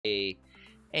Hey,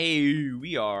 hey,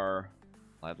 we are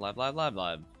live. Are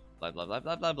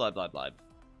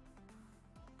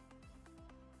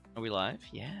we live?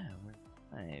 Yeah, we're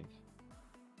live.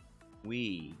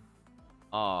 We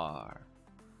are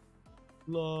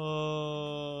live.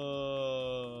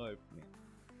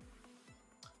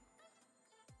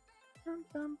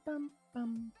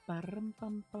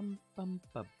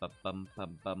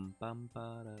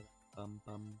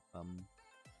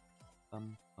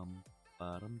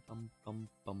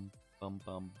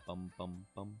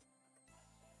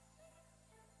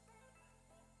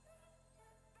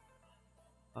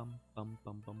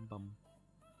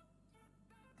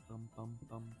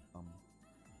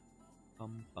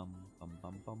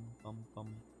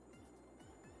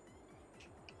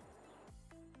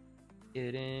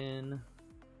 Get in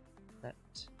set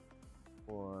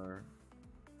for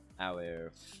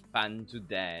our fun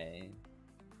today.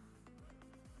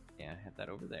 Yeah, I have that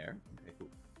over there. Okay, cool.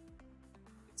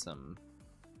 Get some.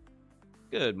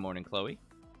 Good morning, Chloe.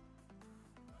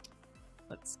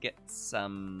 Let's get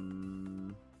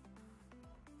some.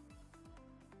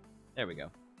 There we go.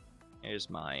 Here's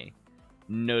my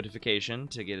notification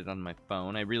to get it on my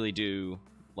phone. I really do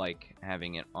like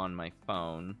having it on my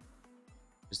phone,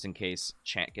 just in case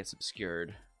chat gets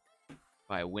obscured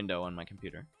by a window on my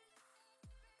computer.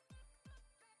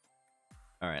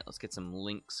 Alright, let's get some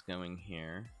links going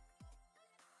here.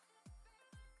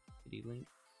 Link.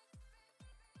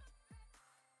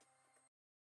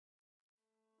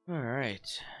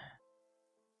 Alright.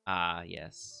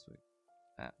 Yes.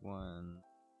 That one.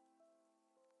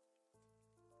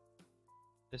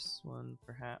 This one,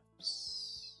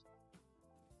 perhaps.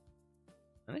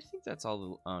 And I think that's all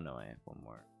the... Oh, no, I have one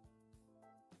more.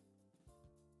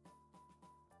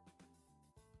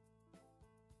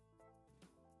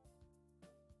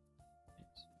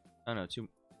 Oh, no, two...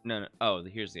 No. Oh,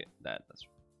 here's the... That's...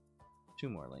 Two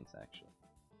more links, actually.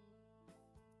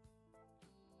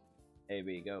 Here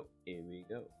we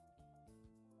go.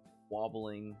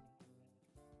 Wobbling.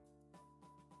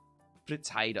 Fritz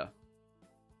Heider.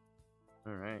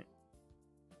 Alright.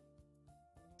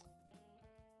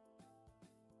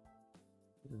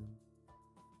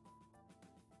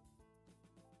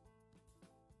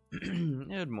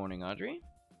 Good morning, Audrey.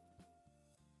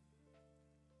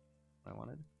 I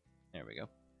wanted. There we go.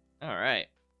 Alright.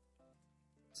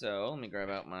 So, let me grab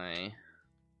out my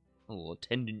little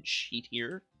attendance sheet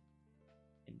here.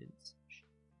 Attendance sheet.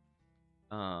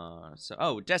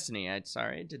 Oh, Destiny,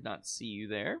 sorry, I did not see you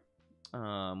there.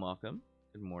 Welcome.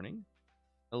 Good morning.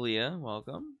 Aaliyah,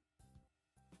 welcome.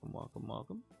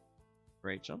 Welcome.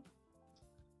 Rachel.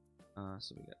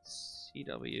 So we got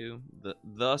CW, the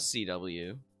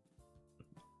CW.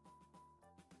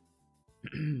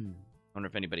 Wonder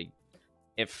if anybody,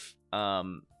 if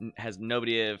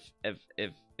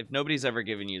nobody's ever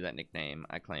given you that nickname,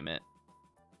 I claim it.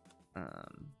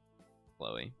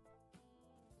 Chloe.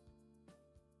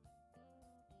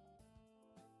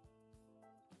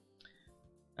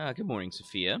 Good morning,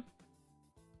 Sophia.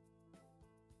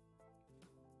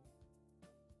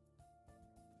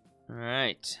 All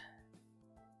right.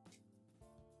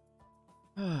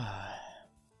 My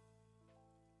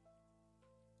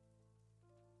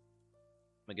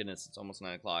goodness, it's almost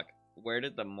 9 o'clock. Where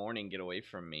did the morning get away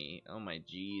from me? Oh my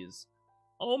jeez.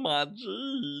 Oh my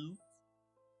jeez.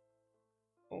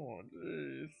 Oh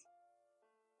jeez.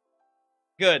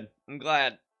 Good. I'm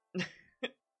glad.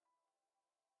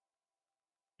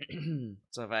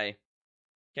 So if I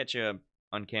catch you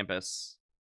on campus,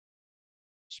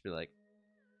 just be like,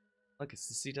 look, it's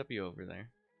the CW over there.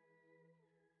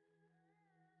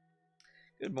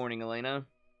 Good morning, Elena.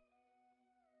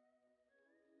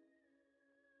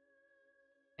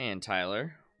 And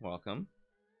Tyler, welcome.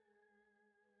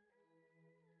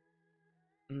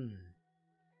 You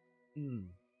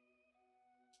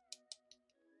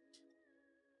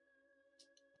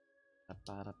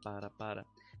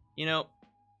know,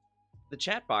 the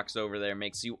chat box over there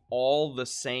makes you all the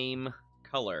same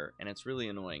color, and it's really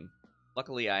annoying.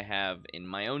 Luckily, I have in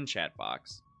my own chat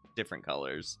box different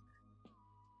colors.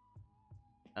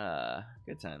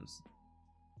 Good times.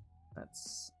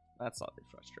 That's oddly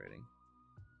frustrating.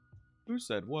 Who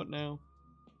said what now?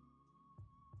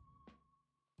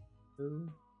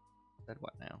 Who said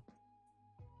what now?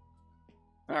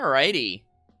 Alrighty.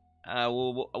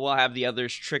 We'll have the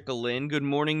others trickle in. Good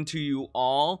morning to you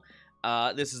all.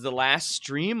 This is the last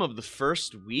stream of the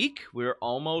first week. We're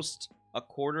almost a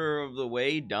quarter of the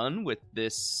way done with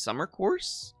this summer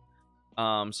course.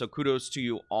 So kudos to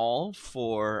you all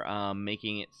for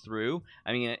making it through.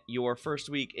 I mean, your first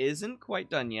week isn't quite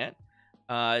done yet.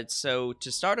 So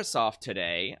to start us off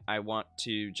today, I want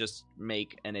to just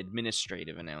make an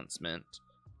administrative announcement.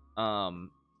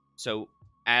 So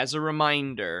as a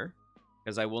reminder,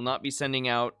 because I will not be sending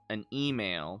out an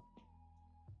email,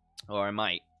 or I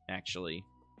might actually,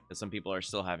 because some people are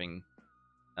still having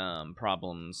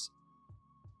problems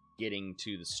getting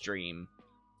to the stream.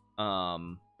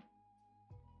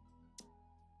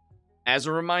 As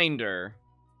a reminder,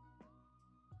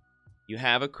 you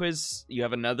have a quiz. You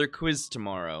have another quiz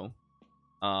tomorrow.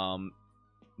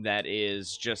 That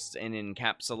is just an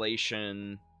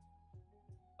encapsulation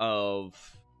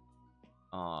of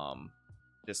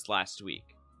this last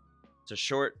week. It's a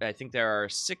short. I think there are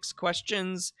 6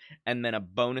 questions and then a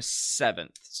bonus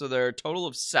 7th. So there are a total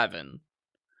of 7,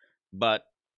 but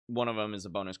one of them is a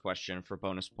bonus question for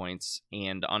bonus points.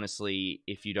 And honestly,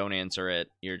 if you don't answer it,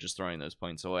 you're just throwing those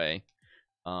points away.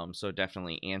 So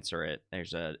definitely answer it.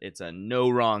 It's a no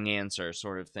wrong answer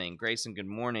sort of thing. Grayson, good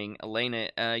morning. Elena,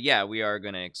 yeah, we are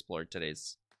gonna explore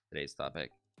today's topic.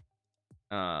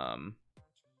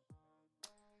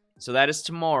 So that is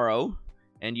tomorrow,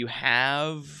 and you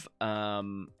have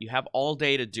all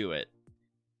day to do it.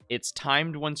 It's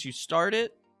timed once you start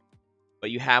it, but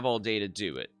you have all day to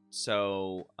do it.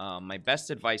 So my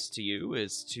best advice to you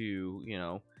is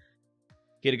to,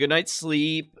 get a good night's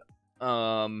sleep.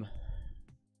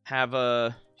 Have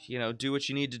a, do what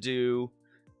you need to do.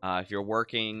 If you're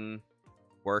working,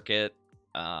 work it.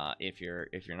 If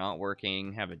you're not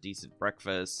working, have a decent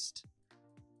breakfast,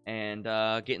 and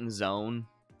get in the zone.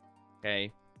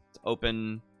 Okay, it's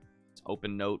open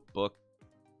notebook,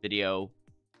 video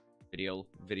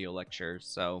lecture.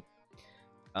 So,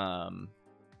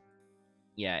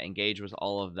 yeah, engage with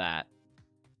all of that.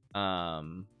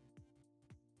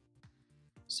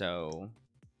 So.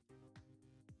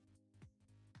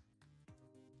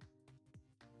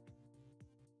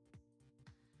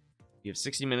 You have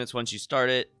 60 minutes once you start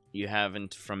it. You have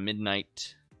from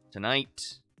midnight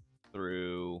tonight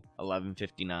through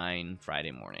 11:59 Friday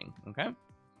morning. Okay?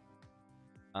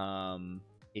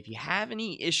 If you have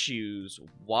any issues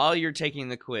while you're taking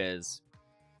the quiz,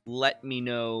 let me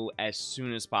know as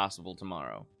soon as possible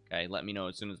tomorrow. Okay? Let me know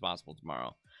as soon as possible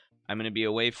tomorrow. I'm going to be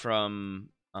away from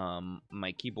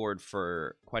my keyboard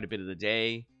for quite a bit of the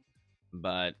day,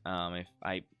 but if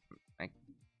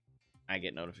I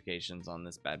get notifications on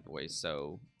this bad boy,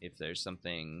 so if there's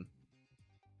something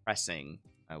pressing,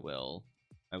 I will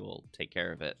take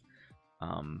care of it.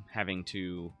 Having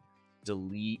to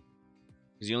delete,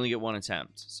 because you only get 1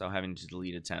 attempt, so having to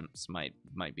delete attempts might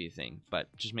be a thing.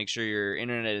 But just make sure your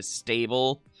internet is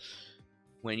stable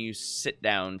when you sit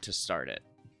down to start it.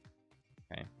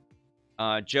 Okay.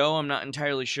 Joe, I'm not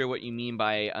entirely sure what you mean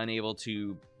by unable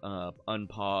to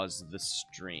unpause the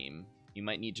stream. You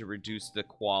might need to reduce the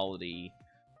quality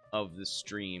of the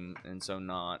stream, and so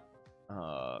not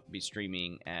be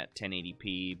streaming at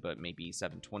 1080p, but maybe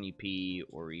 720p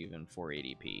or even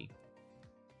 480p.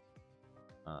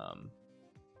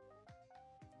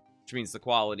 Which means the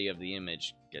quality of the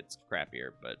image gets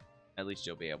crappier, but at least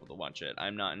you'll be able to watch it.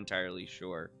 I'm not entirely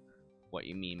sure what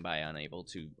you mean by unable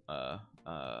to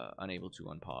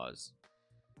unpause.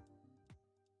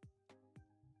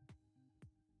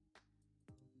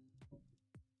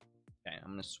 Okay,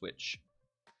 I'm gonna switch.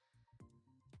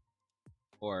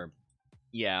 Or,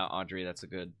 yeah, Audrey, that's a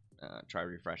good. Try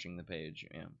refreshing the page.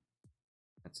 Yeah,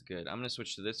 that's good. I'm gonna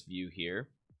switch to this view here,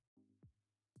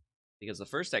 because the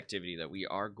first activity that we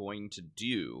are going to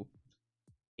do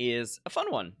is a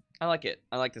fun one. I like it.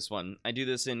 I like this one. I do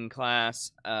this in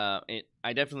class. I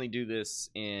definitely do this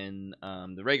in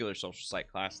the regular social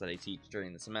psych class that I teach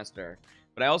during the semester,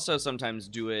 but I also sometimes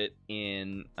do it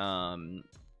in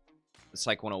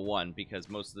Psych 101, because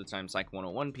most of the time Psych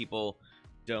 101 people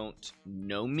don't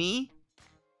know me.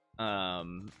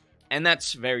 And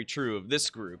that's very true of this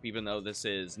group, even though this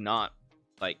is not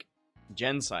like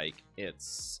Gen Psych,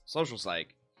 it's social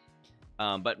psych.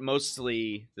 But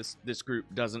mostly this group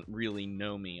doesn't really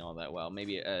know me all that well.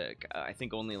 Maybe I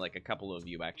think only like a couple of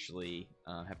you actually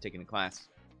have taken a class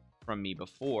from me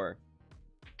before.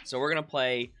 So we're gonna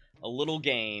play a little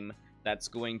game that's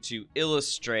going to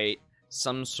illustrate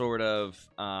some sort of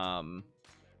I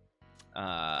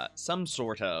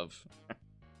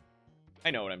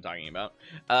know what I'm talking about.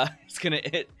 It's gonna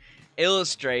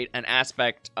illustrate an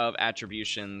aspect of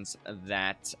attributions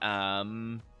that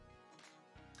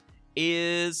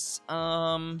is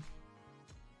we'll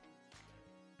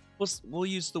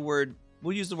use the word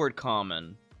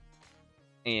common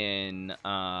in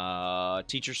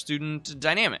teacher-student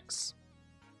dynamics.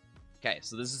 Okay,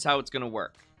 so this is how it's gonna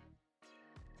work.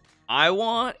 I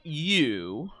want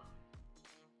you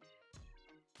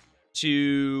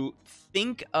to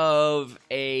think of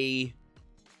a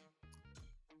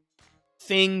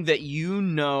thing that you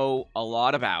know a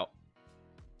lot about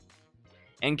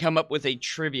and come up with a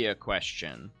trivia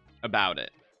question about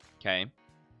it, okay?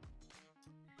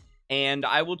 And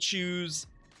I will choose,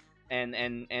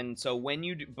 and so when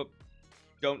you do, but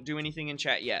don't do anything in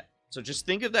chat yet. So just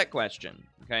think of that question,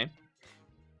 okay?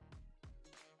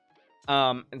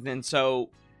 And then so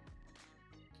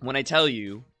when I tell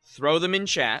you, throw them in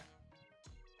chat,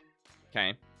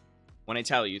 okay? When I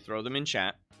tell you, throw them in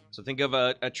chat. So think of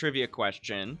a trivia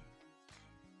question.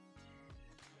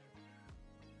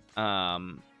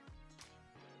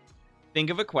 Think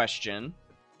of a question.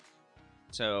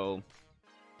 So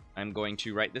I'm going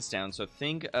to write this down. So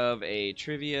think of a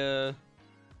trivia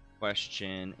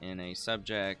question in a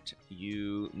subject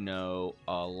you know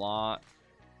a lot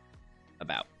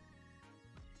about.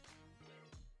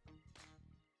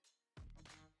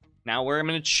 Now we're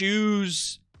going to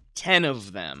choose 10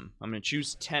 of them. I'm going to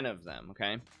choose 10 of them,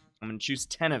 okay? I'm going to choose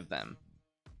 10 of them.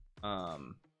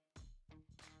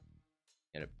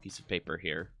 Get a piece of paper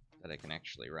here that I can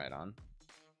actually write on.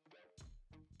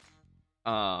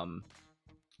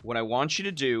 What I want you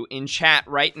to do in chat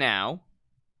right now...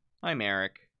 Hi,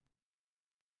 Merrick.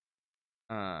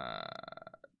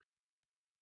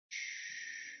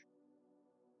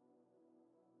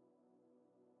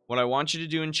 What I want you to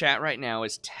do in chat right now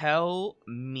is tell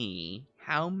me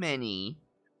how many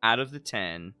out of the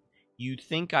 10 you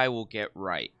think I will get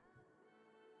right.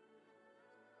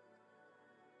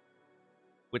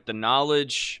 With the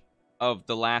knowledge of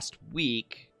the last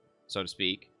week, so to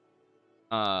speak,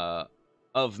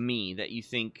 of me that you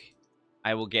think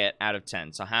I will get out of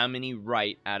 10. So how many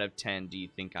right out of 10 do you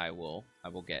think I will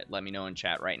get? Let me know in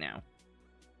chat right now.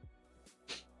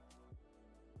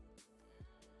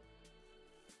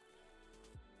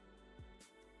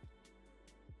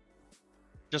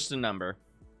 Just a number.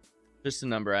 Just a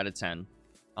number out of 10.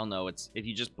 I'll know it's if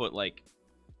you just put like,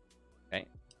 okay.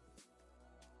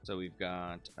 So we've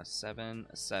got a 7,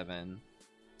 a 7,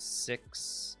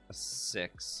 6, a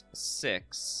 6, a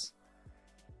 6.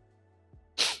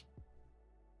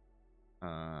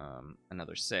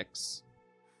 Another 6.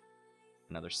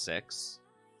 Another 6.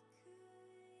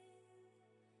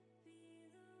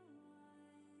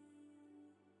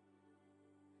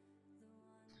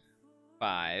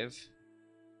 Five.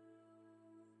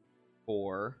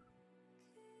 4.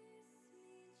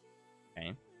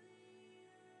 Okay.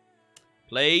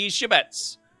 Place your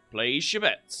bets. Place your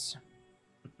bets.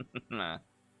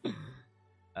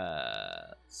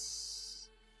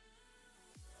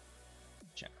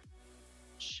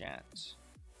 Chat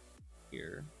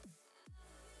here.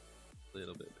 A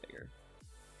little bit bigger.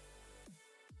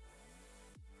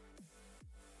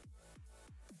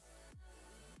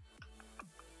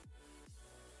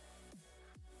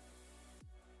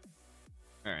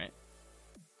 All right.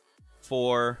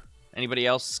 4. Anybody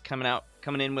else coming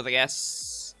in with a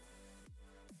guess?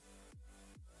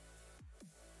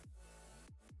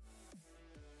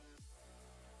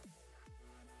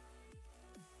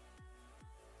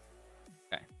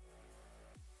 Okay.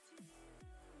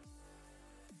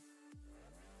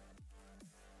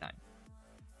 Nine.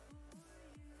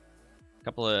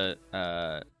 Couple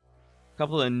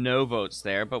of no votes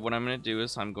there, but what I'm going to do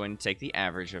is I'm going to take the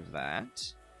average of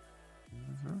that.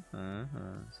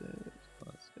 6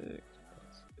 plus 6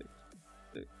 plus 6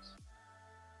 6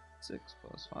 6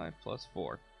 plus 5 plus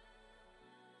 4.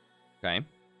 Okay.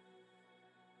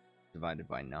 Divided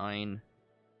by 9.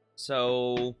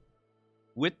 So,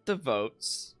 with the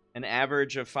votes, an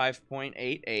average of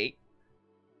 5.88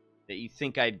 that you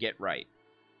think I'd get right.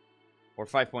 Or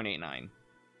 5.89.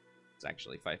 It's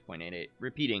actually 5.88.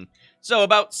 Repeating. So,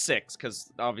 about 6,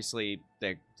 because obviously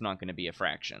there's not going to be a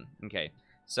fraction. Okay.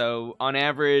 So, on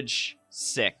average,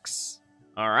 6.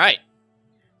 All right.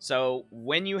 So,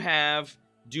 when you have...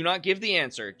 Do not give the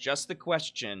answer, just the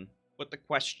question. Put the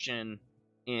question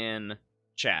in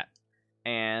chat.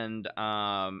 And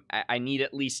I need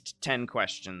at least 10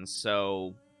 questions,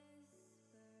 so...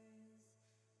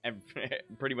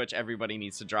 pretty much everybody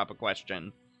needs to drop a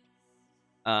question.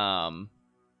 So,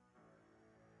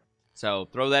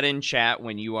 throw that in chat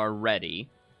when you are ready.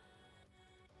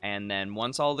 And then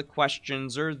once all the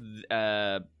questions are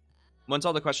there,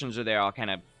 I'll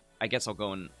kind of, I guess I'll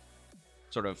go in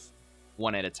sort of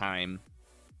one at a time.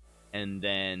 And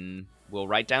then we'll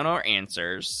write down our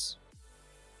answers.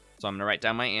 So I'm going to write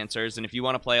down my answers. And if you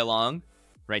want to play along,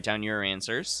 write down your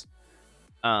answers.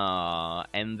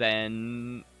 And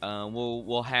then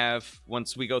we'll have,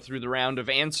 once we go through the round of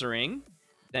answering,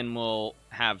 then we'll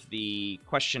have the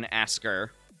question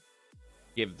asker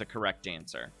give the correct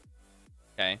answer.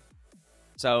 Okay?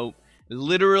 So,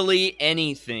 literally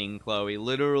anything, Chloe.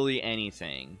 Literally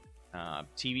anything.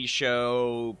 TV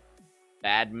show,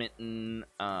 badminton,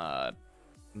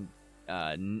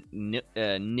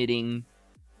 knitting,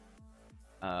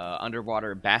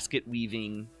 underwater basket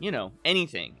weaving, you know,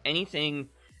 anything. Anything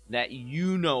that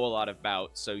you know a lot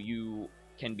about, so you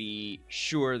can be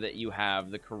sure that you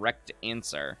have the correct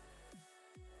answer.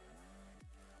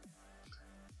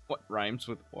 What rhymes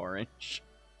with orange?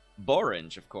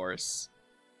 Borange, of course.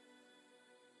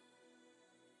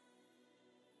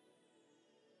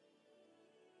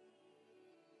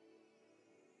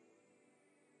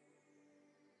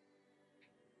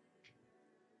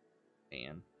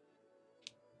 Man.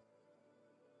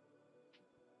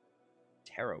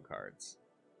 Tarot cards.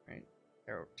 Right?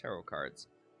 Tarot cards.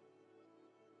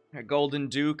 Golden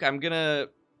Duke, I'm gonna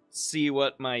see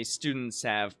what my students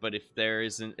have, but if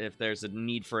there's a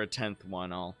need for a 10th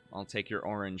one, I'll take your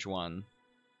orange one.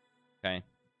 Okay.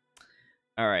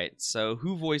 All right. So,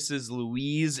 who voices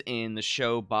Louise in the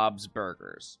show Bob's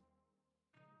Burgers?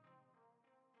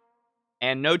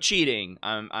 And no cheating.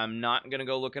 I'm not gonna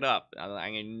go look it up.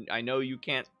 I know you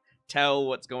can't tell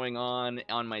what's going on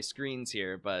my screens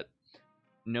here, but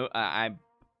no, I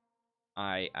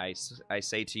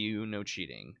say to you, no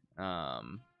cheating.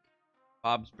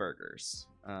 Bob's Burgers.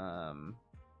 Gonna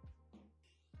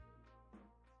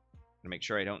make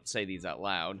sure I don't say these out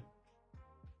loud.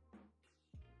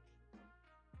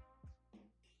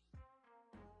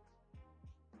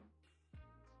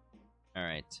 All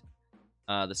right.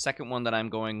 The second one that I'm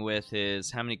going with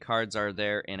is, how many cards are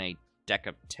there in a deck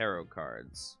of tarot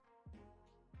cards?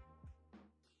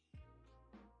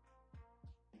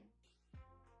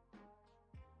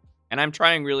 And I'm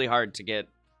trying really hard to get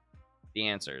the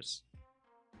answers.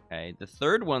 Okay, the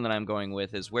third one that I'm going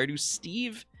with is, where do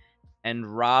Steve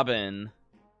and Robin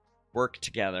work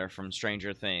together from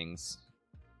Stranger Things?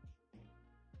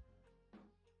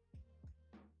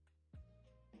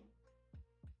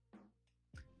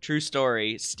 True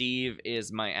story, Steve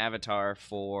is my avatar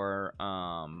for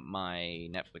my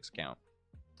Netflix account.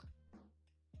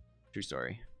 True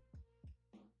story.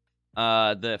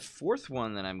 The fourth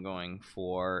one that I'm going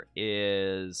for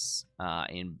is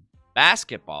in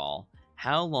basketball.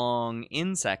 How long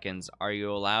in seconds are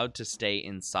you allowed to stay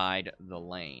inside the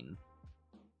lane?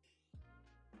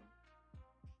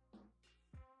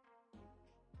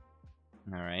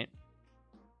 All right.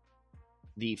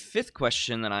 The fifth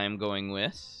question that I am going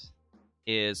with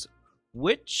is,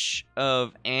 which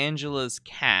of Angela's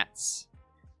cats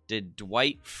did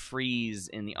Dwight freeze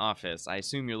in the office? I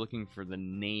assume you're looking for the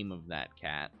name of that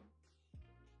cat.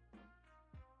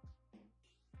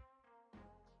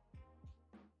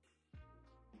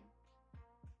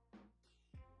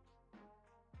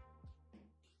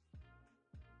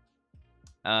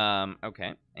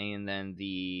 Okay. And then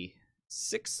the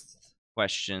sixth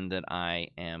question that I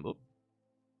am... Oop,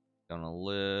 going a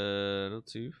little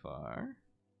too far.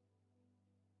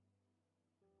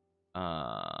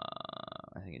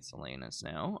 I think it's Elena's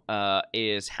now.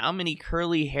 Is, how many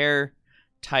curly hair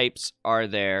types are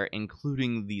there,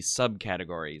 including the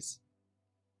subcategories?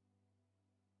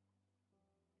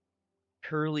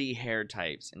 Curly hair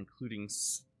types, including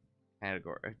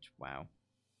category. Wow.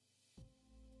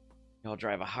 Y'all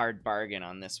drive a hard bargain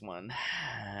on this one.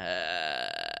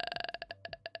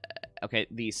 Okay,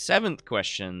 the seventh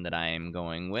question that I am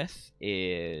going with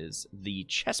is, the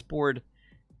chessboard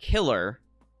killer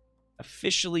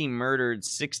officially murdered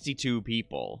 62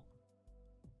 people,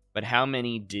 but how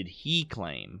many did he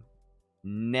claim?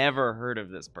 Never heard of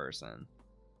this person.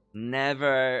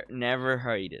 Never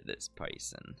heard of this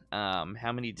person.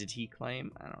 How many did he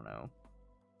claim? I don't know.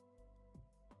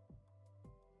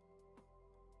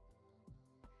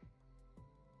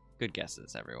 Good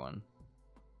guesses, everyone.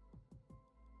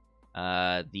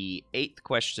 The eighth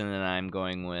question that I'm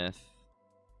going with.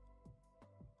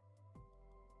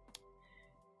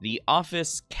 The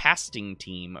Office casting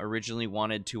team originally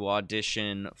wanted who to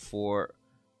audition for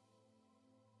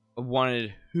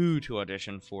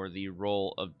the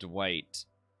role of Dwight?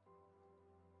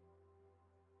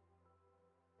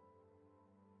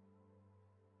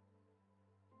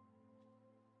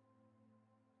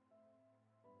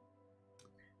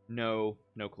 No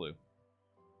clue.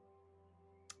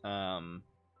 All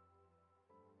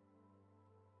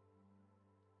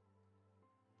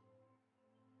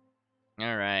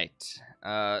right.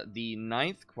 The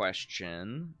ninth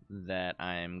question that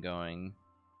I'm going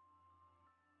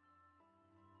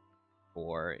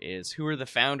for is, who are the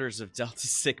founders of Delta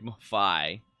Sigma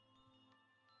Phi?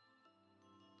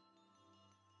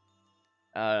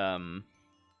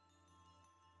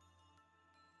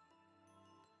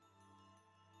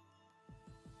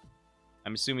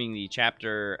 I'm assuming the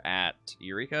chapter at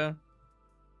Eureka.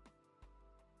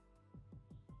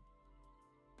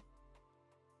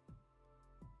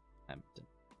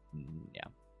 Yeah.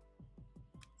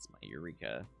 It's my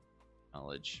Eureka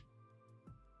knowledge.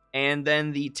 And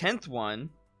then the 10th one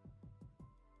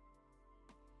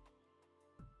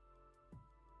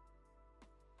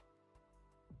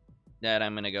that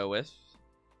I'm going to go with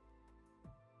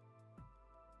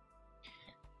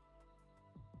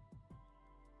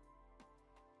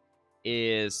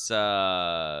is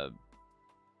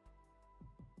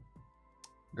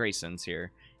Grayson's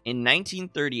here. In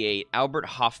 1938, Albert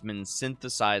Hoffman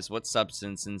synthesized what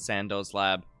substance in Sandow's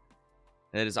lab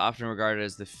that is often regarded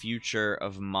as the future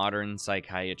of modern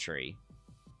psychiatry?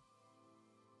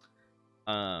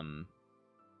 All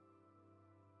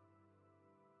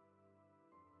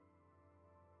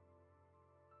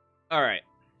right.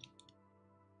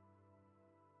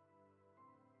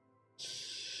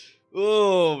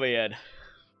 Oh, man.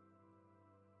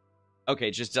 Okay,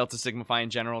 just Delta Sigma Phi in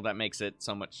general, that makes it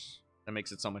so much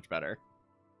better.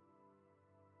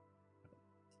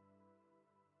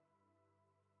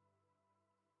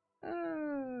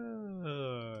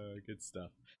 Good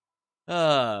stuff.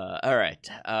 All right.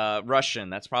 Russian.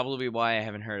 That's probably why I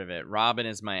haven't heard of it. Robin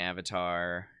is my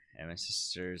avatar, and my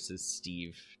sister's is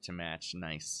Steve to match.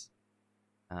 Nice.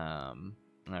 All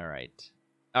right.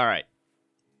 All right.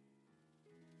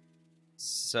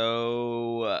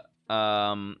 So,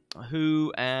 Chloe,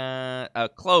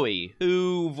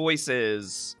 who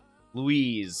voices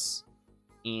Louise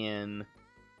in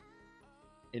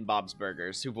Bob's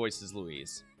Burgers? Who voices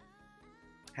Louise?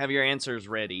 Have your answers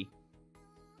ready.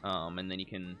 And then you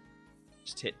can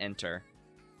just hit enter.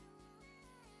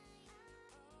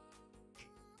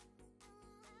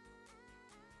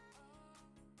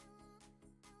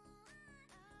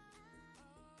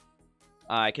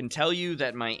 I can tell you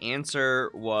that my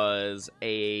answer was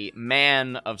a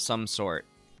man of some sort.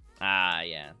 Ah,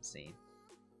 yeah, see.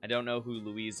 I don't know who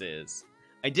Louise is.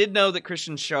 I did know that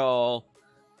Christian Shaw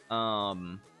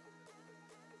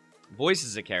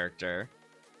voices a character.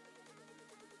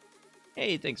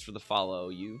 Hey, thanks for the follow,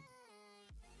 you.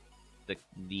 The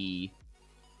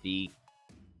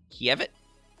Kievit?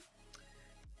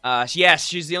 Yes,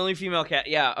 she's the only female cat.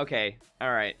 Yeah, okay.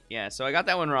 Alright, yeah, so I got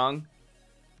that one wrong.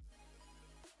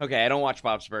 Okay, I don't watch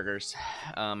Bob's Burgers.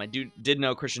 I did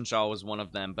know Christian Shaw was one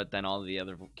of them, but then all of the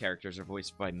other characters are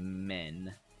voiced by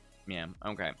men. Yeah,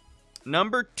 okay.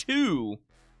 Number 2.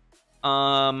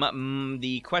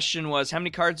 The question was, how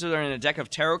many cards are there in a deck of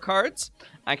tarot cards?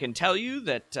 I can tell you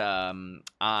that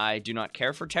I do not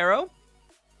care for tarot.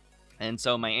 And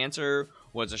so my answer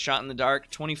was a shot in the dark,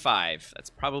 25.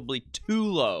 That's probably too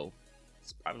low.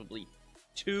 It's probably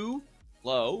too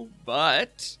low,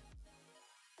 but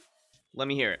let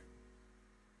me hear it.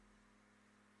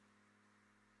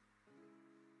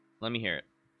 Let me hear it.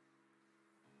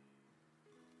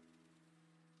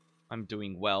 I'm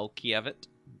doing well, Kievit.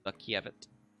 The Kievit.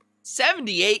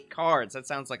 78 cards. That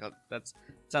sounds like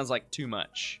sounds like too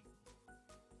much.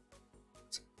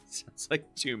 Sounds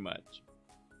like too much.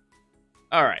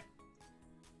 All right.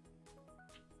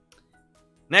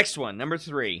 Next one, number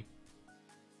 3.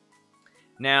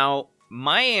 Now,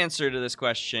 my answer to this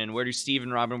question, where do Steve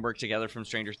and Robin work together from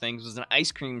Stranger Things, was an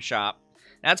ice cream shop.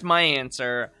 That's my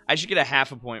answer. I should get a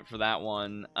half a point for that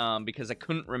one, because I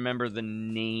couldn't remember the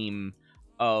name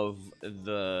of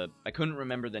the... I couldn't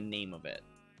remember the name of it.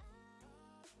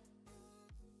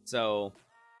 So,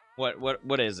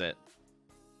 what is it?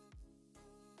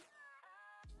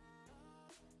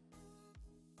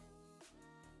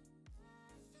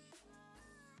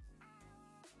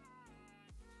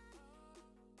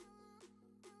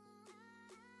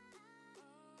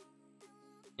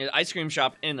 Ice cream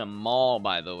shop in a mall,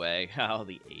 by the way. Oh,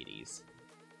 the 80s.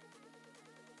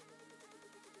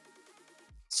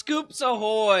 Scoops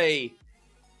Ahoy!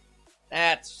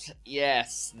 That's,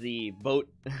 yes, the boat...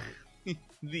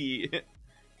 the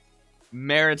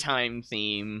maritime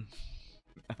theme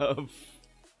of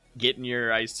getting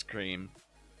your ice cream.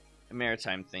 A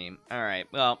maritime theme. Alright,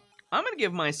 well, I'm gonna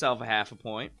give myself a half a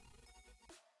point.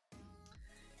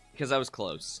 Because I was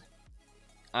close.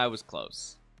 I was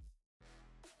close.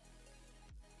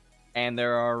 And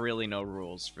there are really no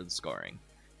rules for the scoring.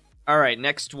 Alright,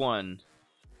 next one.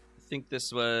 I think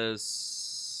this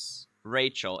was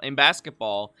Rachel. In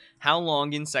basketball, how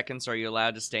long in seconds are you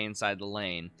allowed to stay inside the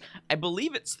lane? I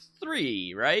believe it's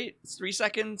 3, right? It's 3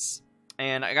 seconds.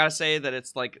 And I gotta say that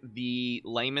it's like the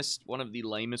lamest, one of the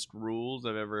lamest rules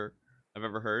I've ever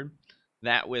heard.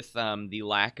 That with the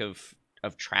lack of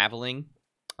traveling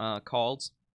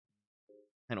calls.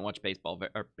 I don't watch baseball.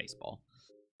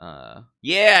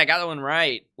 Yeah, I got that one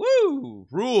right. Woo!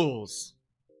 Rules.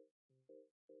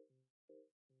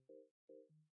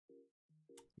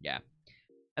 Yeah.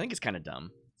 I think it's kind of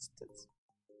dumb.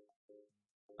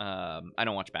 I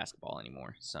don't watch basketball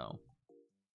anymore, so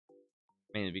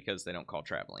mainly because they don't call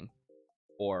traveling.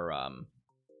 Or I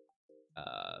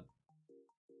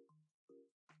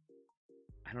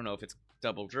don't know if it's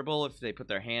double dribble if they put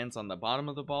their hands on the bottom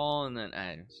of the ball and then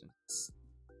it's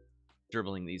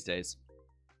dribbling these days.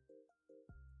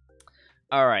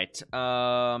 All right.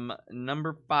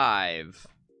 Number 5.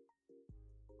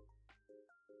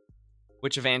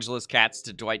 Which evangelist cats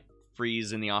did Dwight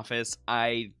freeze in The Office?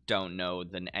 I don't know.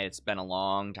 It's been a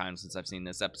long time since I've seen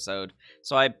this episode.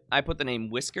 So I put the name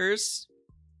Whiskers.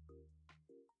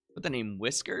 Put the name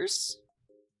Whiskers?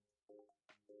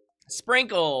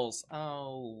 Sprinkles!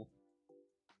 Oh.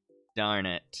 Darn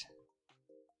it.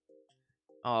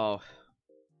 Oh.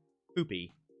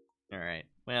 Poopy. Alright.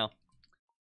 Well.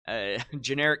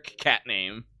 Generic cat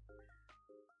name.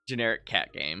 Generic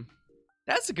cat game.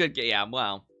 That's a good game. Yeah,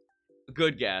 wow. A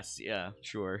good guess. Yeah,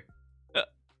 sure.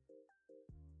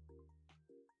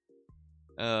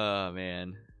 Oh,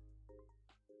 man.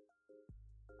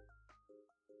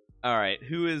 Alright,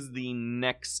 who is the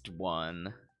next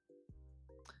one?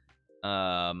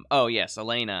 Oh yes,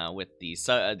 Elena with the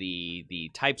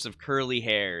types of curly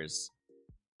hairs,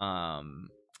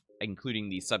 including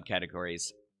the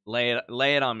subcategories. Lay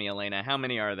it on me, Elena. How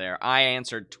many are there? I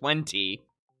answered 20.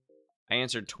 I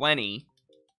answered 20.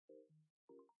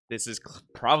 This is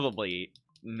probably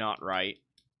not right.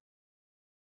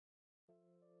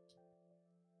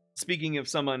 Speaking of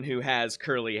someone who has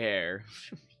curly hair.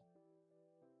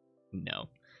 No.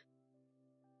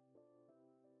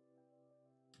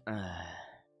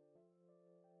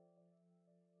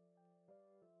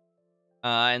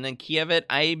 And then Kievit,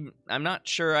 I'm not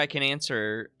sure I can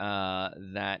answer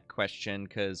that question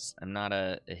because I'm not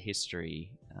a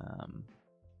history.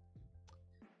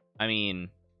 I mean,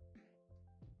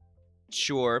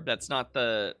 sure, that's not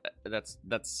the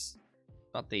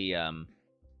not the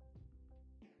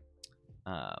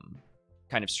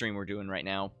kind of stream we're doing right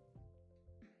now.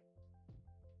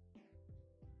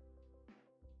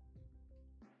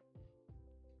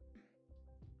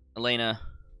 Elena,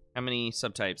 how many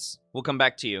subtypes? We'll come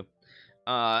back to you.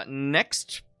 The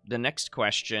next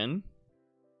question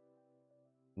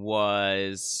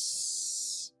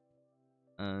was,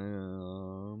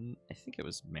 I think it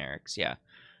was Merrick's, yeah.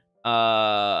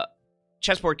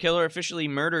 Chessboard Killer officially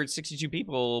murdered 62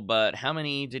 people, but how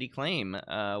many did he claim?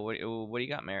 What do you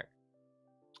got, Merrick?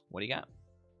 What do you got?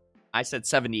 I said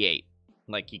 78,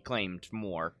 like he claimed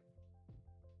more.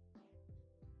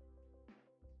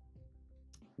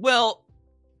 Well,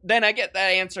 then I get that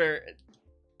answer.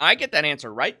 I get that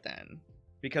answer right then,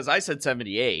 because I said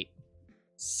 78.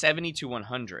 70 to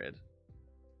 100.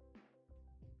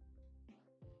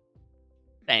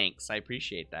 Thanks, I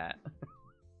appreciate that.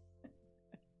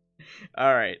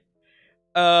 All right.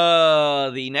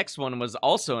 The next one was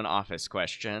also an Office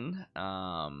question.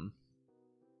 The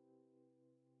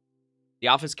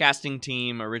Office casting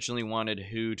team originally wanted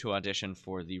who to audition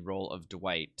for the role of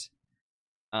Dwight?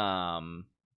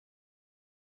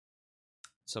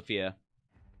 Sophia,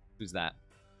 who's that?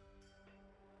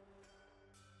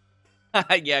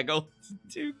 Yeah, go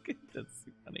Duke. That's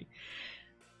funny.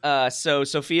 So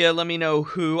Sophia, let me know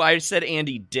who. I said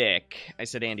Andy Dick. I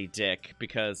said Andy Dick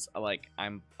because like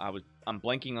I'm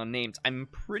blanking on names. I'm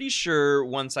pretty sure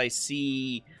once I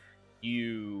see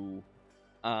you,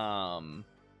 once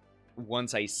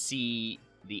I see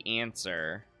the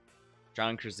answer,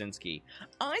 John Krasinski.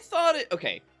 I thought it.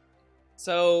 Okay,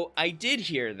 so I did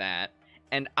hear that.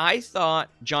 And I thought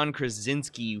John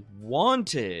Krasinski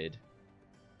wanted,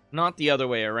 not the other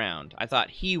way around. I thought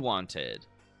he wanted,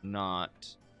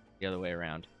 not the other way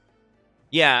around.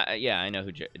 Yeah, I know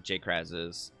who J. Kraz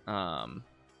is. I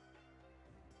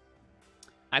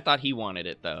thought he wanted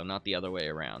it, though, not the other way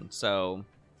around. So,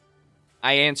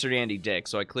 I answered Andy Dick,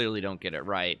 so I clearly don't get it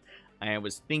right. I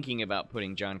was thinking about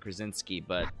putting John Krasinski,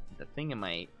 but the thing in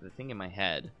my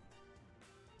head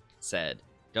said,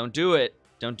 "Don't do it,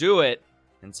 don't do it."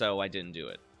 And so I didn't do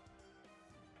it.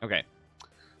 Okay.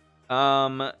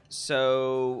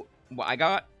 So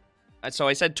well,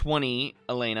 I said 20,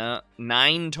 Elena,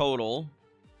 9 total.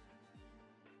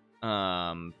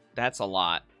 That's a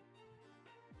lot.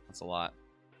 That's a lot.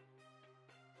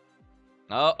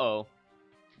 Uh-oh.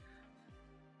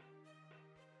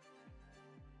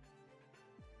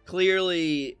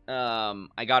 Clearly,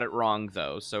 I got it wrong,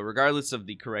 though. So regardless of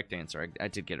the correct answer, I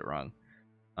did get it wrong.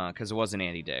 Because it wasn't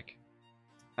Andy Dick.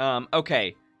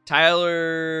 Okay.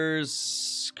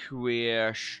 Tyler's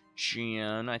question.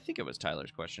 I think it was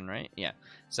Tyler's question, right? Yeah.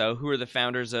 So, who are the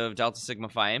founders of Delta Sigma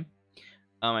Phi?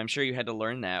 I'm sure you had to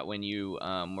learn that when you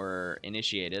were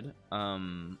initiated.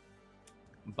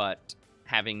 But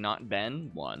having not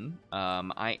been one,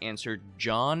 I answered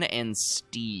John and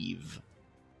Steve.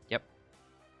 Yep.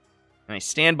 And I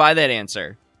stand by that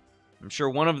answer. I'm sure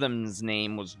one of them's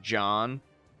name was John.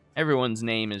 Everyone's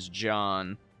name is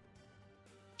John.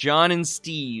 John and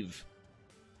Steve.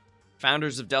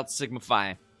 Founders of Delta Sigma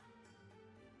Phi.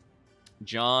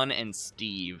 John and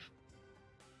Steve.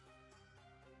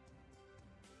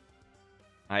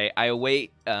 I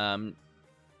await Tyler,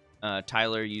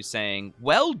 you saying,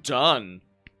 well done.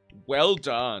 Well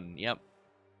done. Yep.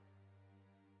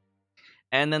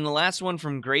 And then the last one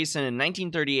from Grayson in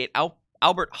 1938,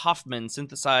 Albert Hoffman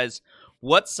synthesized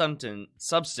what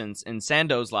substance in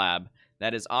Sandoz lab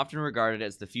that is often regarded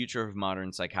as the future of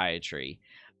modern psychiatry.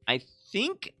 I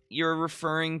think you're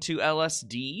referring to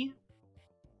LSD.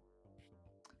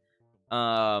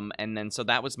 And then so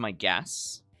that was my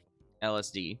guess.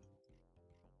 LSD.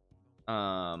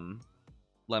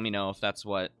 Let me know if that's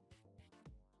what.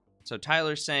 So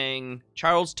Tyler's saying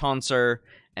Charles Tonser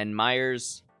and Meyer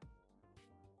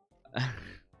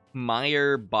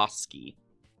Bosky.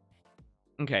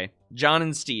 Okay, John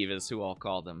and Steve is who I'll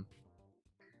call them.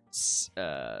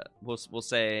 We'll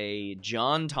say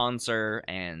John Tonser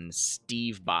and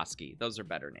Steve Bosky. Those are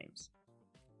better names.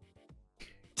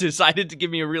 Decided to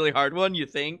give me a really hard one, you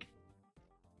think?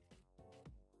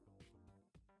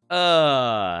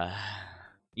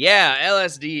 Yeah,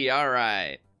 LSD,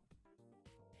 alright.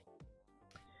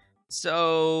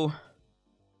 So,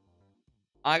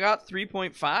 I got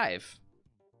 3.5.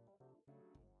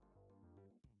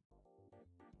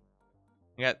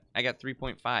 I got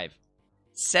 3.5.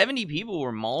 70 people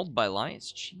were mauled by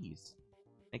lions. Jeez.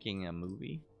 Making a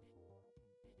movie.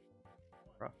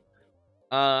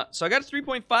 So I got a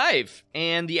 3.5,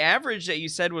 and the average that you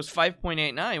said was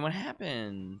 5.89. What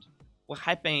happened? What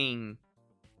happened?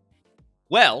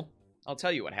 Well, I'll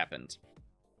tell you what happened.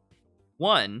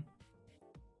 One,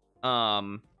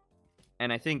 and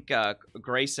I think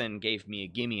Grayson gave me a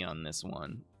gimme on this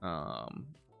one.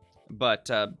 But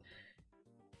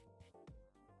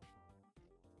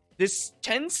this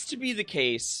tends to be the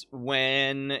case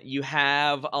when you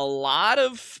have a lot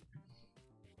of...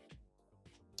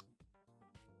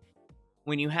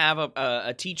 When you have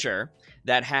a teacher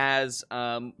that has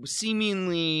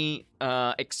seemingly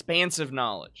expansive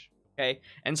knowledge, okay?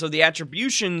 And so the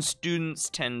attribution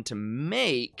students tend to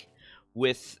make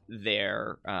with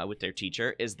their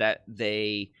teacher is that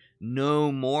they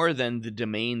know more than the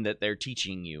domain that they're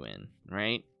teaching you in,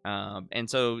 right? And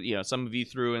so, you know, some of you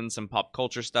threw in some pop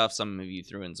culture stuff, some of you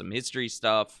threw in some history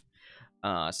stuff,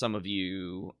 some of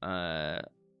you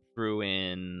threw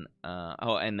in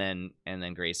and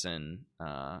then Grayson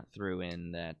threw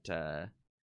in that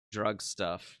drug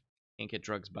stuff. Can't get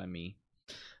drugs by me.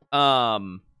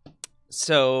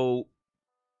 So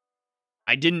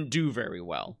I didn't do very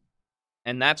well.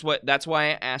 And that's why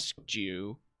I asked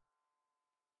you,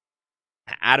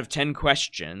 out of 10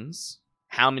 questions,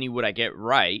 how many would I get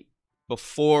right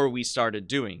before we started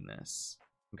doing this?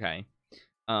 Okay.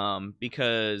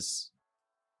 Because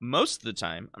most of the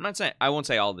time, I won't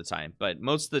say all the time, but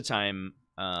most of the time,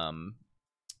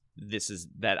 this is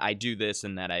that I do this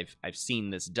and that I've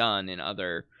seen this done in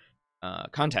other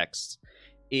contexts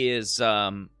is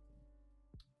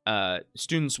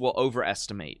students will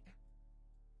overestimate,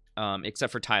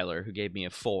 except for Tyler, who gave me a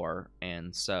 4,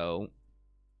 and so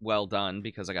well done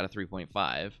because I got a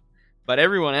 3.5. But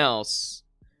everyone else,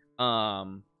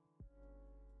 thank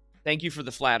you for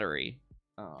the flattery.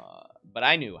 But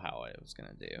I knew how I was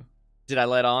gonna do. Did I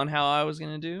let on how I was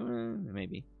gonna do?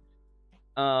 Maybe.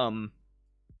 And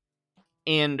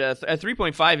a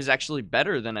 3.5 is actually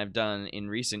better than I've done in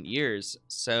recent years.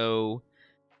 So,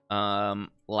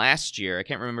 last year, I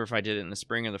can't remember if I did it in the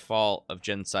spring or the fall of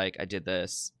Gen Psych. I did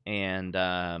this, and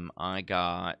I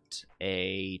got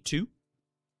a 2.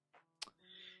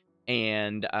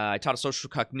 And I taught a social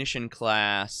cognition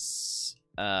class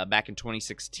back in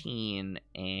 2016,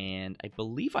 and I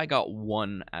believe I got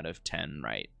 1 out of 10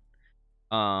 right.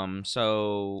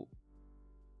 So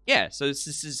yeah, so this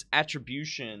is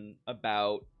attribution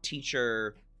about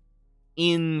teacher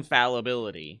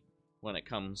infallibility when it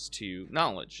comes to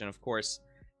knowledge. And of course,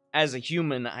 as a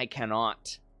human, I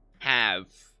cannot have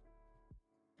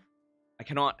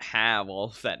all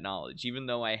of that knowledge, even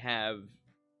though I have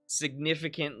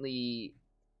significantly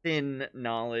thin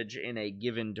knowledge in a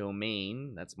given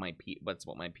domain. That's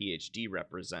what my Ph.D.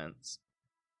 represents.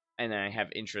 And I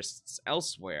have interests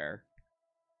elsewhere.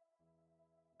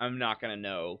 I'm not going to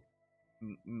know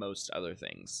most other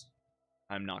things.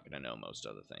 I'm not going to know most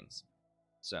other things.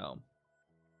 So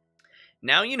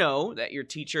now you know that your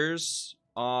teachers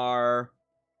are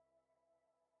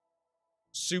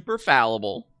super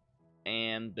fallible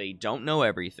and they don't know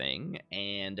everything,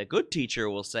 and a good teacher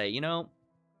will say, you know,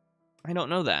 I don't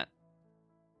know that.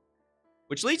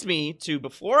 Which leads me to,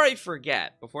 before I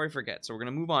forget, so we're going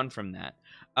to move on from that.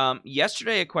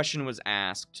 Yesterday a question was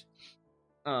asked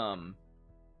on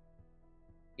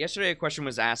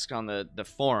the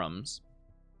forums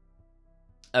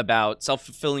about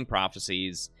self-fulfilling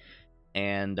prophecies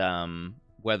and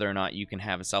whether or not you can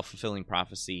have a self-fulfilling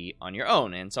prophecy on your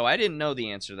own. And so I didn't know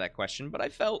the answer to that question, but I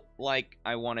felt like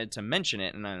I wanted to mention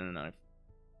it, and I of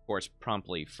course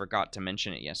promptly forgot to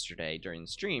mention it yesterday during the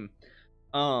stream.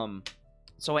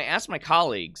 So I asked my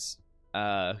colleagues,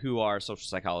 who are social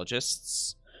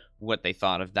psychologists, what they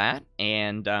thought of that,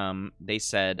 and they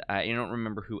said, I don't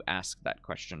remember who asked that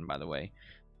question, by the way.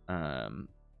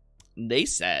 They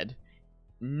said,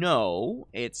 no,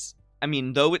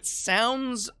 though it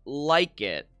sounds like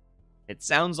it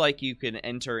sounds like you can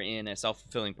enter in a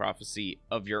self-fulfilling prophecy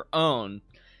of your own.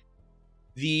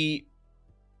 The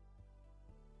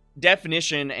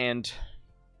definition and,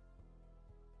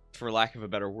 for lack of a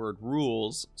better word,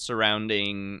 rules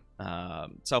surrounding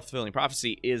self-fulfilling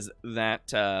prophecy is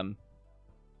that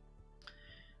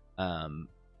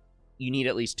you need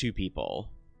at least two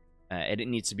people. And it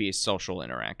needs to be a social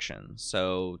interaction.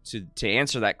 So to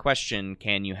answer that question,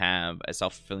 can you have a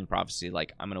self-fulfilling prophecy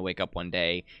like, I'm going to wake up one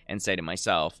day and say to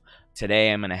myself,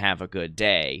 today I'm going to have a good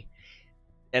day?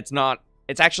 It's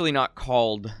actually not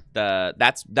called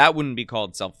that wouldn't be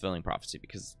called self-fulfilling prophecy,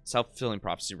 because self-fulfilling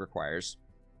prophecy requires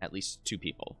at least two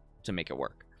people to make it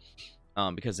work,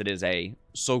 because it is a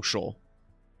social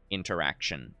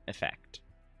interaction effect.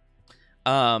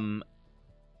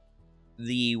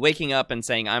 The waking up and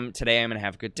saying, today I'm going to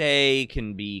have a good day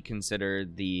can be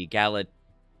considered the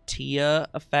Galatea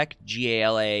effect,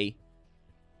 Galatea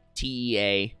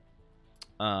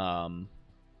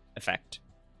effect.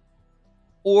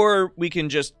 Or we can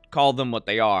just call them what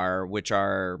they are, which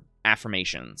are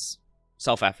affirmations,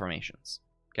 self-affirmations.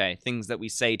 Okay, things that we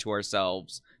say to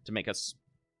ourselves to make us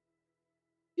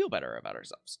feel better about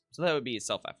ourselves. So that would be a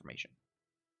self-affirmation.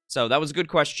 So that was a good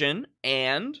question,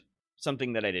 and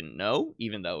something that I didn't know,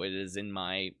 even though it is in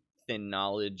my thin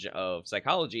knowledge of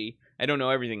psychology. I don't know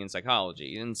everything in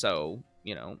psychology, and so,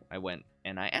 I went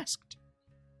and I asked.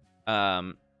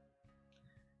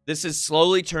 This is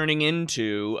slowly turning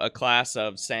into a class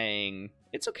of saying,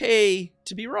 it's okay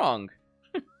to be wrong.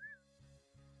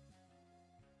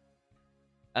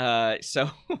 So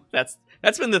that's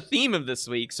been the theme of this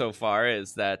week so far,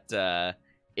 is that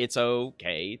it's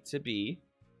okay to be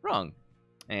wrong,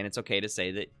 and it's okay to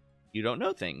say that you don't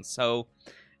know things. So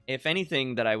if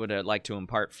anything that I would like to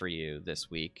impart for you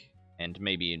this week, and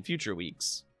maybe in future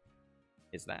weeks,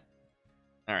 is that.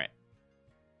 All right.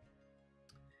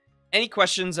 Any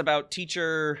questions about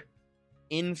teacher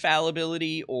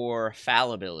infallibility or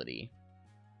fallibility?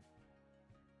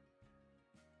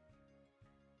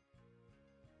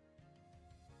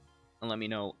 And let me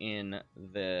know in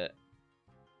the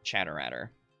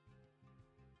chatter-atter.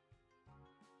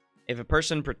 If a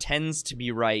person pretends to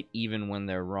be right even when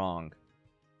they're wrong.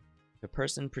 If a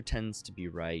person pretends to be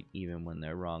right even when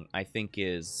they're wrong, I think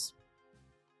is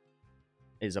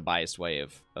a biased way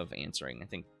of answering. I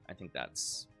think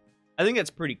that's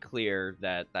pretty clear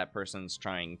that that person's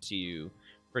trying to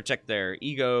protect their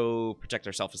ego, protect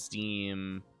their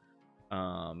self-esteem,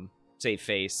 save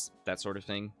face, that sort of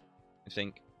thing, I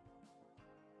think.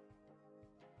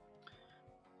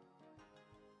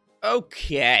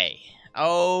 Okay,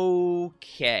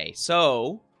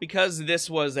 so because this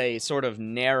was a sort of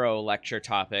narrow lecture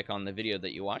topic on the video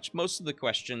that you watched, most of the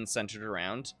questions centered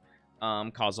around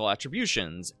causal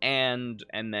attributions, and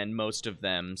then most of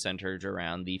them centered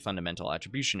around the fundamental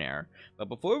attribution error. But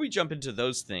before we jump into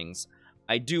those things,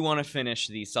 I do want to finish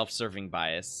the self-serving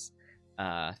bias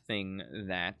thing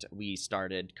that we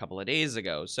started a couple of days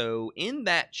ago. So in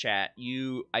that chat,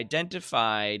 you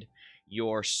identified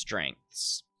your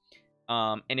strengths.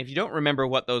 And if you don't remember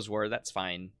what those were, that's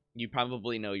fine. You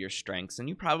probably know your strengths, and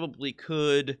you probably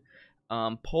could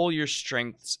pull your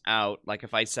strengths out. Like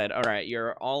if I said, all right,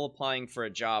 you're all applying for a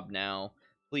job now,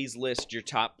 please list your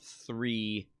top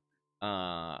 3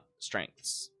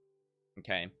 strengths.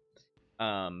 Okay.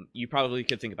 You probably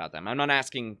could think about them. I'm not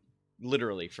asking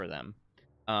literally for them.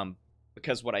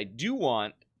 Because what I do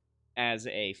want as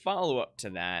a follow-up to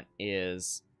that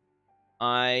is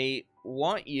I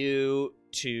want you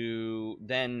to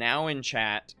then, now in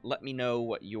chat, let me know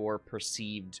what your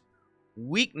perceived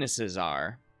weaknesses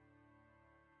are.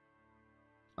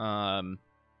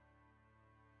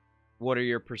 what are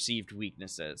your perceived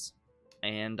weaknesses?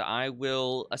 And I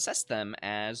will assess them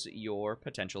as your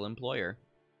potential employer.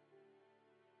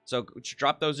 So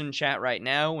drop those in chat right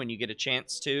now when you get a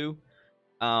chance to.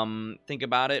 Think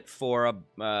about it for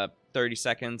 30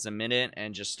 seconds, a minute,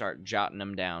 and just start jotting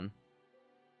them down.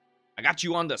 I got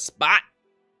you on the spot.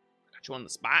 Got you on the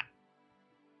spot.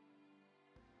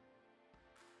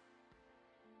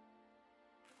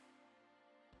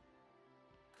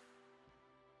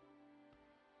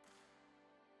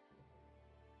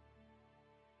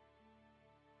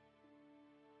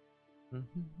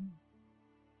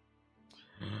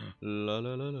 La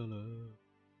la la la la.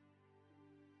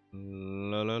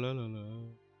 La la la la la.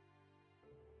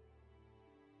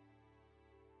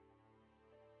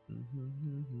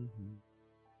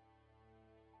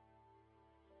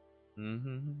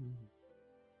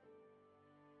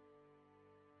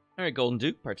 All right, Golden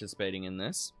Duke participating in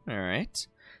this. All right.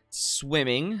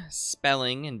 Swimming,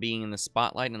 spelling, and being in the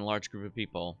spotlight in a large group of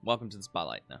people. Welcome to the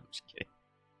spotlight. No, I'm just kidding.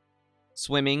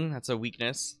 Swimming, that's a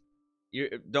weakness.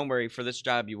 Don't worry, for this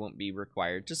job, you won't be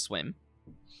required to swim.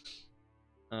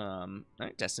 All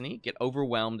right, Destiny. Get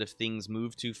overwhelmed if things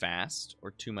move too fast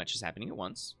or too much is happening at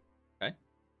once. Okay.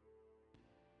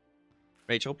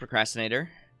 Rachel, procrastinator.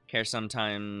 Care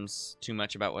sometimes too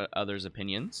much about what others'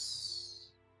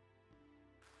 opinions.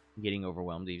 Getting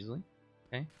overwhelmed easily.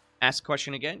 Okay. Ask a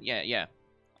question again? Yeah.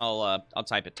 I'll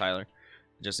type it, Tyler,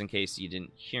 just in case you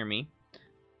didn't hear me.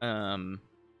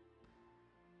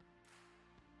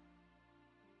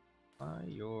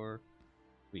 Your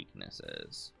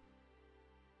weaknesses.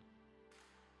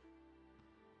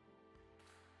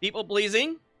 People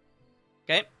pleasing.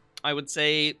 Okay. I would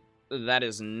say that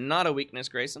is not a weakness,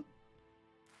 Grayson.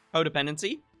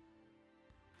 Codependency.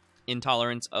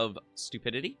 Intolerance of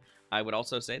stupidity. I would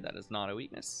also say that is not a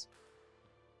weakness.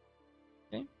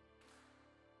 Okay.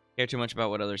 Care too much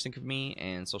about what others think of me,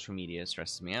 and social media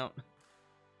stresses me out.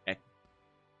 Okay.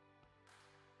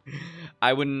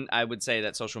 I would say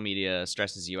that social media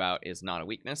stresses you out is not a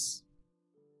weakness.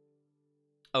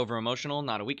 Over emotional,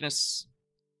 not a weakness.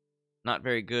 Not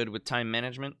very good with time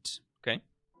management. Okay.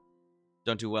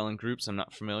 Don't do well in groups I'm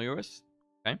not familiar with.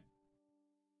 Okay.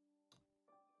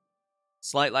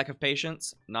 Slight lack of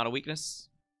patience, not a weakness.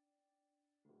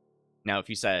 Now, if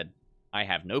you said, I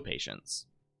have no patience,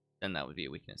 then that would be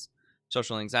a weakness.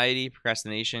 Social anxiety,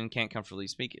 procrastination, can't comfortably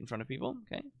speak in front of people.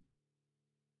 Okay.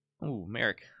 Ooh,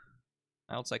 Merrick.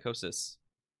 Mild psychosis.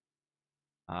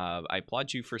 I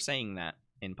applaud you for saying that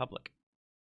in public.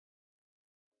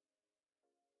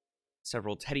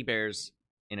 Several teddy bears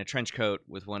in a trench coat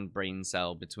with one brain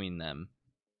cell between them.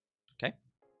 Okay.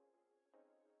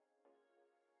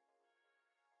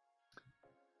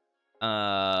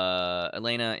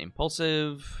 Elena,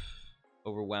 impulsive,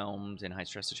 overwhelmed in high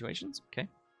stress situations. Okay.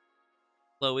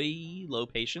 Chloe, low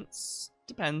patience.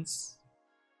 Depends.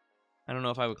 I don't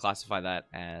know if I would classify that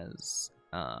as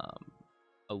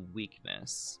a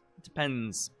weakness. It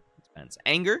depends. It depends.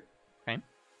 Anger. Okay.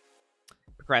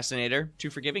 Procrastinator. Too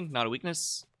forgiving. Not a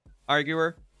weakness.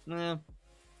 Arguer.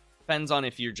 Depends on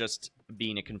if you're just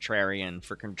being a contrarian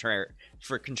for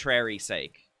contrary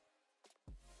sake.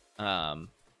 I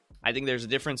think there's a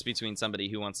difference between somebody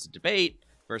who wants to debate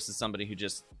versus somebody who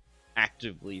just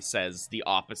actively says the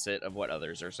opposite of what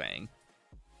others are saying.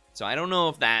 So I don't know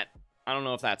if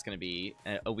that's going to be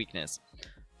a weakness.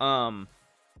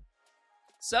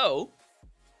 So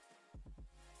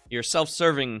you're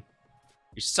self-serving.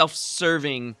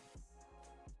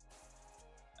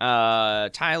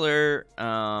 Tyler,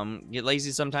 get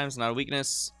lazy sometimes, not a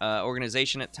weakness.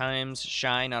 Organization at times,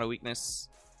 shy, not a weakness.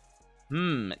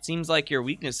 It seems like your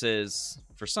weaknesses,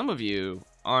 for some of you,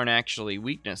 aren't actually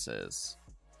weaknesses.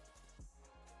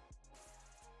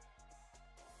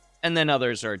 And then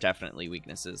others are definitely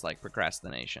weaknesses, like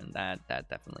procrastination. That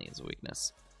definitely is a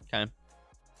weakness. Okay.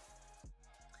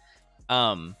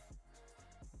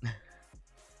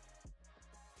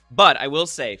 But I will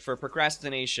say, for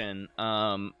procrastination,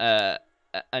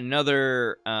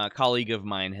 another colleague of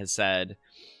mine has said,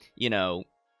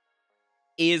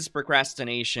 is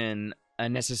procrastination a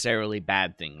necessarily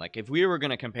bad thing? Like, if we were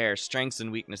going to compare strengths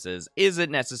and weaknesses, is it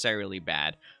necessarily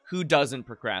bad? Who doesn't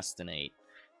procrastinate?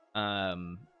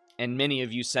 And many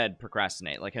of you said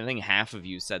procrastinate. Like, I think half of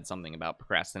you said something about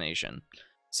procrastination.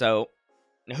 So,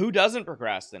 who doesn't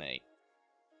procrastinate?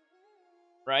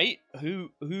 Right? Who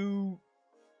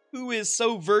is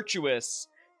so virtuous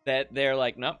that they're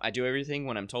like, nope, I do everything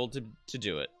when I'm told to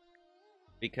do it?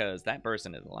 Because that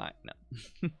person is lying. No.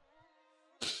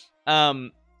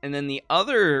 And then the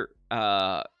other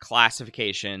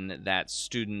classification that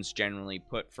students generally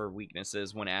put for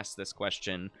weaknesses when asked this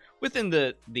question within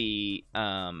the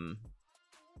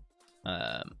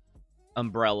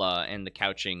umbrella and the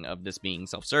couching of this being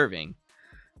self-serving,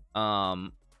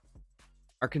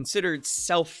 are considered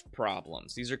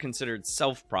self-problems. These are considered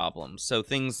self-problems. So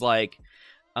things like,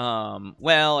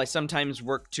 well, I sometimes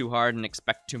work too hard and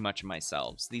expect too much of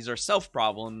myself. These are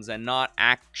self-problems and not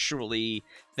actually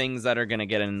things that are going to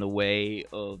get in the way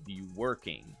of you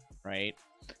working, right?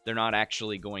 They're not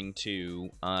actually going to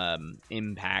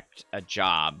impact a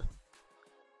job,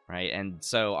 right? And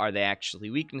so are they actually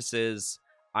weaknesses?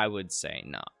 I would say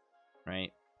not,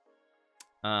 right?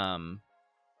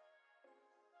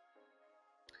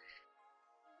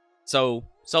 So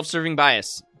self-serving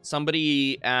bias.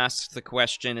 Somebody asked the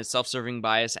question, is self-serving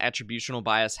bias, attributional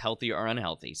bias, healthy or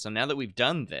unhealthy? So now that we've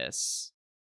done this,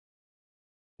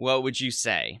 what would you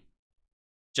say?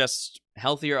 Just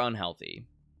healthy or unhealthy?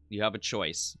 You have a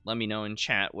choice. Let me know in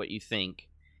chat what you think.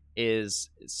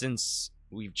 Since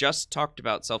we've just talked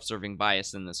about self-serving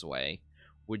bias in this way,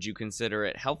 would you consider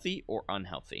it healthy or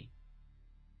unhealthy?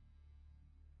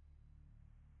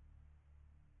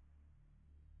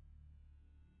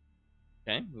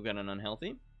 Okay, we've got an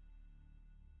unhealthy.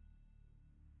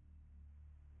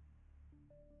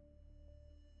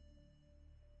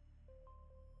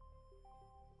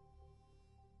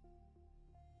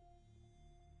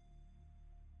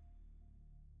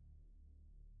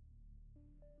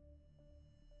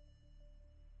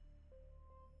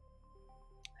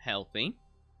 Healthy.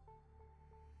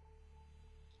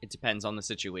 It depends on the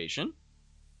situation.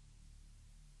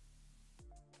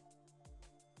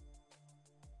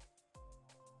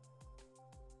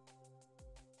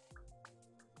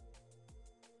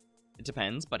 It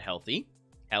depends, but healthy.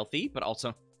 Healthy, but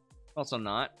also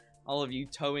not. All of you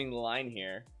towing the line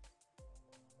here.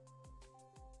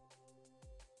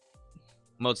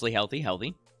 Mostly healthy.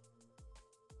 I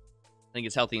think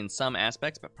it's healthy in some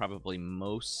aspects, but probably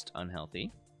most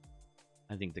unhealthy.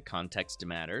 I think the context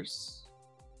matters.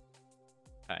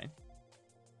 Okay.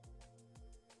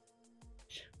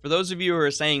 For those of you who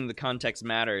are saying the context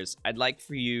matters, I'd like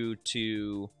for you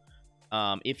to,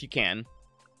 if you can,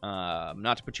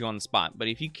 not to put you on the spot, but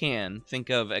if you can, think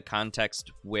of a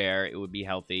context where it would be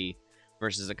healthy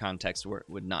versus a context where it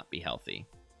would not be healthy.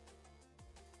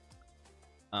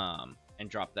 And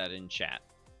drop that in chat.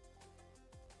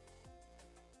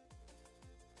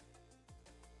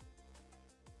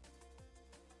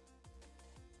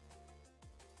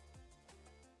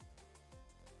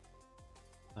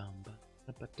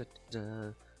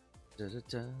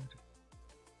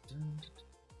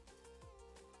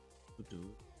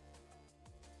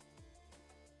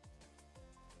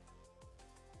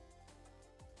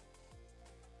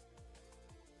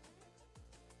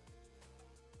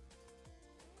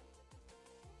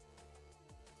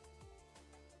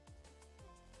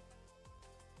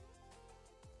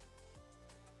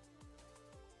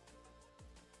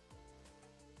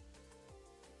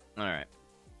 All right.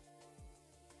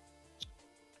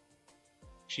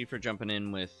 Chief for jumping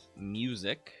in with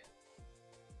music.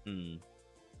 I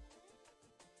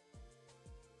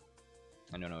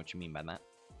don't know what you mean by that.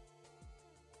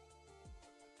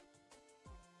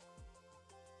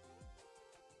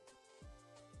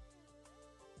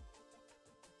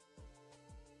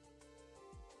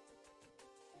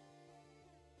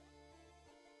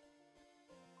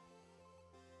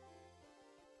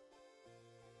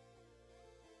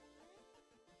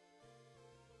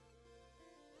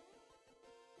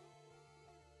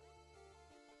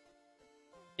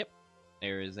 Yep,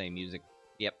 there is a music.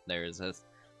 Yep, there is a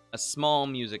small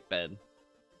music bed.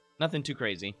 Nothing too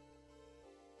crazy.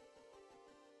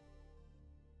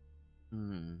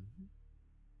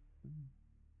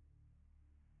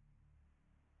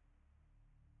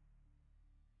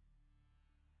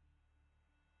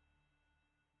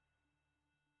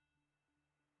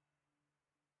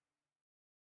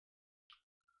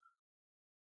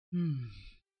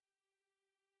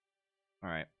 All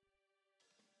right.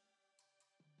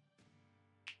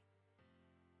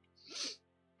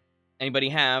 Anybody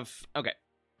have? Okay.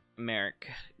 Merrick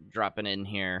dropping in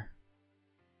here.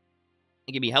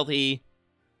 It can be healthy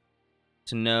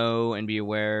to know and be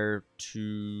aware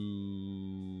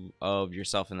of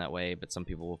yourself in that way, but some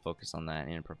people will focus on that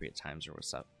in inappropriate times or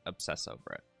obsess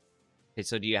over it. Okay,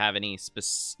 so do you have any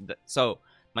so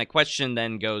my question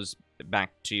then goes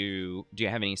back to, do you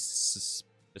have any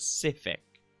specific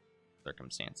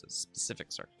circumstances?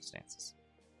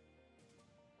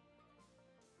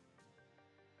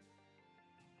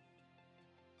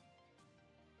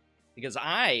 Because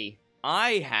I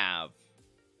have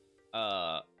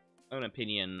an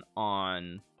opinion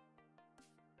on.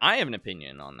 I have an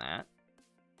opinion on that.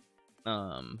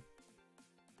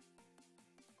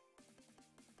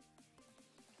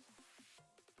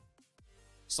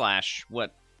 slash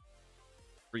what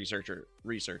research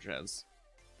has,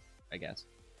 I guess.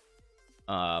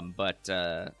 But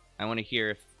I want to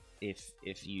hear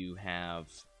if you have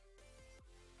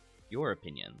your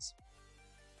opinions.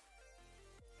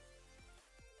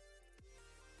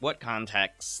 What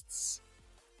contexts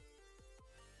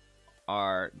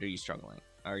are you struggling?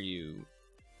 Are you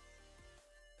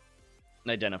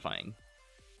identifying?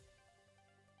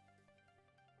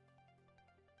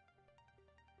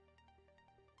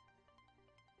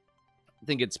 I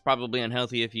think it's probably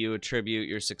unhealthy if you attribute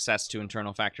your success to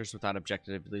internal factors without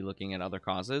objectively looking at other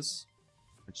causes,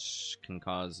 which can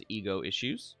cause ego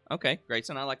issues. Okay,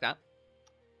 Grayson, I like that.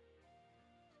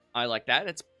 I like that.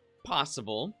 It's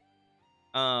possible.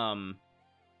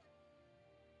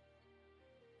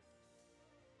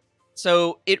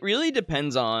 So it really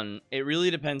depends on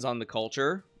the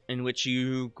culture in which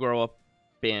you grow up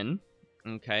in,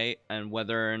 okay, and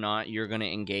whether or not you're going to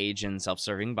engage in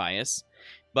self-serving bias.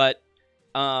 But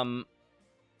to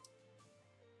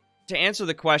answer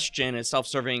the question, is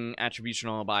self-serving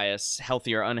attributional bias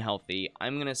healthy or unhealthy?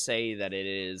 I'm going to say that it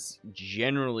is,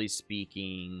 generally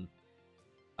speaking,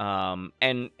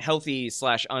 and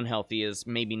healthy/unhealthy is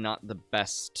maybe not the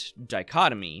best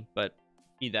dichotomy, but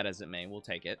be that as it may, we'll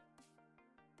take it.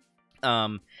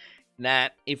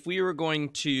 That if we were going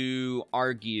to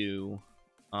argue,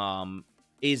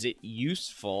 is it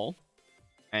useful,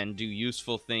 and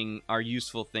are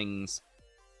useful things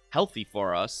healthy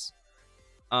for us?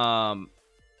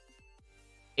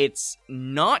 It's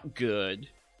not good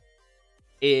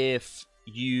if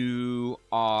you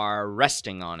are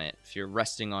resting on it, if you're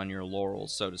resting on your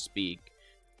laurels, so to speak.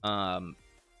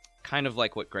 Kind of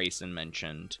like what Grayson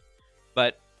mentioned.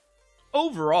 But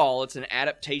overall, it's an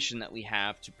adaptation that we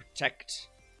have to protect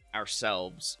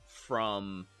ourselves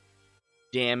from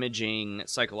damaging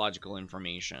psychological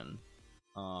information.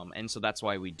 And so that's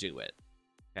why we do it.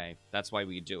 Okay, that's why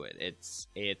we do it. It's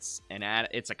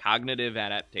a cognitive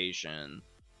adaptation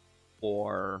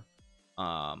for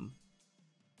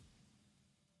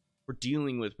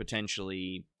dealing with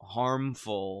potentially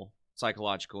harmful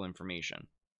psychological information.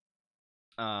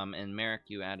 And Merrick,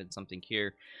 you added something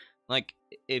here. Like,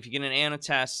 if you get an ANA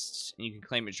test, and you can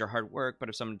claim it's your hard work, but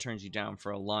if someone turns you down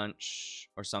for a lunch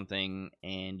or something,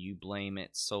 and you blame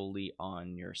it solely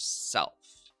on yourself,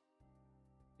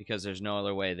 because there's no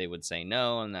other way they would say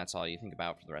no, and that's all you think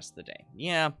about for the rest of the day.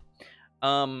 Yeah.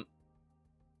 Then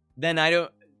I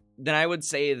would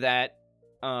say that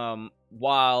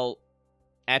while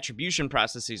attribution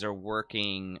processes are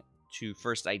working to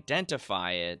first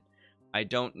identify it, I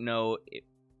don't know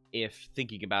if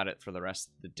thinking about it for the rest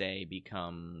of the day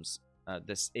becomes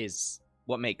this is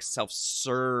what makes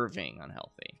self-serving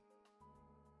unhealthy,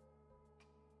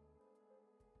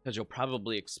 because you'll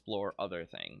probably explore other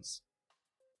things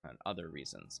and other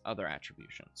reasons, other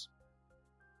attributions.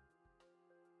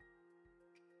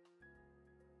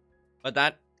 But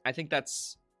I think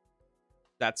that's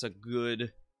a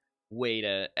good way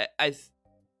to. I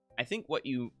think what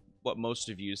most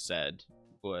of you said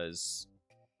was,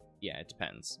 yeah, it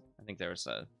depends. I think there was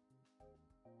a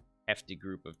hefty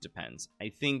group of depends. I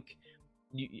think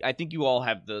you all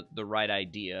have the right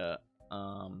idea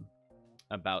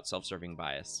about self-serving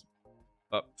bias.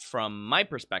 But from my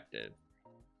perspective,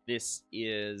 this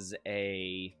is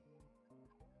a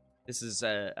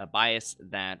bias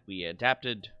that we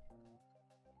adapted,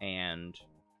 and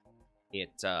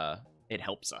it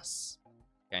helps us.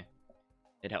 Okay,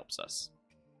 it helps us,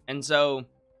 and so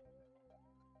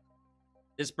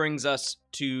this brings us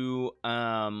to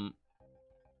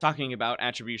talking about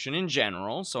attribution in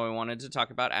general. So I wanted to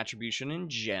talk about attribution in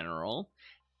general,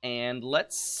 and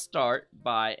let's start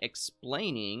by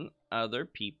explaining other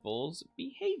people's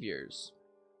behaviors.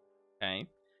 Okay,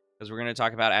 because we're going to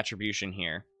talk about attribution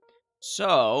here.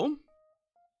 So,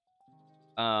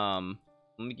 let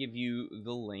me give you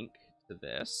the link to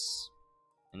this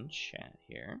in chat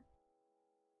here.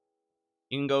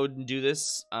 You can go and do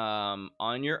this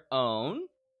on your own.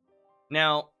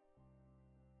 Now,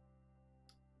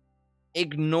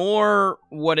 ignore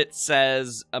what it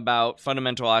says about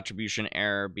fundamental attribution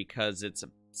error because it's a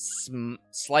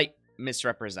slight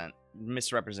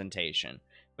misrepresentation.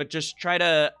 But just try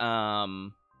to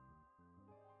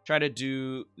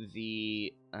do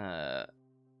the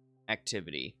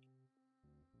activity.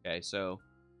 Okay, so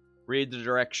read the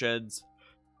directions.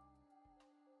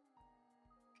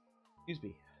 Excuse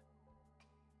me.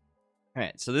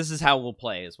 Alright, so this is how we'll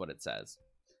play, is what it says.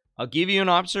 I'll give you an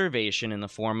observation in the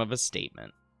form of a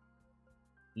statement.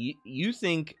 You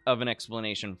think of an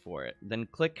explanation for it, then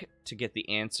click to get the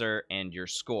answer and your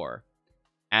score.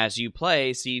 As you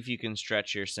play, see if you can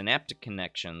stretch your synaptic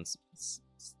connections.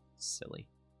 Silly.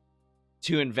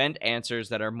 To invent answers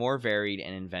that are more varied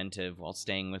and inventive while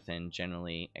staying within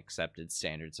generally accepted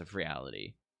standards of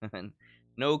reality.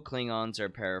 No Klingons are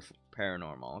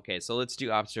paranormal. Okay, so let's do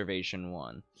observation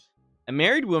 1. A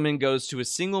married woman goes to a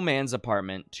single man's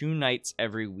apartment 2 nights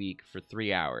every week for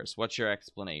 3 hours. What's your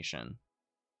explanation?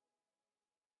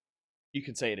 You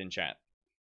can say it in chat.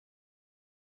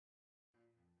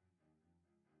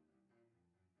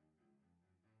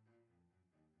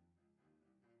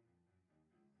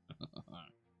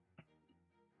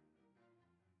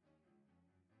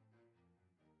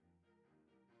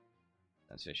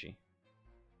 That's fishy.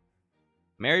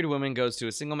 Married woman goes to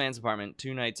a single man's apartment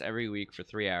 2 nights every week for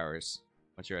 3 hours.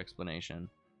 What's your explanation?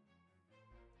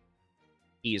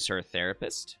 He's her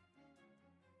therapist.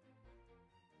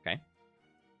 Okay.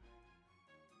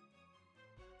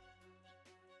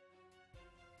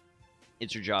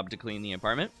 It's your job to clean the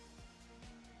apartment.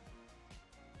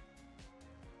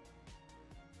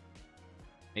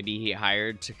 Maybe he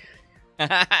hired to...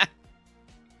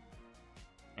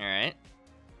 Alright.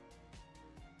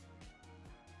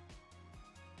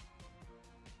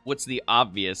 What's the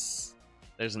obvious?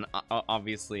 There's an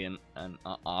obviously an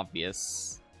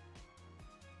obvious.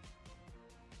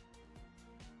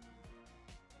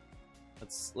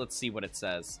 Let's see what it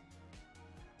says.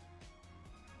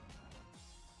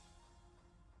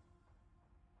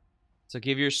 So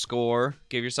give your score.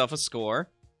 Give yourself a score.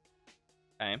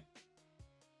 Okay.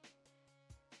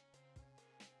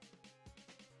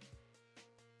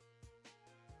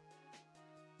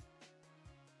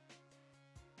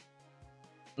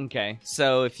 Okay,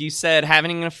 so if you said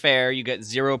having an affair, you get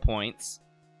 0 points.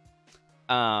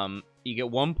 You get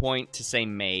 1 point to say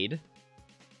maid.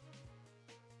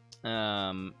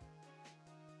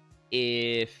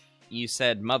 If you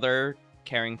said mother,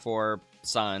 caring for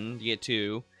son, you get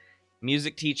 2.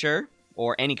 Music teacher,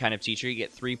 or any kind of teacher, you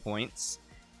get 3 points.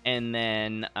 And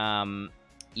then,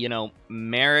 you know,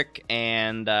 Merrick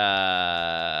and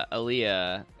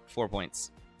Aaliyah, 4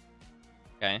 points.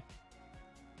 Okay.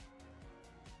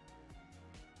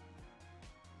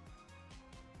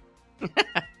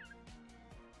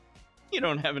 You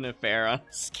don't have an affair on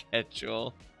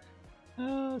schedule.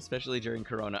 Especially during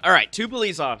Corona. Alright, 2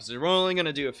 police officers. We're only going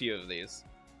to do a few of these.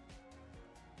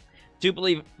 2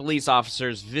 police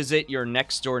officers visit your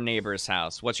next door neighbor's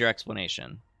house. What's your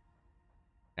explanation?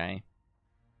 Okay.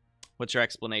 What's your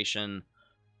explanation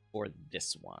for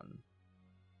this one?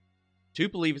 2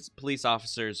 police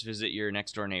officers visit your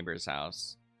next door neighbor's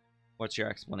house. What's your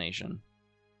explanation?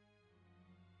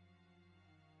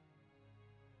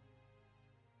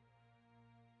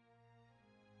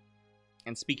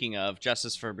 And speaking of,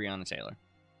 justice for Breonna Taylor.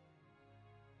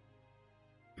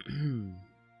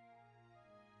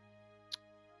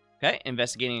 Okay,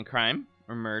 investigating a crime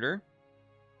or murder.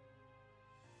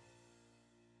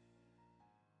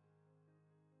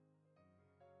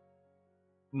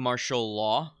 Martial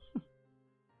law.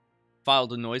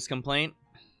 Filed a noise complaint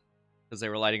because they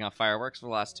were lighting off fireworks for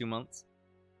the last 2 months.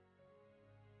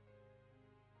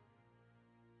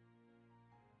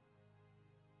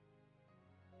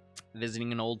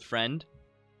 Visiting an old friend.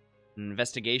 An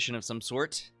investigation of some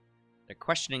sort. They're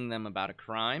questioning them about a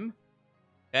crime.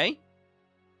 Okay?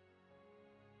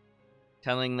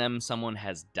 Telling them someone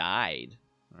has died.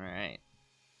 Alright.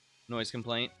 Noise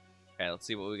complaint. Okay, let's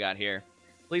see what we got here.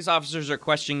 Police officers are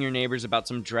questioning your neighbors about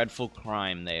some dreadful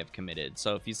crime they have committed.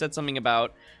 So if you said something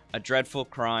about a dreadful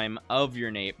crime of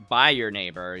your by your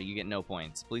neighbor, you get no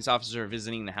points. Police officers are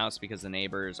visiting the house because the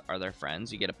neighbors are their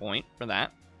friends. You get a point for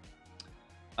that.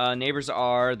 Neighbors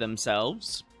are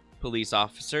themselves police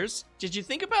officers. Did you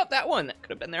think about that one? That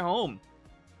could have been their home.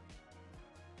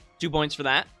 2 points for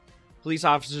that. Police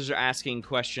officers are asking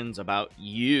questions about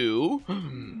you.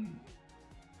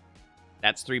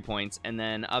 That's 3 points. And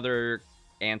then other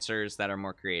answers that are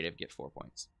more creative get 4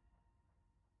 points.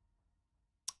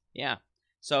 Yeah.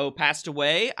 So passed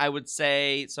away, I would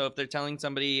say. So if they're telling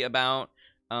somebody about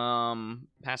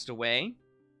passed away,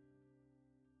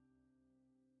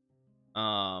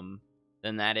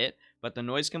 then that it. But the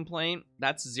noise complaint,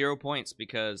 that's 0 points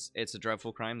because it's a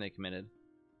dreadful crime they committed.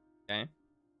 Okay.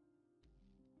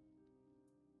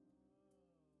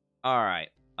 All right.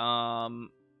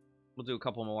 We'll do a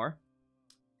couple more.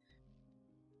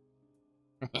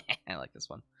 I like this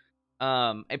one.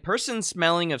 A person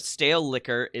smelling of stale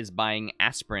liquor is buying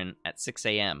aspirin at 6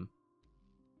 a.m.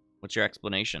 What's your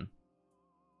explanation?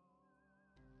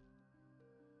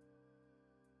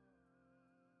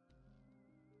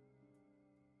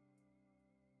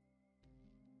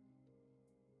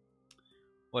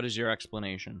 What is your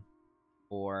explanation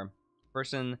for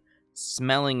person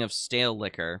smelling of stale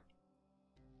liquor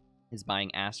is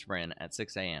buying aspirin at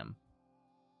 6 a.m.?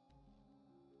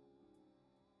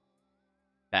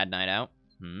 Bad night out?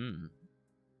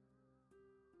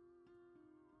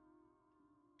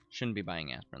 Shouldn't be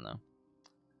buying aspirin, though.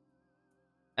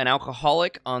 An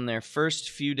alcoholic on their first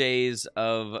few days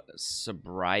of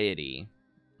sobriety.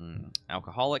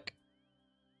 Alcoholic.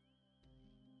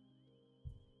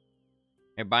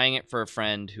 They're buying it for a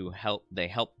friend who they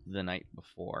helped the night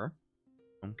before.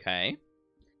 Okay.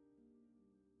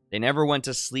 They never went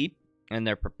to sleep, and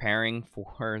they're preparing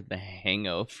for the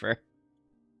hangover.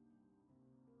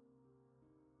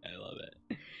 I love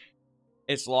it.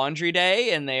 It's laundry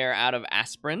day, and they are out of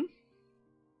aspirin.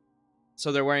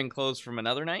 So they're wearing clothes from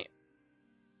another night?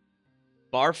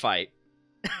 Bar fight.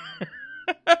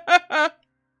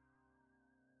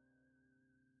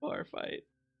 Bar fight.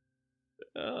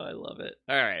 Oh, I love it.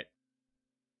 All right.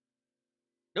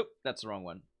 Nope, that's the wrong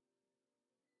one.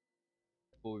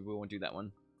 We won't do that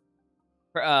one.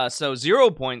 So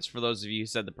 0 points for those of you who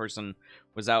said the person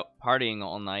was out partying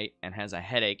all night and has a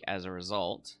headache as a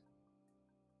result.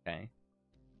 Okay.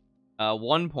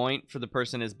 1 point for the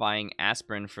person is buying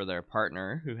aspirin for their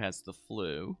partner who has the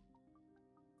flu.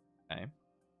 Okay.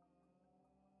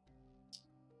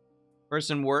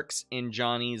 Person works in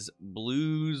Johnny's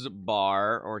Blues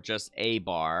bar, or just a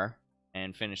bar,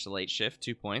 and finished the late shift.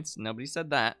 2 points. Nobody said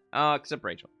that. Oh, except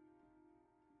Rachel.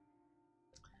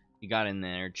 You got in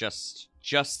there just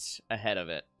ahead of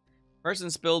it. Person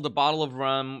spilled a bottle of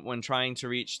rum when trying to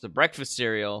reach the breakfast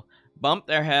cereal, bumped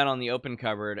their head on the open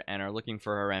cupboard, and are looking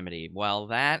for a remedy. Well,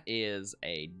 that is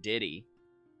a ditty.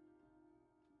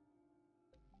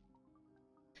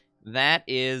 That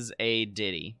is a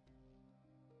ditty.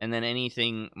 And then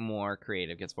anything more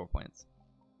creative gets 4 points.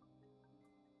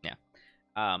 Yeah.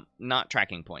 Not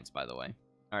tracking points, by the way.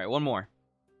 All right, one more.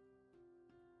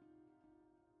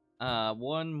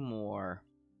 One more.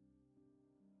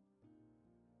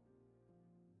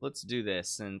 Let's do this,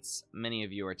 since many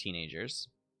of you are teenagers.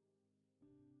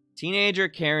 Teenager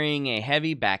carrying a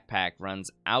heavy backpack runs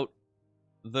out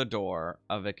the door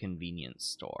of a convenience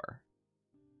store.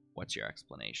 What's your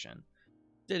explanation?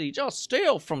 Did he just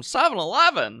steal from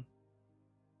 7-Eleven?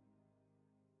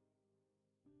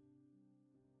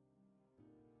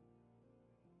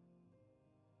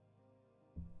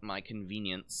 My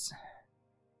convenience.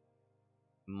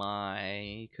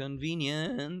 My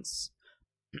convenience.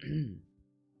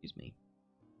 Excuse me.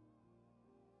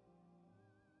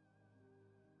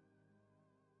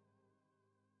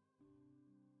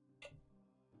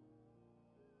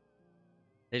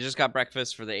 They just got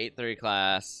breakfast for the 8:30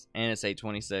 class, and it's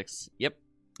 8:26. Yep.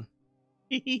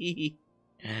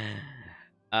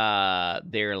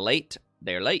 They're late.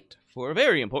 They're late for a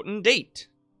very important date.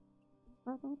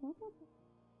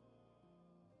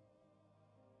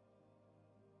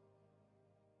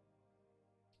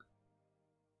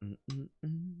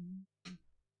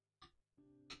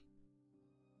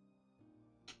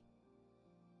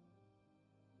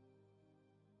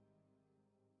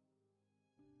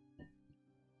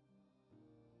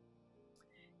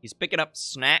 He's picking up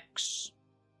snacks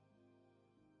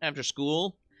after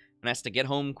school and has to get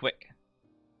home quick.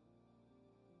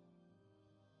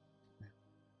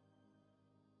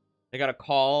 They got a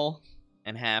call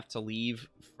and have to leave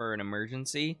for an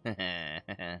emergency.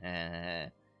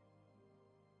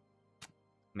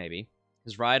 Maybe.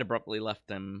 His ride abruptly left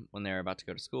him when they were about to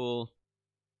go to school.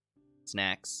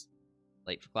 Snacks.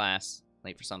 Late for class.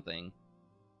 Late for something.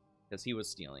 Because he was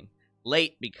stealing.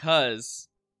 Late because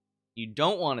you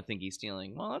don't want to think he's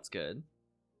stealing. Well, that's good.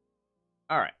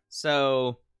 Alright,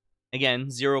 so again,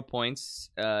 0 points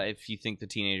if you think the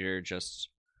teenager just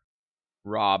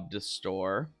robbed a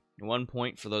store. 1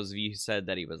 point for those of you who said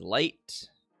that he was late.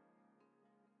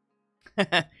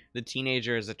 The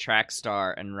teenager is a track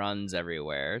star and runs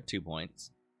everywhere. 2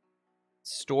 points.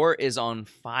 Store is on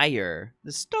fire.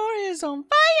 The store is on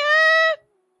fire!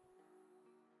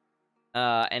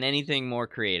 And anything more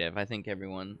creative. I think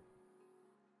everyone...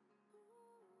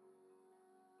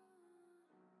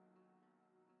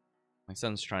 My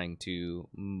son's trying to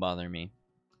bother me.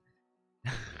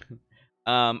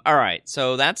 Alright,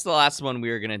 so that's the last one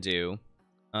we are going to do.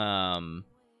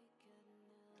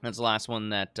 That's the last one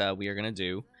that we are going to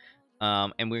do.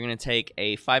 And we're going to take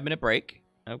a 5-minute break.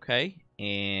 Okay.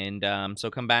 And so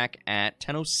come back at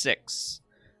 10:06.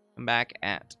 Come back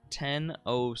at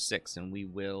 10:06 and we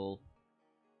will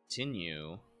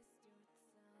continue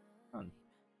on.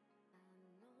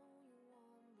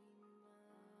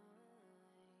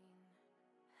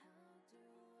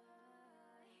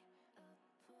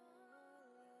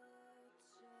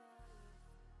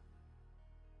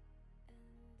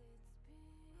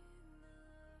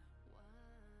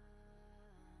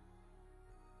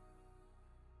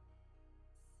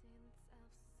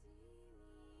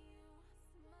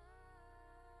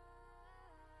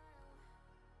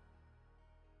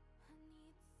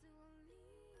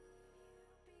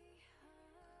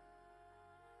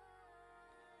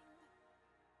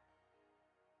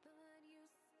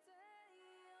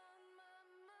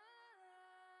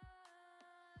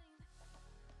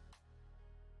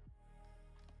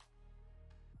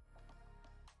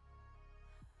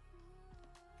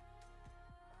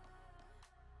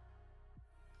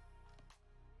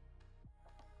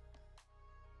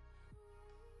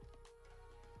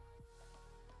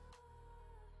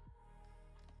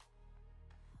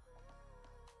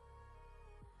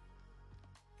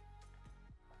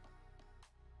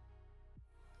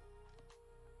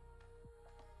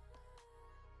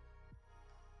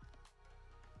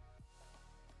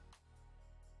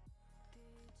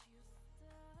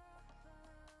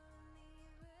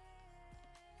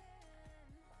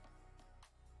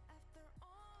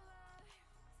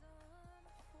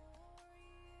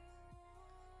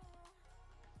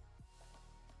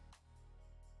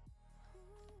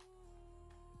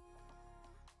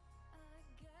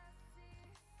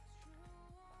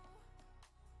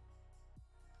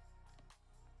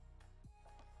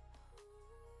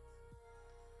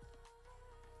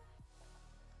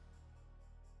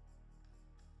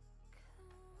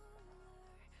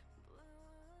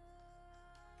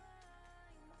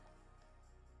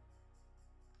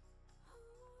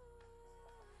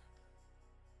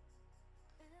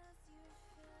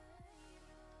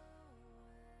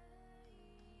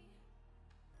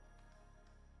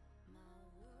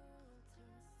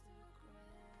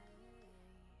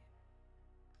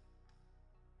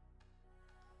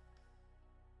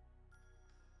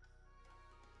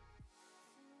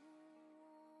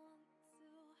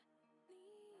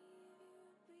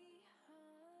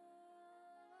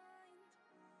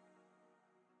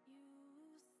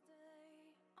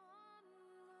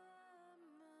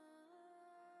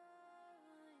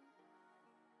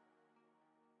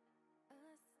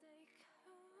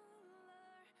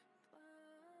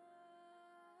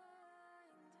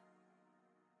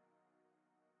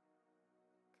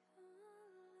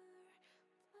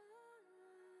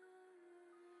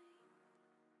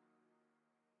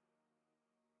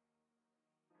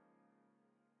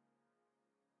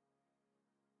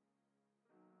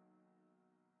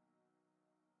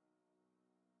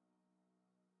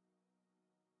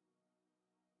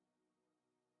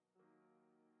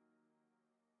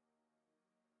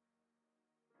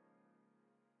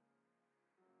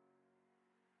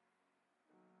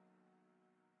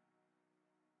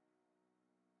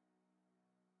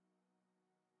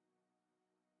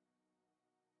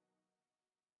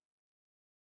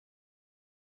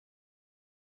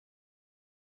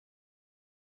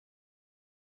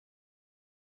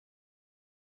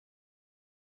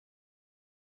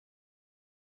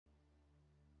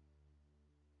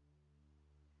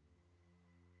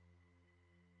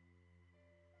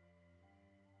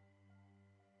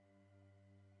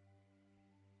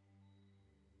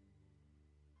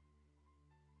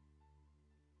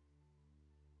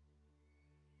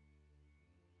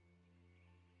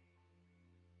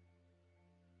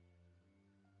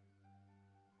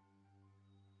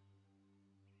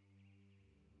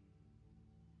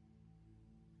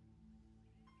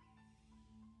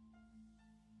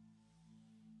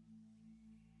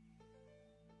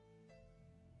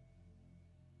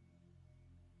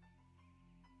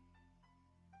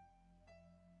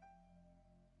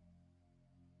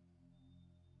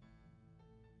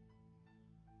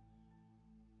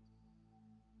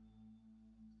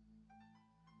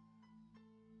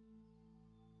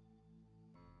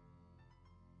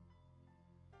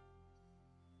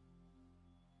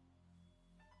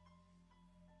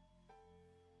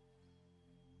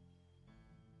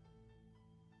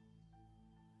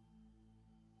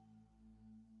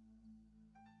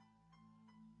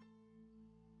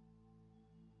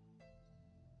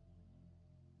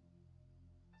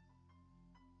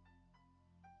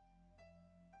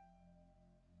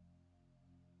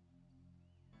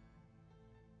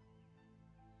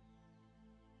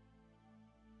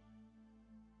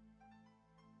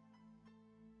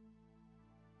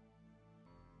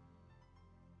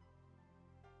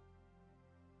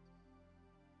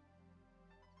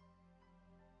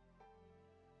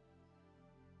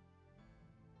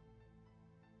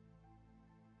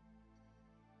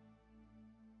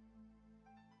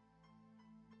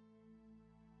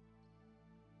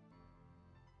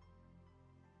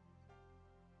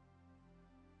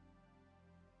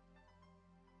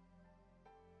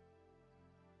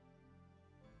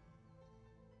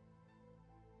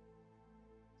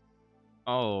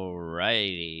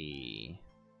 Alrighty.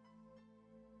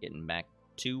 Getting back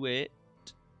to it.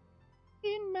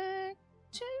 Getting back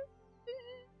to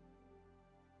it.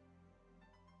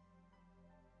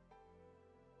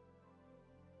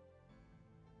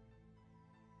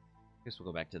 Guess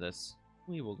we'll go back to this.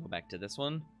 We will go back to this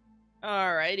one.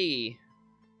 Alrighty.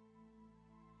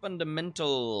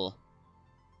 Fundamental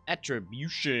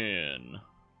attribution.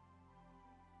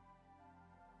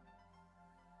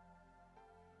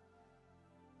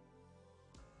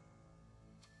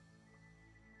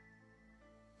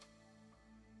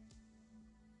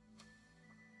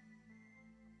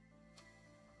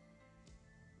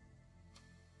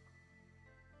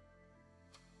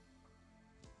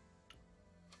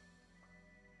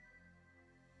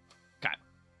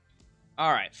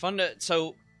 All right,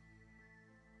 so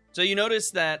you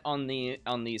notice that on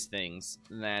these things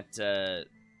that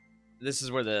this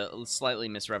is where the slightly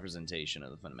misrepresentation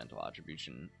of the fundamental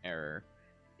attribution error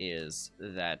is,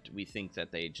 that we think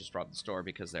that they just robbed the store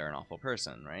because they're an awful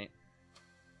person, right?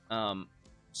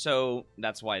 So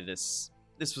that's why this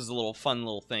was a little fun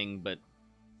little thing, but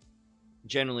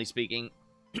generally speaking,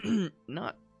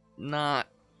 not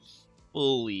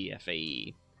fully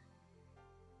FAE.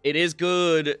 It is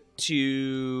good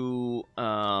to,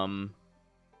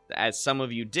 as some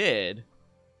of you did,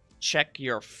 check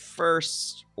your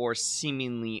first or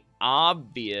seemingly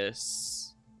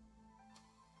obvious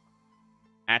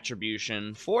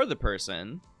attribution for the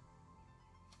person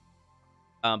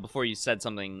before you said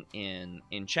something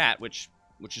in chat, which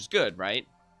is good, right?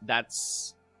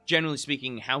 That's, generally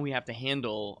speaking, how we have to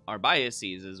handle our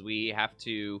biases, is we have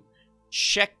to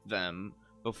check them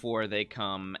before they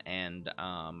come and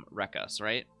wreck us,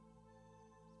 right?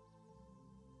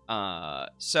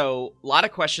 So a lot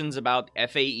of questions about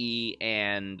FAE,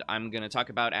 and I'm going to talk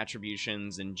about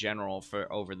attributions in general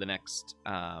for over the next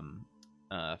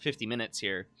 50 minutes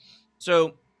here.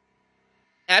 So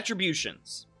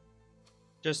attributions,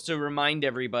 just to remind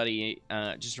everybody,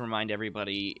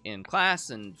 in class,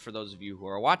 and for those of you who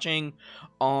are watching,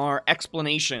 are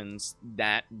explanations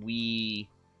that we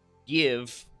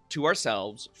give to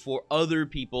ourselves for other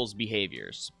people's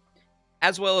behaviors,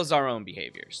 as well as our own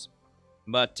behaviors.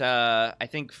 But I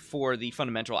think for the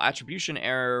fundamental attribution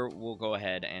error, we'll go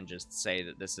ahead and just say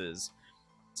that this is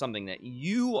something that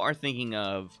you are thinking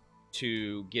of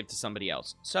to give to somebody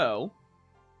else. So,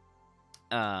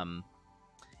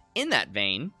 in that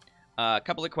vein, a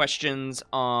couple of questions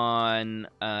on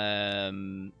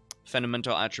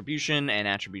fundamental attribution and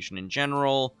attribution in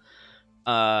general.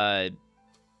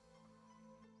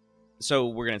 So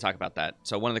we're going to talk about that.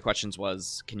 So one of the questions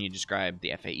was, can you describe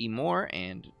the FAE more?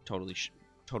 And totally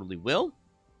will.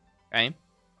 Okay.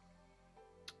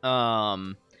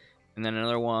 And then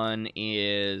another one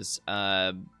is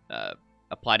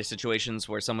apply to situations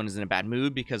where someone is in a bad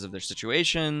mood because of their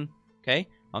situation. Okay,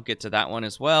 I'll get to that one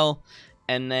as well.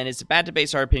 And then, is it bad to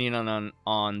base our opinion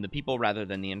on the people rather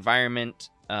than the environment?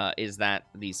 Is that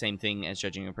the same thing as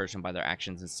judging a person by their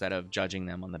actions instead of judging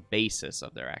them on the basis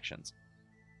of their actions?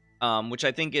 Which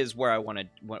I think is where I want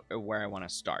to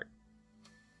start.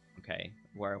 Okay,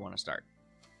 where I want to start.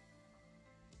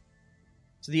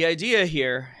 So the idea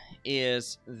here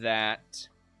is that,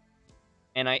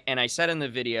 and I said in the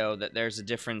video that there's a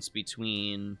difference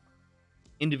between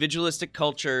individualistic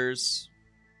cultures,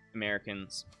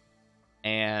 Americans,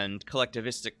 and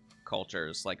collectivistic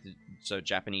cultures, like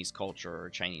Japanese culture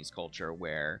or Chinese culture,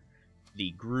 where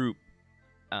the group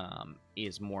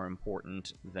is more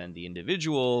important than the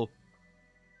individual,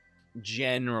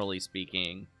 generally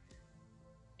speaking.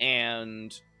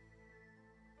 And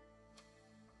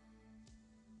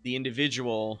the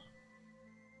individual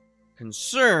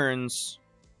concerns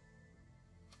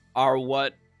are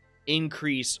what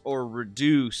increase or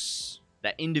reduce.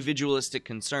 That individualistic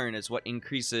concern is what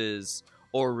increases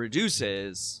or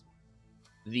reduces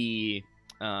the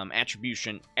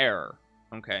attribution error.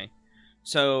 Okay,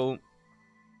 so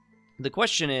the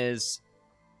question is,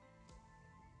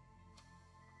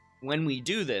 when we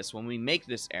do this, when we make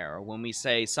this error, when we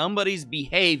say somebody's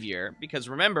behavior, because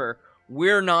remember,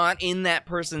 we're not in that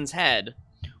person's head,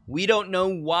 we don't know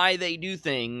why they do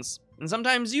things, and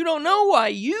sometimes you don't know why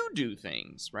you do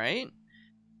things, right?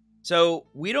 So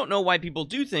we don't know why people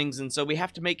do things, and so we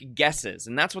have to make guesses,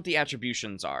 and that's what the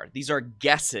attributions are. These are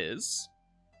guesses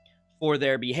for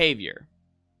their behavior,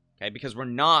 okay? Because we're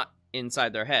not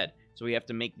inside their head. So we have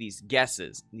to make these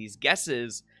guesses. These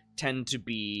guesses tend to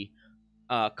be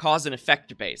cause and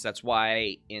effect based. That's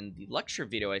why in the lecture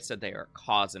video I said they are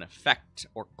cause and effect,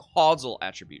 or causal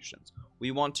attributions. We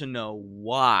want to know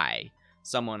why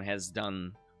someone has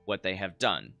done what they have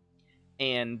done.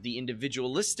 And the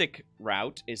individualistic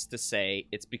route is to say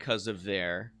it's because of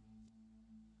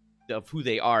who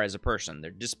they are as a person,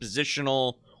 their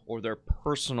dispositional or their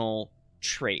personal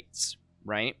traits,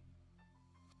 right?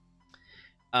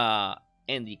 And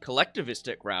the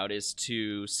collectivistic route is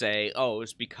to say, oh,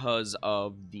 it's because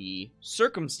of the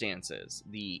circumstances,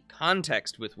 the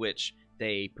context with which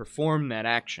they perform that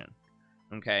action,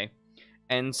 okay?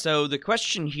 And so the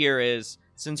question here is,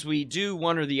 since we do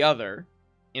one or the other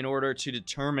in order to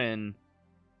determine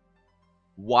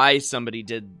why somebody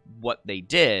did what they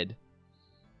did,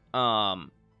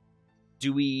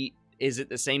 is it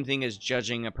the same thing as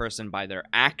judging a person by their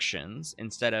actions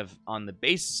instead of on the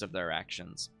basis of their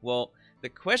actions? Well, the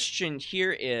question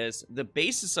here is, the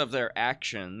basis of their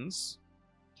actions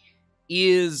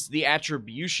is the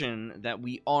attribution that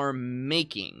we are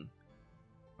making,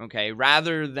 okay,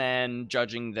 rather than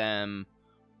judging them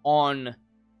on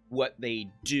what they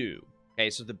do. Okay,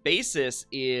 so the basis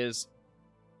is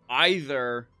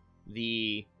either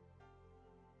the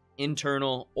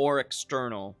internal or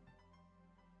external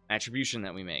attribution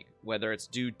that we make, whether it's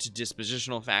due to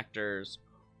dispositional factors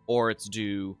or it's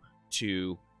due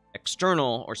to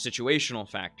external or situational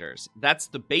factors. That's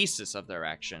the basis of their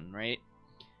action, right?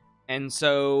 And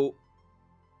so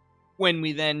when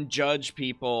we then judge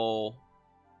people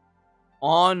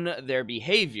on their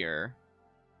behavior,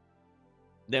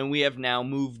 then we have now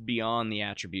moved beyond the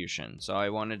attribution. So I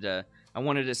wanted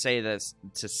to say this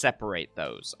to separate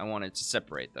those. I wanted to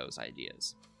separate those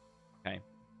ideas. Okay.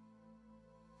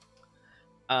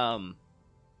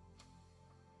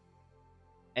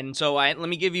 And so let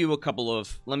me give you a couple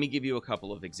of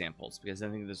examples, because I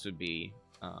think this will be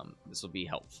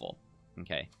helpful.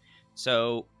 Okay.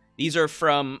 So these are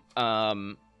from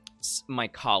my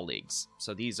colleagues.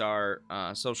 So these are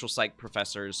social psych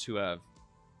professors who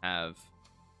have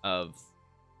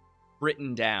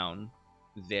written down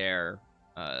their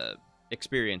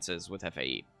experiences with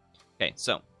FAE. Okay,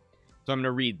 so I'm going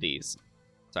to read these.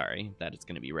 Sorry that it's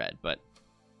going to be read, but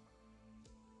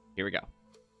here we go.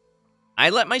 I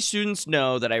let my students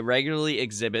know that I regularly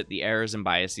exhibit the errors and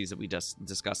biases that we just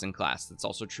discuss in class. That's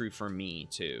also true for me,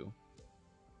 too.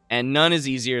 And none is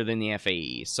easier than the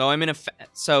FAE.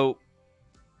 So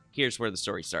here's where the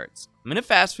story starts. I'm in a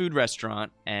fast food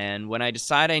restaurant, and when I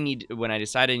decide I need to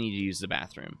use the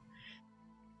bathroom,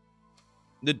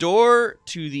 the door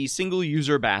to the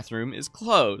single-user bathroom is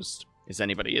closed. Is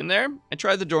anybody in there? I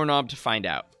try the doorknob to find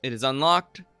out. It is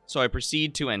unlocked, so I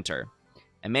proceed to enter.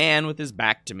 A man with his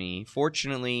back to me,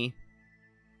 fortunately,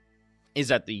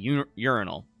 is at the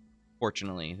urinal.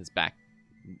 Fortunately, his back,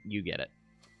 you get it.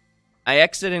 I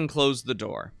exit and close the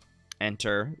door.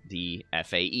 Enter the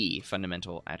FAE,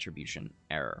 Fundamental Attribution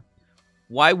Error.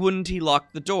 Why wouldn't he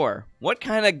lock the door? What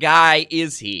kind of guy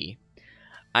is he?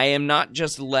 I am not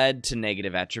just led to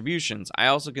negative attributions. I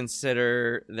also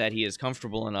consider that he is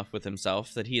comfortable enough with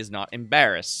himself that he is not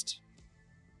embarrassed.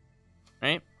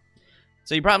 Right?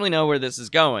 So you probably know where this is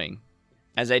going.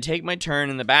 As I take my turn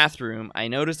in the bathroom, I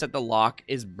notice that the lock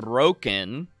is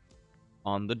broken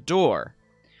on the door.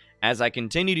 As I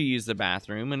continue to use the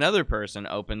bathroom, another person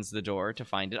opens the door to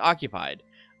find it occupied.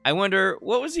 I wonder,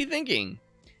 what was he thinking?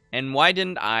 And why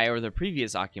didn't I or the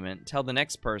previous occupant tell the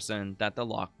next person that the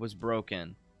lock was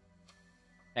broken?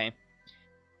 Okay.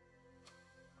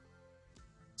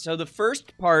 So the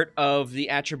first part of the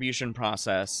attribution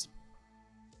process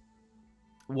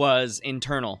was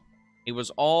internal. It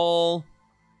was all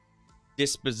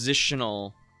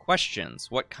dispositional questions.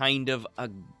 What kind of a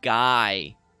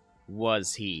guy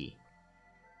was he?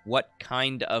 What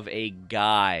kind of a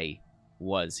guy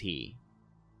was he?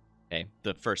 Okay,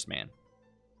 the first man.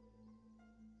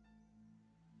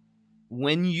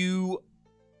 When you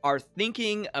are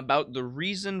thinking about the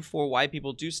reason for why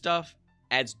people do stuff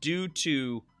as due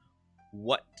to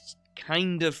what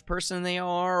kind of person they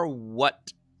are,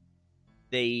 what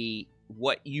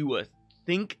you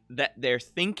think that they're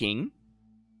thinking,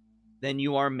 then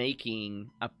you are making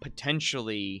a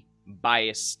potentially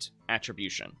biased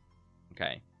attribution.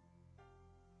 Okay.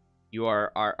 You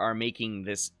are making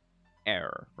this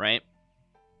error, right?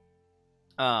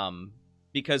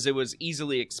 Because it was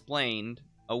easily explained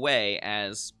away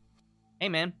as, hey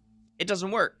man, it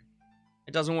doesn't work.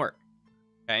 It doesn't work.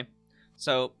 Okay?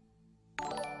 So,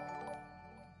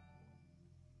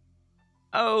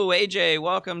 oh, AJ,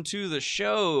 welcome to the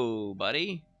show,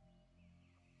 buddy.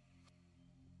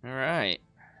 All right.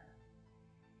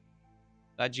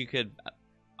 Glad you could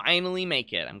finally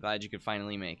make it. I'm glad you could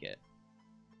finally make it.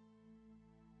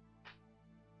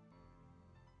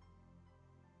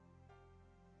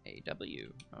 AW.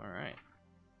 All right.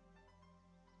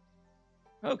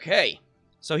 Okay.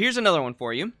 So here's another one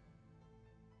for you.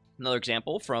 Another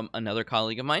example from another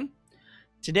colleague of mine.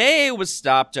 Today I was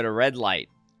stopped at a red light.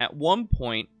 At one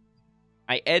point,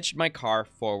 I edged my car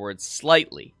forward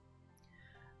slightly.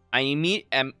 Immediately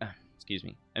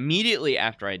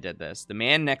after I did this, the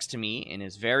man next to me in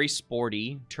his very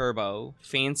sporty, turbo,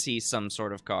 fancy some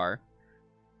sort of car,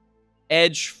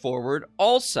 edged forward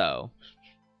also.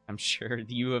 I'm sure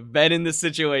you have been in this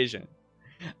situation.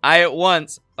 I at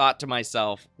once thought to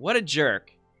myself, what a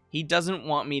jerk. He doesn't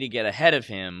want me to get ahead of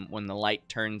him when the light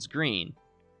turns green.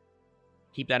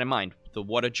 Keep that in mind, the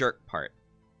what a jerk part.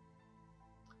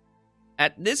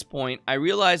 At this point, I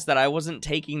realized that I wasn't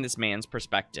taking this man's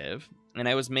perspective, and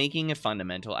I was making a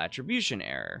fundamental attribution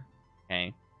error.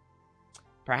 Okay?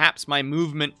 Perhaps my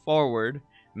movement forward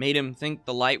made him think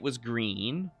the light was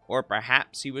green, or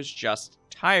perhaps he was just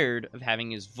tired of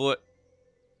having his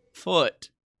foot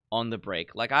on the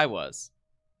brake like I was.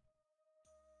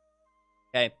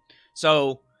 Okay,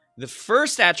 so the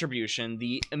first attribution,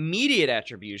 the immediate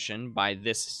attribution by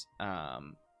this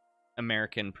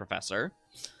American professor,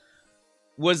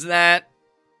 was that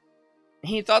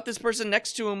he thought this person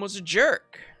next to him was a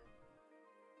jerk.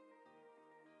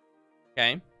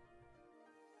 Okay?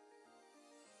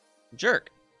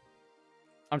 Jerk.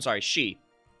 I'm sorry, she.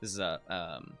 This is it's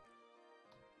a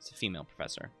female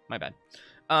professor. My bad.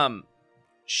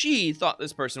 She thought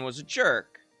this person was a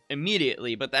jerk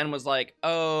immediately, but then was like,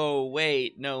 oh,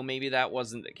 wait, no, maybe that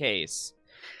wasn't the case.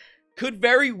 Could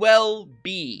very well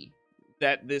be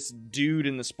that this dude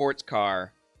in the sports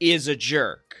car is a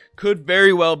jerk. Could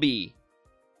very well be.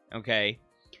 Okay?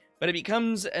 But it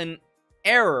becomes an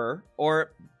error,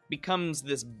 or becomes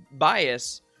this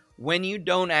bias, when you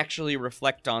don't actually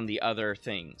reflect on the other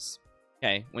things.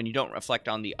 Okay? When you don't reflect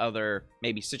on the other,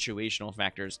 maybe situational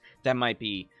factors that might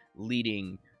be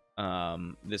leading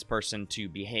this person to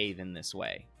behave in this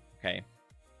way. Okay?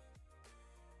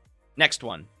 Next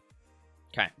one.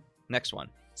 Okay. Next one.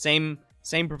 Same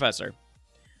professor.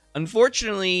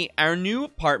 Unfortunately, our new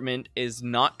apartment is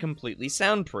not completely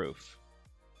soundproof.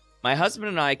 My husband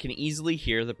and I can easily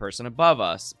hear the person above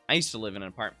us. I used to live in an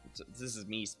apartment. This is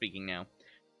me speaking now.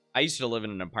 I used to live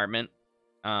in an apartment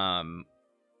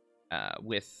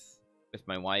with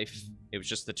my wife. It was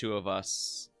just the two of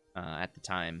us at the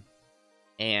time.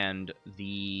 And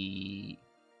the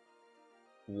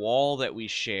wall that we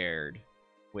shared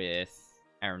with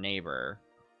our neighbor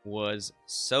was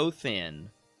so thin,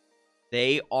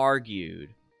 they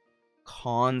argued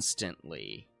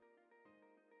constantly.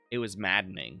 It was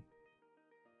maddening.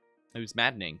 It was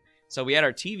maddening. So we had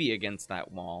our TV against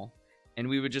that wall, and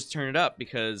we would just turn it up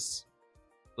because,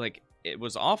 like, it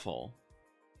was awful.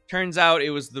 Turns out it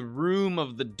was the room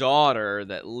of the daughter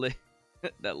that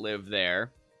lived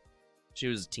there. She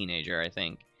was a teenager, I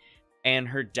think. And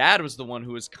her dad was the one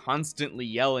who was constantly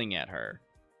yelling at her.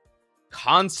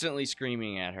 Constantly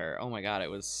screaming at her. Oh my god, it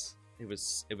was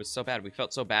so bad. We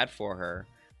felt so bad for her.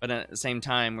 But at the same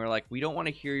time, we're like, we don't want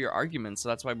to hear your arguments, so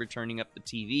that's why we're turning up the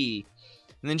TV.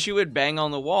 And then she would bang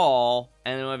on the wall,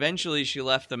 and then eventually she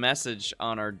left a message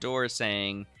on our door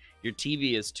saying, your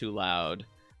TV is too loud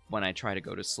when I try to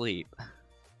go to sleep.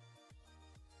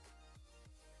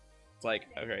 It's like,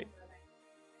 okay.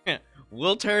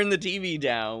 We'll turn the TV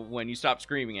down when you stop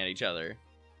screaming at each other.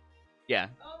 Yeah.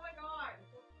 Oh my god.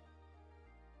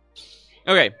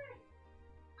 Okay.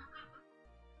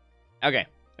 Okay.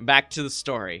 Back to the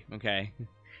story, okay?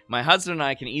 My husband and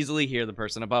I can easily hear the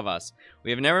person above us.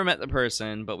 We have never met the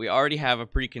person, but we already have a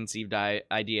preconceived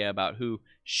idea about who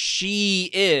she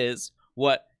is,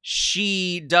 what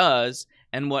she does,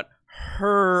 and what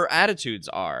her attitudes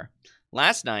are.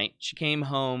 Last night, she came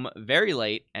home very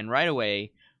late, and right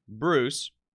away,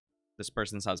 Bruce, this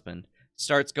person's husband,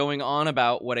 starts going on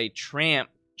about what a tramp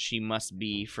she must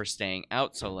be for staying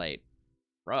out so late.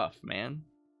 Rough, man.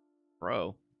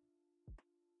 Bro.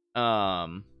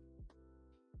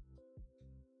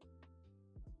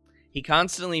 He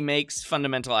constantly makes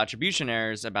fundamental attribution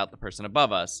errors about the person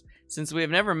above us. Since we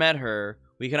have never met her,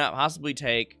 we cannot possibly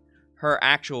take her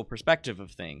actual perspective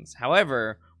of things.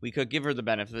 However, we could give her the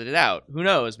benefit of the doubt. Who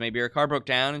knows? Maybe her car broke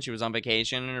down and she was on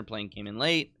vacation and her plane came in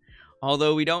late.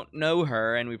 Although we don't know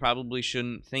her and we probably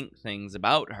shouldn't think things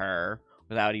about her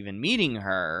without even meeting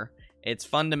her, it's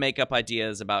fun to make up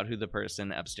ideas about who the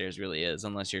person upstairs really is,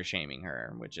 unless you're shaming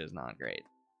her, which is not great.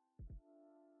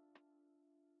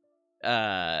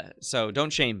 So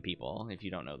don't shame people if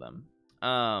you don't know them.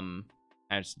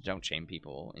 I just don't shame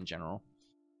people in general.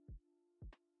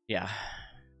 Yeah.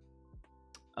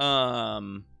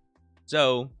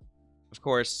 So, of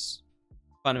course,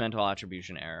 fundamental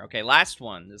attribution error. Okay, last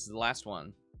one. This is the last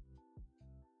one.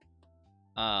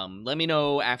 Let me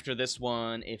know after this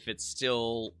one if it's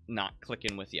still not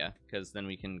clicking with you, because then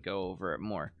we can go over it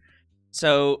more.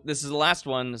 So this is the last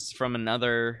one. This is from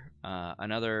another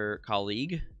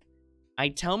colleague. I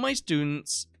tell my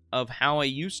students of how I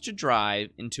used to drive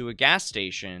into a gas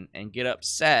station and get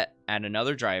upset at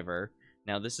another driver.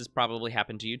 Now this has probably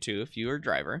happened to you too if you were a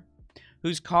driver,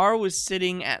 whose car was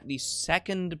sitting at the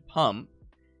second pump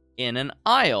in an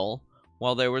aisle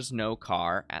while there was no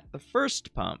car at the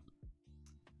first pump.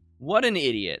 What an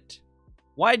idiot.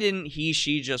 Why didn't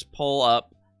she just pull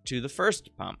up to the first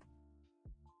pump?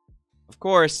 Of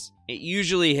course, it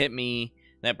usually hit me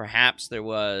that perhaps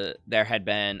there had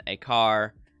been a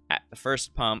car at the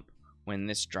first pump when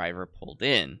this driver pulled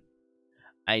in.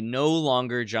 I no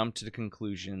longer jump to the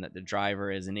conclusion that the driver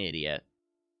is an idiot.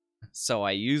 So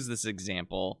I use this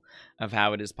example of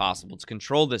how it is possible to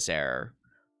control this error,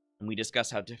 and we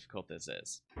discuss how difficult this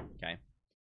is. Okay?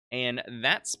 And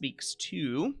that speaks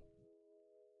to...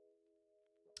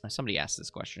 Somebody asked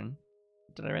this question.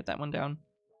 Did I write that one down?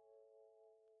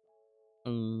 I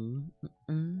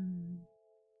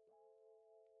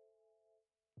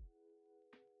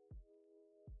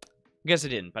guess I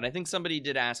didn't, but I think somebody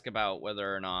did ask about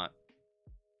whether or not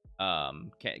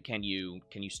can you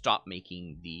stop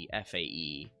making the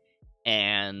FAE,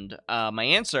 and my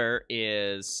answer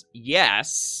is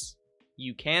yes,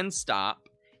 you can stop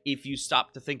if you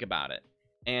stop to think about it.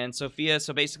 And Sophia,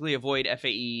 so basically avoid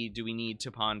FAE, do we need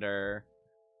to ponder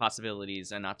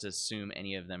possibilities and not to assume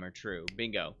any of them are true.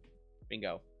 Bingo.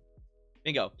 Bingo.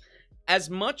 Bingo. As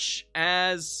much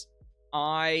as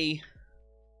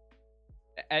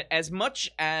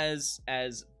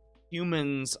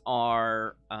humans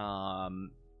are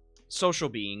social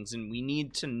beings, and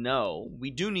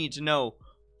we do need to know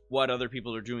what other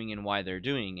people are doing and why they're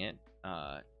doing it,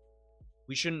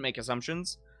 we shouldn't make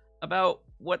assumptions about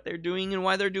what they're doing and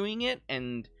why they're doing it.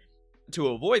 And to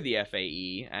avoid the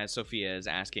FAE, as Sophia is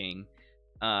asking,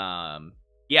 yeah,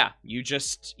 you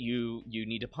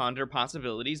need to ponder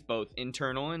possibilities, both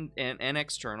internal and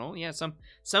external. Yeah,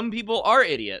 some people are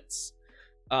idiots.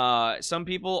 Some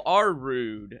people are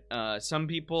rude. Some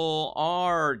people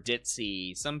are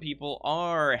ditzy. Some people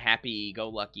are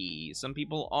happy-go-lucky. Some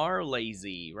people are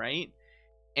lazy, right?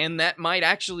 And that might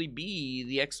actually be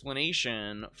the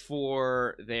explanation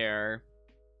for their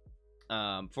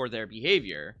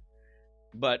behavior.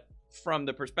 But from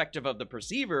the perspective of the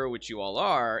perceiver, which you all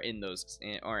are in those,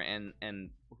 and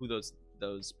who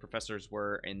those professors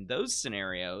were in those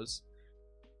scenarios,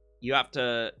 you have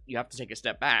to take a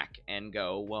step back and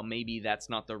go, well, maybe that's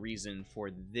not the reason for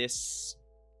this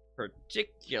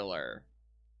particular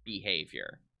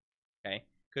behavior. Okay,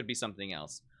 could be something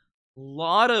else. A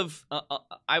lot of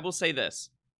I will say this,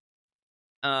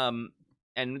 and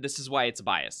this is why it's a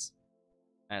bias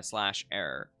slash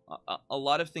error. A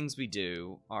lot of things we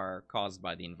do are caused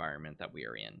by the environment that we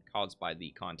are in, caused by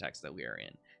the context that we are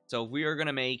in. So if we are going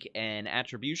to make an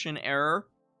attribution error,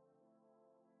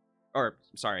 or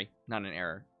sorry, not an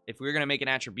error. If we're going to make an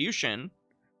attribution,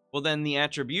 well, then the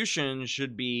attribution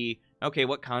should be, okay,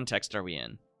 what context are we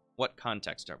in? What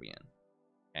context are we in?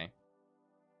 Okay.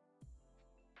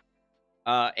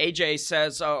 AJ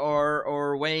says,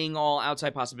 or weighing all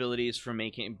outside possibilities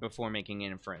before making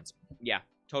an inference. Yeah,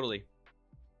 totally.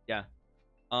 Yeah.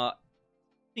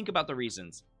 Think about the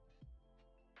reasons.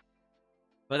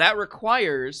 But that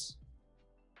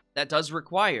does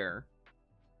require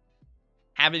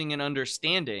having an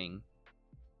understanding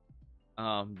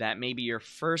that maybe your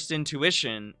first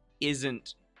intuition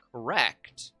isn't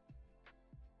correct,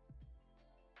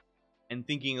 and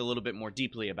thinking a little bit more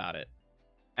deeply about it.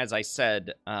 As I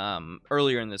said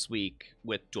earlier in this week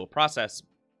with dual process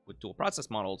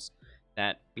models,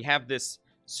 that we have this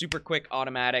super quick,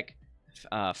 automatic,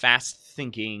 fast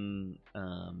thinking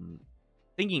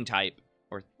type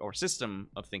or system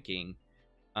of thinking,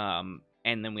 and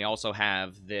then we also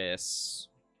have this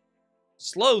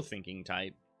slow thinking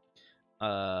type,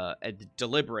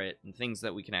 deliberate, and things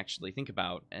that we can actually think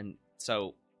about. And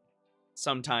so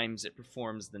sometimes it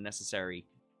performs the necessary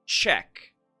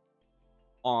check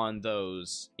on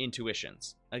those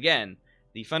intuitions. Again,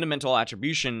 the fundamental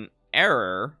attribution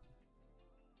error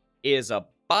is a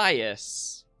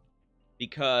bias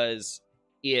because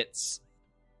it's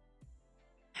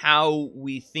how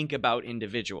we think about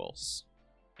individuals.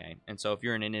 Okay, and so if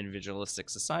you're in an individualistic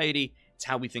society, it's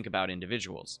how we think about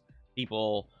individuals.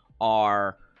 People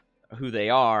are who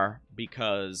they are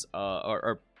because,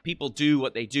 or people do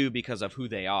what they do because of who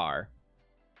they are.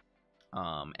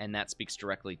 And that speaks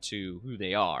directly to who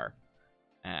they are.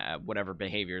 Whatever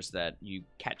behaviors that you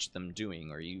catch them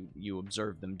doing or you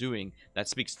observe them doing, that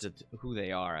speaks to who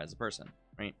they are as a person,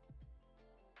 right?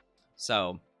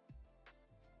 So,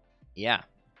 yeah.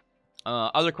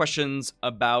 Other questions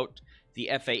about the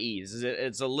FAEs?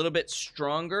 It's a little bit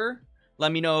stronger.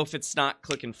 Let me know if it's not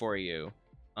clicking for you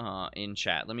in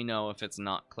chat. Let me know if it's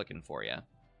not clicking for you.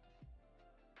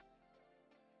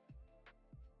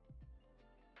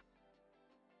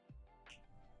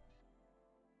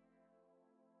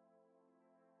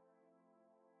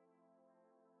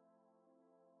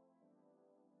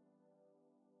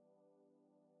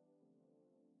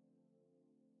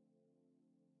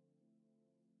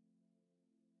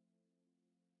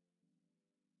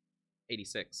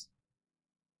 $86.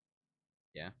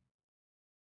 Yeah.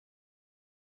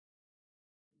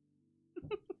 Do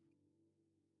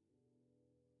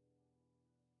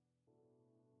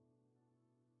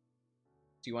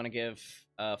you want to give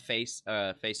face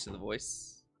to the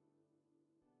voice?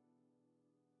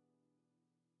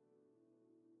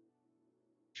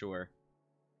 Sure.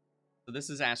 So this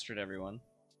is Astrid, everyone.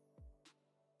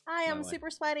 Hi, I'm super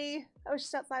sweaty. I was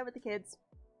just outside with the kids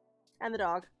and the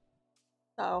dog,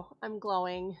 so I'm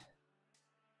glowing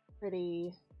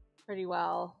pretty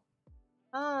well.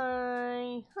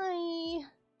 Hi.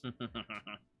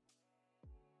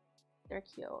 They're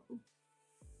cute.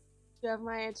 You have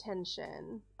my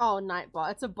attention. Oh,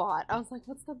 Nightbot. It's a bot. I was like,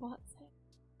 what's the bot saying?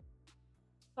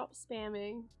 Stop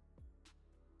spamming.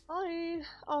 Hi.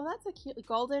 Oh, that's a cute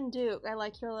Golden Duke. I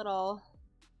like your little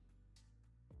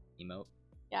emote.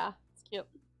 Yeah, it's cute.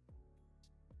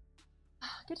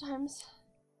 Good times.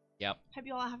 Yep. Hope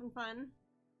you all are having fun.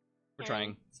 We're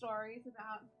trying. Stories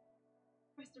about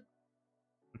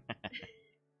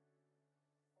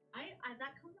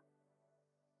that comes up.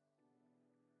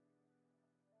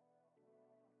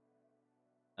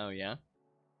 Oh yeah.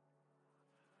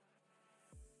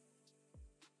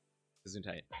 Isn't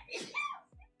tight.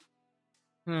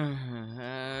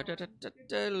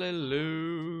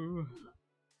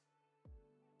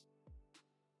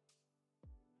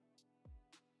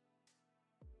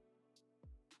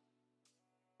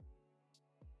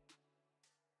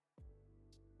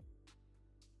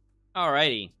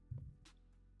 Alrighty.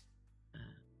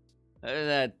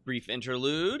 That brief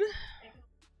interlude.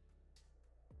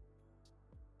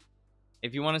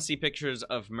 If you want to see pictures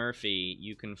of Murphy,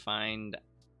 you can find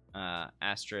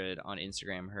Astrid on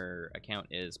Instagram. Her account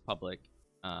is public,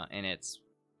 and it's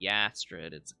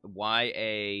Yastrid. It's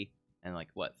YA and like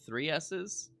what, 3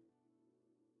 S's?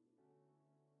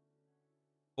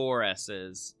 4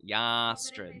 S's.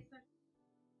 Yastrid.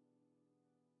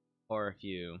 Or if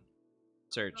you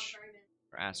search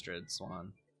for Astrid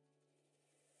Swan,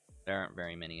 there aren't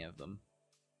very many of them.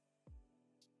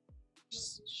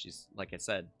 She's, like I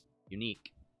said,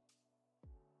 unique.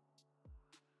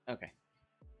 Okay.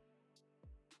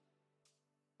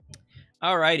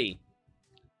 Alrighty.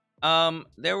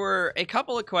 There were a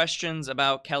couple of questions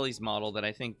about Kelly's model that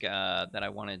I think that I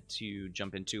wanted to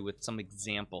jump into with some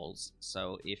examples.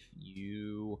 So if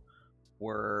you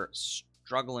were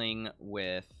struggling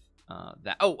with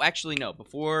that, oh, actually no.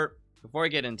 Before I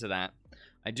get into that,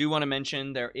 I do want to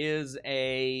mention there is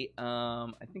a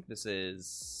I think this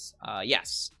is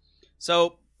yes.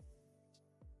 So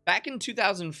back in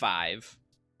 2005,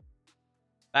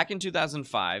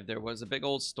 there was a big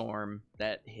old storm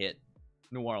that hit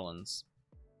New Orleans.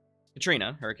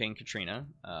 Hurricane Katrina.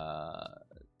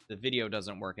 The video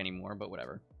doesn't work anymore, but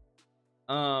whatever.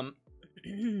 There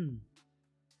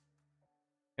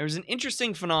was an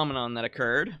interesting phenomenon that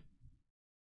occurred,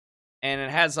 and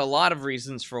it has a lot of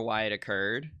reasons for why it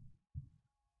occurred.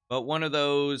 But one of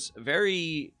those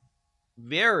very,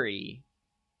 very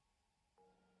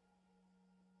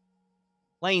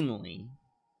plainly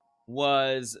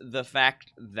was the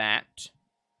fact that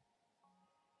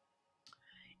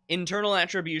internal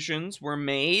attributions were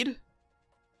made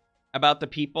about the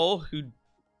people who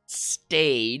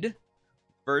stayed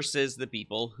versus the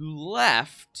people who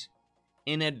left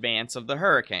in advance of the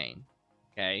hurricane.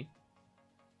 Okay.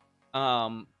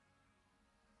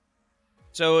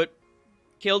 So it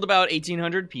killed about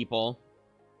 1,800 people.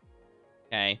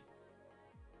 Okay.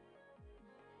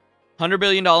 $100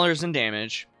 billion in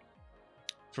damage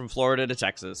from Florida to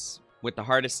Texas, with the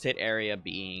hardest hit area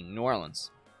being New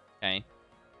Orleans. Okay.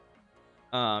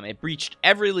 It breached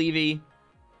every levee,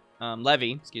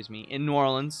 in New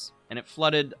Orleans, and it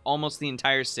flooded almost the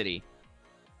entire city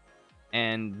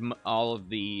and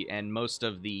most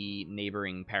of the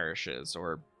neighboring parishes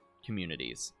or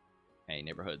communities, okay,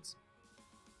 neighborhoods.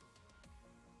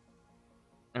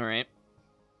 All right.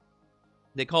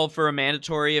 They called for a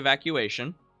mandatory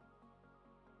evacuation.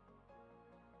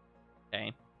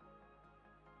 Okay.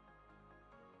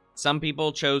 Some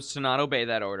people chose to not obey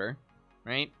that order,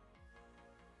 right?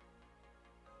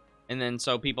 And then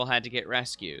so people had to get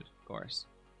rescued, of course.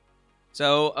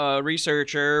 So a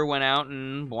researcher went out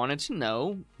and wanted to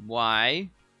know why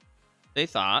they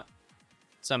thought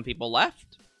some people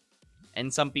left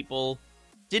and some people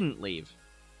didn't leave.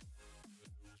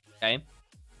 Okay?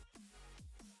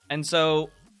 And so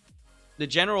the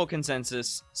general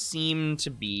consensus seemed to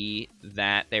be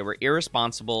that they were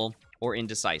irresponsible or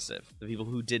indecisive, the people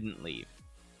who didn't leave.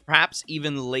 Perhaps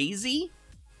even lazy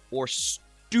or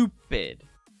stupid.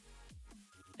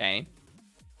 Okay?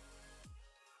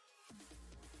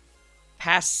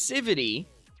 Passivity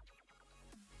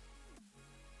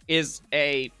is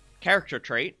a character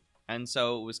trait, and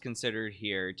so it was considered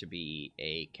here to be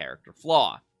a character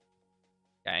flaw.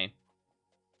 Okay?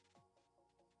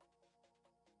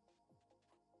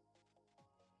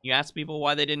 You ask people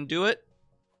why they didn't do it?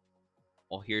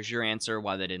 Well, here's your answer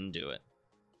why they didn't do it.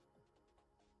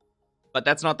 But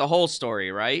that's not the whole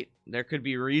story, right? There could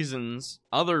be reasons,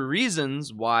 other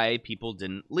reasons why people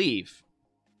didn't leave.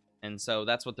 And so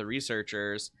that's what the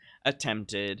researchers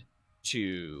attempted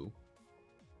to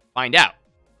find out.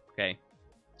 Okay.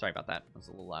 Sorry about that. That was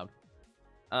a little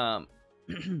loud.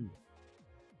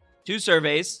 2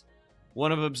 surveys,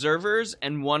 one of observers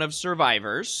and one of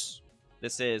survivors.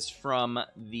 This is from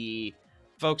the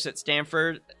folks at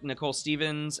Stanford, Nicole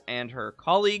Stevens and her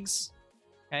colleagues.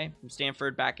 Okay, from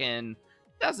Stanford back in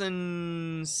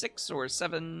 2006 or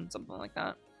 7, something like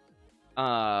that.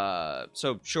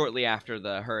 So shortly after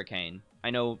the hurricane. I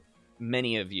know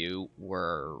many of you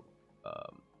were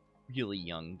really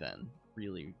young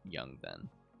then.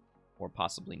 Or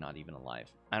possibly not even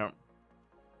alive. I don't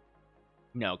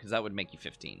know, because that would make you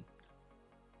 15.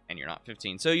 And you're not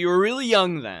 15. So you were really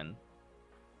young then.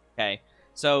 Okay,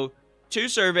 so 2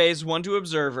 surveys, 1 to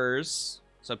observers,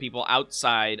 so people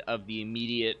outside of the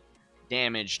immediate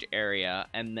damaged area,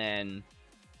 and then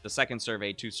the second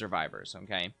survey, 2 survivors,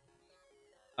 okay?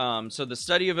 So the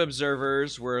study of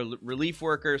observers were relief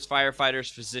workers,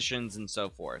 firefighters, physicians, and so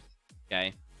forth,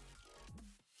 okay?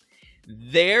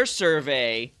 Their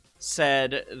survey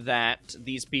said that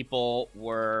these people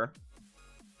were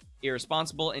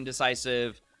irresponsible,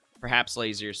 indecisive, perhaps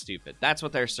lazy or stupid. That's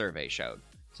what their survey showed.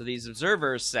 So these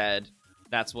observers said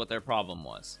that's what their problem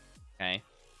was, okay?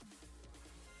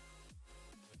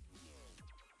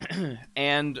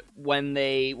 And when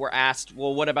they were asked,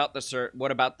 well, what about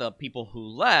the people who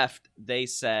left? They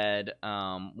said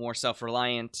more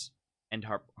self-reliant and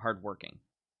hardworking.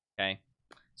 Okay,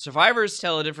 survivors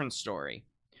tell a different story.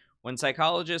 When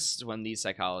these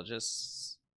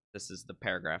psychologists, this is the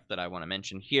paragraph that I want to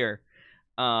mention here.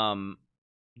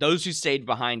 Those who stayed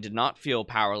behind did not feel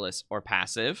powerless or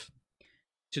passive.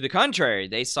 To the contrary,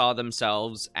 they saw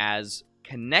themselves as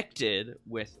connected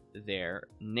with their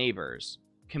neighbors.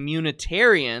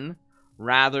 Communitarian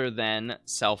rather than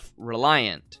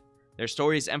self-reliant. Their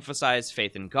stories emphasize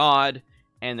faith in God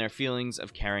and their feelings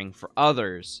of caring for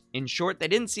others. In short, they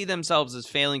didn't see themselves as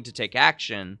failing to take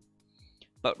action,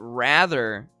 but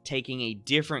rather taking a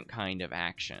different kind of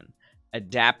action,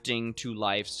 adapting to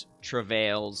life's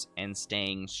travails and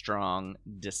staying strong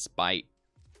despite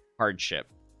hardship.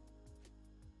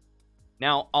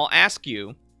 Now, I'll ask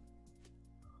you,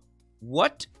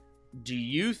 what do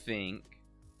you think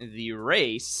the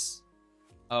race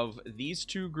of these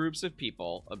 2 groups of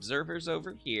people, observers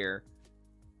over here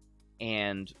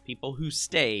and people who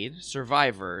stayed,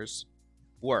 survivors,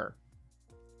 were?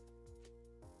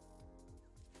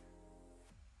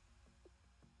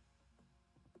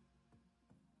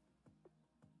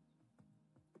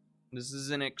 This is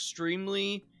an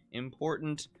extremely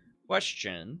important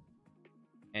question,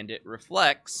 and it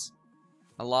reflects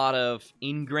a lot of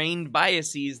ingrained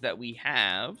biases that we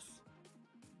have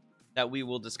that we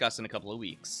will discuss in a couple of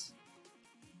weeks.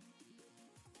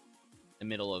 The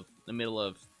middle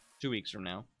of 2 weeks from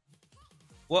now.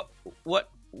 What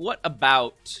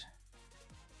about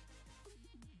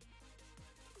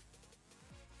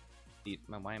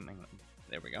why am I,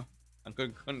 there we go. I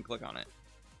couldn't click on it.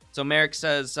 So Merrick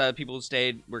says people who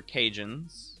stayed were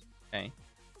Cajuns. Okay.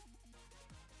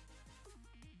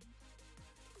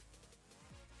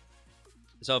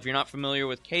 So if you're not familiar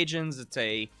with Cajuns, it's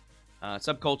a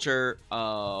subculture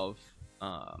of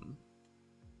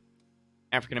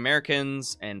African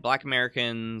Americans and Black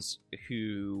Americans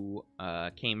who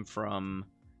came from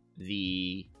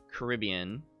the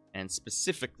Caribbean, and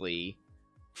specifically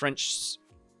French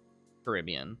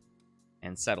Caribbean,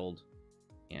 and settled.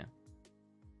 Yeah.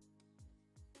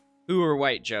 Who were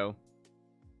white, Joe?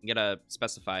 You gotta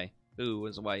specify who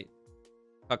was white.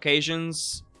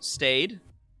 Caucasians stayed.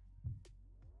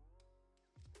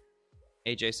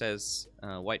 AJ says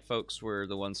white folks were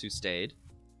the ones who stayed.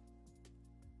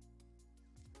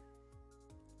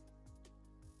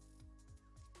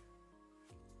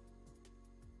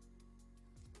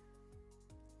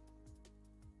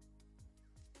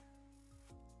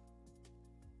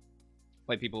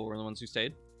 White people were the ones who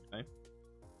stayed. Okay.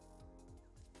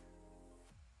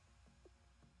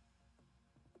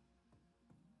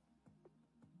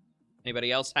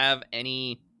 Anybody else have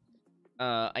any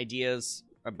ideas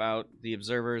about the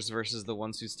observers versus the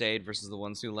ones who stayed versus the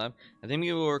ones who left? I think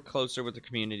we were closer with the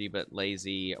community, but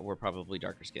lazy were probably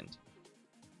darker skinned.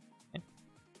 Okay.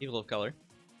 People of color.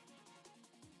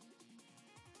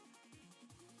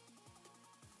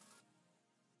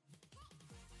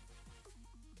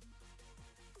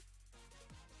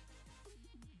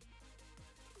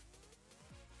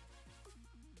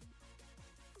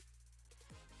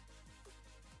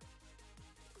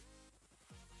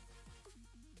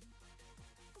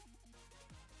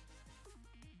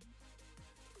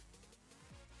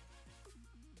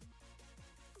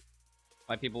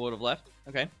 White people would have left.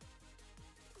 Okay.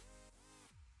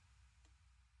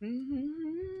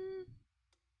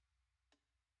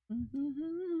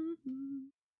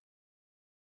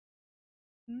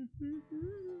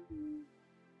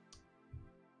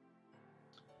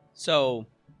 So,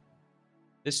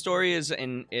 this story is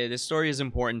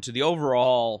important to the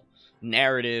overall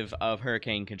narrative of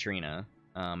Hurricane Katrina,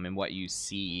 and what you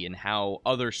see and how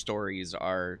other stories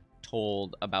are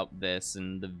told about this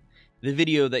and the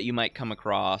video that you might come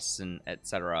across and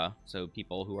etc. So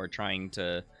people who are trying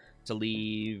to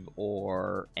leave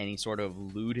or any sort of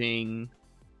looting,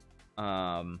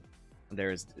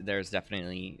 there's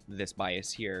definitely this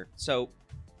bias here. So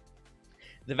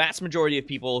the vast majority of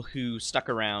people who stuck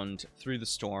around through the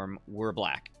storm were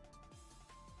black,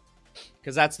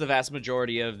 because that's the vast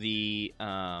majority of the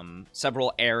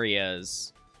several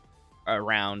areas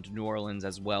around New Orleans,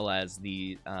 as well as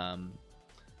the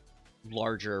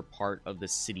larger part of the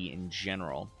city in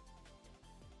general.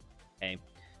 Okay.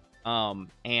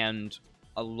 And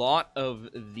a lot of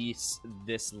this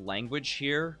language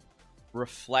here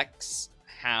reflects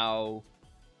how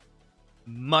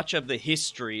much of the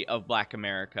history of Black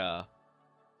America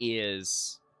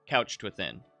is couched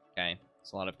within. Okay.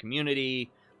 It's a lot of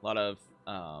community, a lot of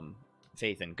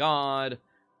faith in God,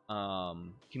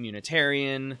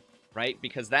 communitarian, right?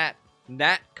 Because that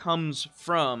comes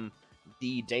from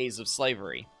the days of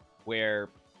slavery, where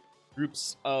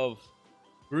groups of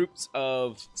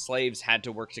slaves had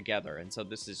to work together, and so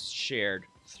this is shared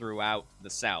throughout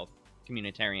the South.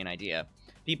 Communitarian idea.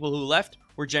 People who left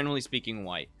were generally speaking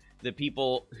white. The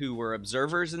people who were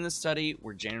observers in the study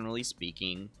were generally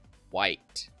speaking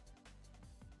white.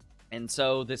 And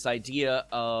so this idea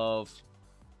of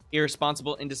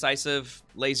irresponsible, indecisive,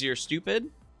 lazy, or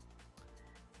stupid,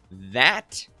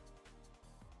 that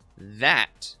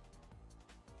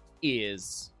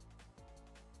is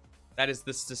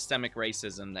the systemic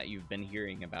racism that you've been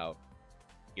hearing about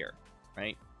here,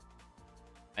 right?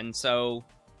 And so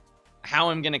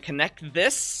how I'm going to connect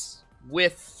this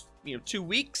with, 2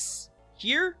 weeks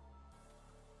here,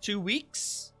 2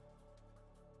 weeks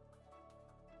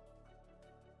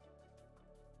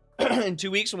in 2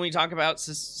 weeks when we talk about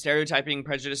stereotyping,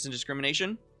 prejudice, and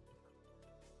discrimination,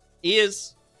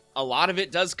 is a lot of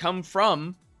it does come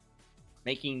from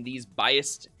making these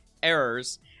biased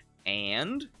errors,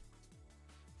 and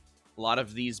a lot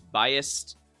of these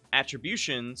biased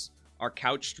attributions are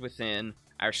couched within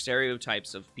our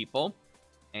stereotypes of people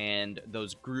and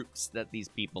those groups that these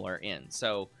people are in.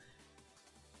 So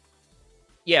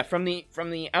yeah, from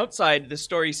the outside, the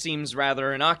story seems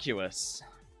rather innocuous,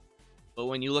 but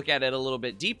when you look at it a little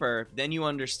bit deeper, then you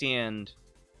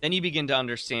begin to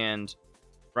understand,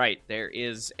 right, there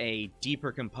is a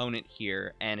deeper component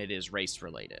here, and it is race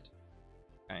related.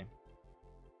 Okay,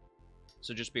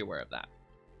 so just be aware of that.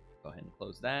 Go ahead and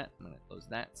close that. I'm going to close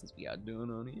that since we are doing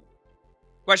on it.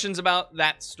 Questions about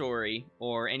that story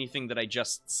or anything that I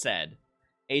just said?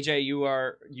 AJ, you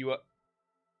are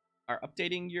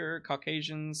updating your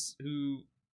Caucasians who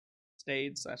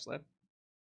stayed / left?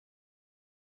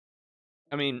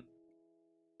 I mean,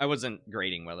 I wasn't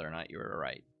grading whether or not you were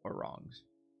right or wrong.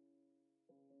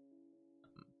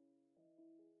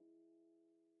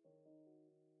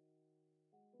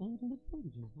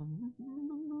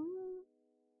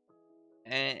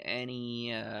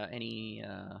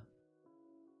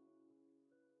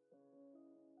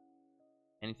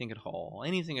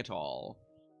 Anything at all,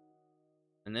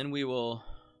 and then we will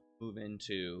move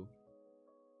into,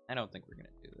 I don't think we're gonna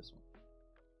do this one,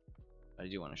 but I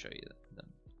do want to show you that.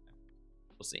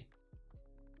 We'll see.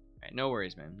 All right, no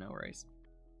worries, man, no worries.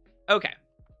 Okay,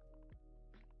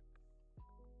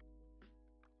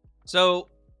 so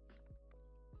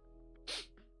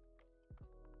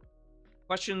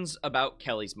questions about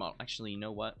Kelly's model. Actually, you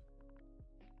know what?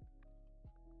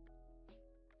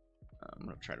 I'm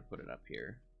gonna try to put it up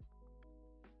here.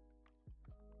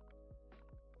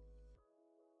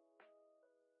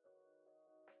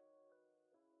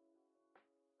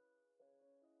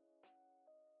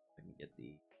 get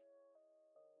the...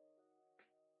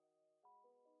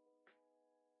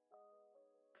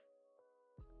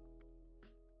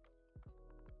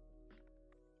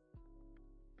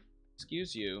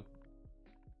 Excuse you.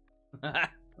 Oh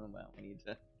wow, we need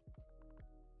to...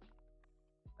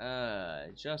 I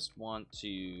just want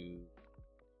to...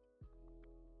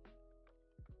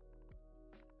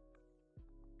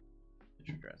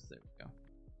 address, there we go.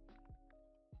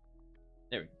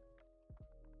 There we go.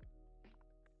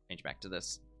 Change back to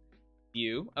this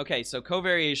view. Okay, so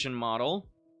covariation model.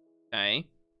 Okay.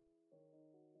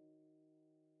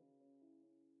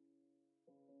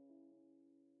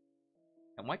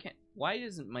 And why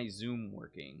isn't my Zoom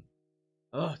working?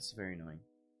 Oh, it's very annoying.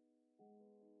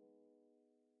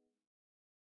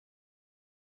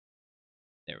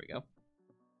 There we go.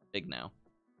 Big now.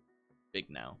 Big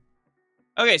now.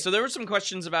 Okay, so there were some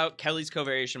questions about Kelly's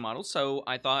covariation model, so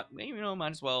I thought, you know,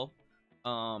 might as well,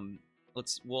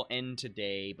 we'll end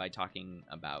today by talking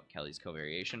about Kelly's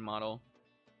covariation model.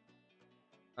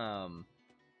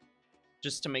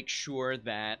 Just to make sure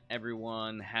that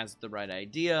everyone has the right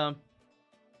idea,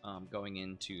 going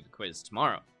into the quiz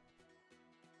tomorrow.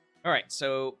 All right,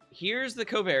 so here's the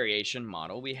covariation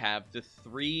model. We have the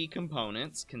three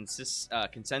components: consensus,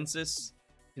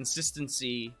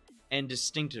 consistency, and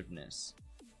distinctiveness.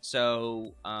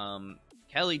 So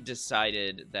Kelly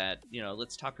decided that, you know,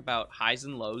 let's talk about highs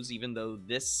and lows, even though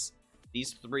these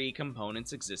three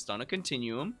components exist on a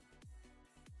continuum.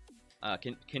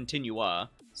 Continua.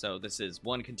 So this is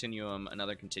one continuum,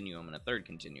 another continuum, and a third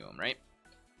continuum, right?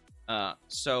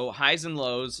 So highs and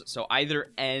lows, so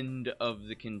either end of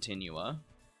the continua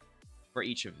for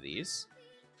each of these.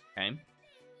 Okay.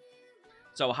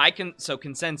 So so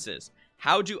consensus.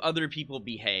 How do other people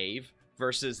behave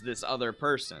versus this other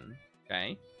person?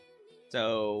 Okay.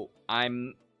 So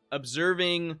I'm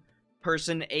observing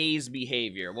person A's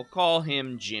behavior. We'll call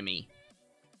him Jimmy.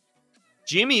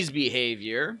 Jimmy's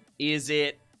behavior, is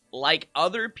it like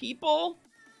other people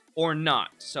or not?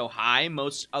 So high,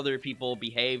 most other people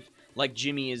behave like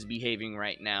Jimmy is behaving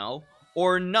right now,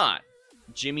 or not.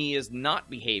 Jimmy is not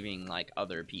behaving like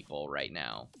other people right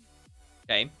now.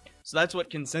 Okay, so that's what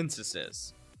consensus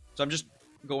is. So I'm just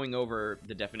going over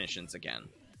the definitions again.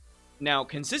 Now,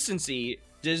 consistency,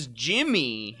 does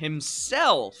Jimmy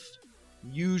himself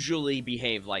usually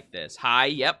behave like this? High,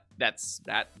 yep, that's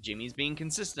Jimmy's being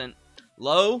consistent.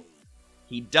 Low,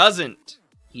 he doesn't.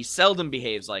 He seldom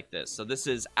behaves like this. So this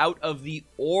is out of the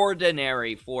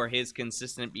ordinary for his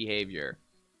consistent behavior.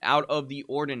 Out of the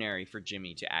ordinary for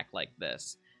Jimmy to act like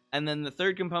this. And then the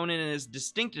third component is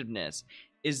distinctiveness.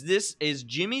 Is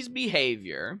Jimmy's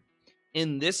behavior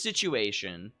in this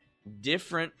situation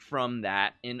different from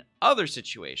that in other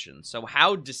situations? So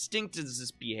how distinct is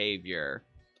this behavior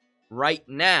right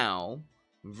now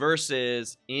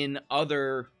versus in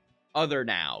other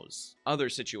nows, other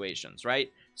situations,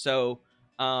 right? So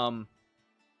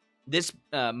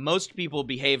most people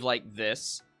behave like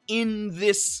this in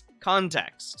this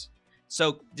context.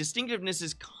 So distinctiveness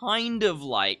is kind of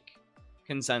like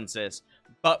consensus,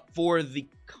 but for the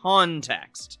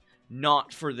context,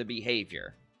 not for the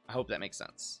behavior. I hope that makes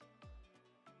sense.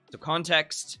 So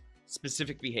context,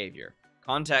 specific behavior.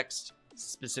 Context,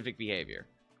 specific behavior.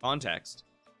 Context,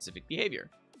 specific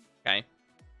behavior. Okay?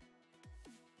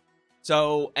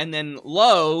 So, and then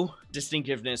low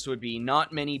distinctiveness would be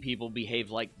not many people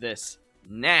behave like this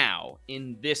now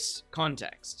in this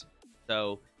context.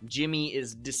 So Jimmy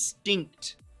is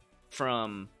distinct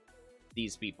from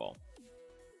these people.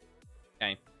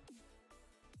 Okay.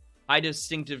 High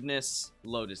distinctiveness,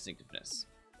 low distinctiveness.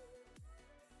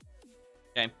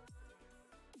 Okay.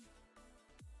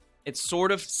 It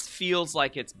sort of feels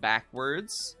like it's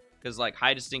backwards, because like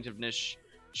high distinctiveness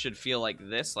should feel like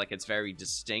this, like it's very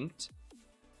distinct.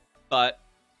 But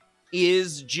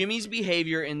is Jimmy's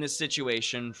behavior in this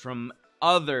situation from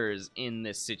others in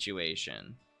this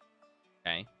situation?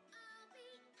 Okay.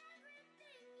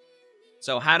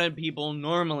 So how do people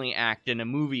normally act in a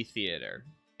movie theater?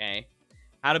 Okay.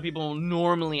 How do people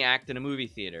normally act in a movie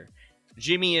theater?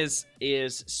 Jimmy is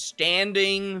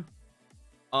standing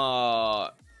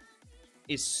on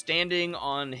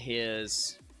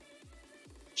his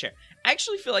chair. I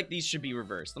actually feel like these should be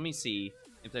reversed. Let me see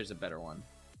if there's a better one.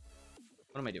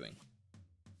 What am I doing?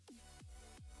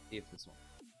 See if this one.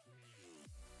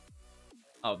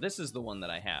 Oh, this is the one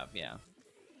that I have, yeah.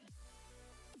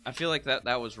 I feel like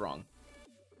that was wrong.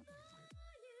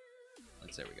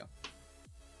 There we go.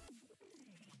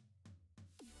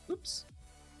 Oops.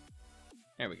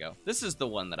 There we go. This is the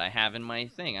one that I have in my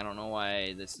thing. I don't know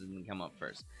why this didn't come up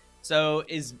first. So,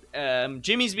 is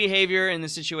Jimmy's behavior in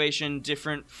this situation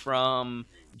different from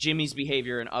Jimmy's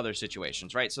behavior in other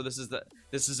situations, right? So this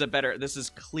is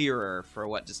clearer for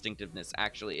what distinctiveness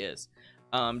actually is.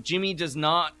 Jimmy does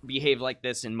not behave like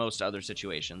this in most other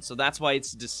situations, so that's why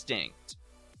it's distinct.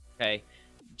 Okay,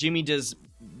 Jimmy does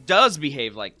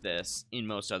behave like this in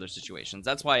most other situations.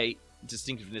 That's why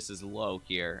distinctiveness is low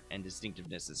here and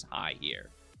distinctiveness is high here.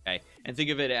 Okay, and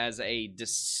think of it as a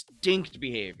distinct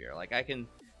behavior. Like I can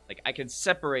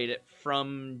separate it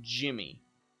from Jimmy.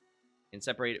 Okay.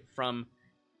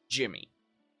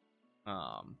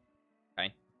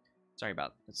 Sorry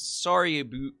about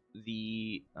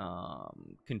the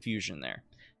confusion there.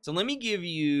 So let me give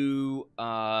you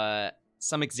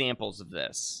some examples of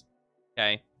this.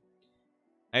 Okay.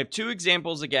 I have 2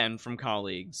 examples again from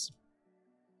colleagues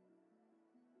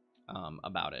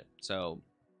about it. So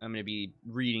I'm going to be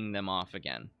reading them off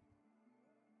again.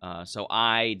 So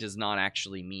I does not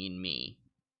actually mean me.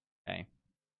 Okay.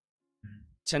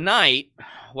 Tonight,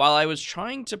 while I was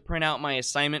trying to print out my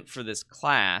assignment for this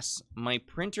class, my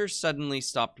printer suddenly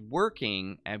stopped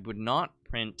working and would not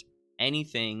print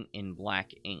anything in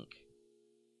black ink.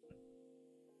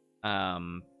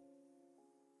 Heard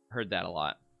that a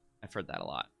lot. I've heard that a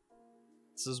lot.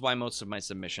 This is why most of my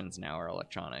submissions now are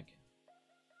electronic.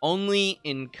 Only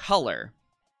in color.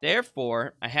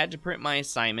 Therefore, I had to print my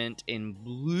assignment in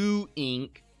blue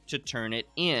ink to turn it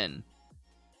in.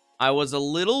 I was a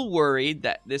little worried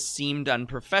that this seemed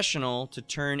unprofessional to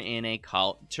turn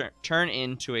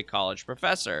into a college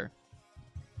professor.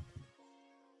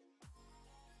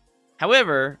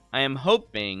 However, I am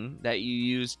hoping that you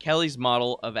use Kelly's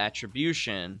model of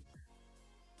attribution.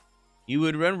 You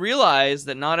would realize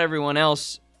that not everyone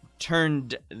else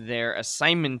turned their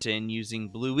assignment in using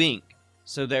blue ink,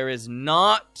 so there is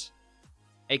not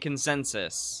a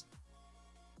consensus.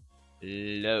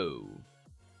 Low.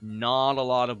 Not a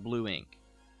lot of blue ink.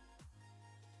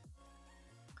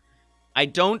 I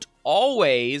don't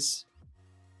always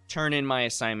turn in my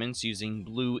assignments using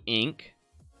blue ink,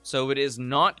 so it is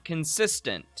not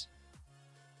consistent.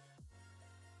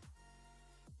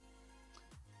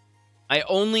 I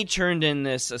only turned in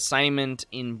this assignment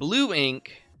in blue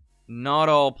ink, not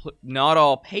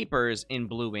all papers in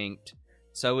blue inked,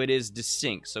 so it is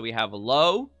distinct. So we have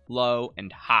low, low,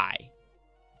 and high.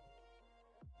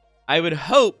 I would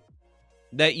hope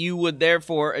that you would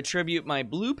therefore attribute my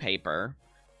blue paper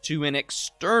to an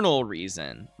external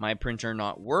reason, my printer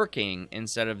not working,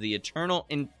 instead of the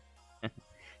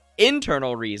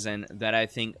internal reason that I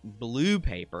think blue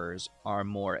papers are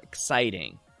more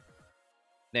exciting.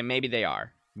 Then maybe they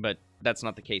are, but that's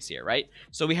not the case here, right?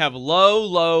 So we have low,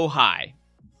 low, high.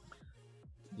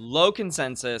 Low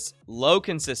consensus, low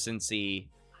consistency,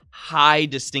 high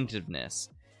distinctiveness.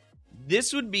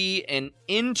 This would be an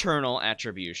internal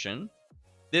attribution.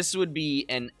 This would be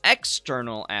an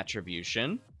external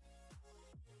attribution.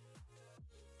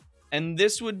 And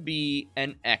this would be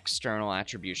an external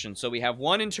attribution. So we have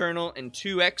 1 internal and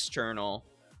 2 external.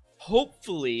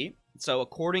 Hopefully, so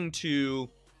according to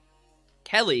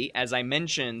Kelly, as I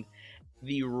mentioned,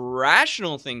 the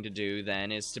rational thing to do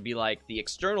then is to be like the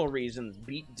external reasons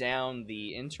beat down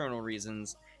the internal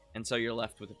reasons, and so you're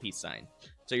left with a peace sign.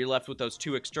 So you're left with those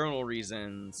 2 external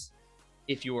reasons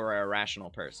if you are a rational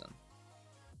person.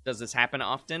 Does this happen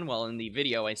often? Well, in the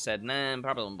video I said, nah,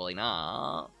 probably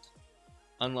not.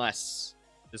 Unless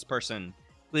this person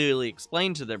clearly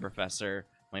explained to their professor,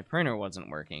 my printer wasn't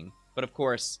working. But of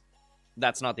course,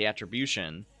 that's not the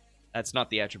attribution. That's not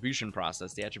the attribution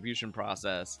process. The attribution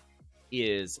process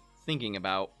is thinking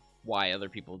about why other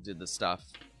people did the stuff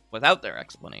without their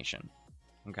explanation.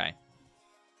 Okay.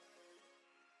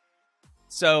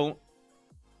 So,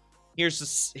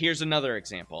 here's another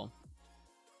example.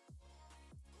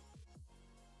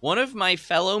 One of my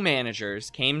fellow managers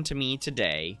came to me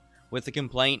today with a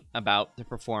complaint about the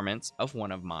performance of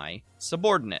one of my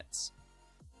subordinates.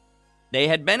 They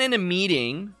had been in a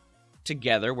meeting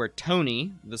together where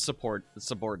Tony, the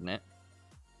subordinate,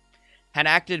 had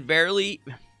acted very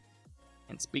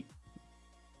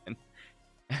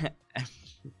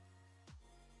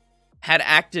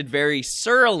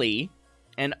surly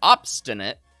and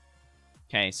obstinate.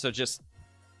 Okay, so just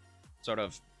sort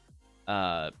of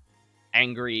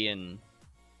angry and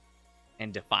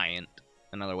defiant,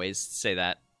 another ways to say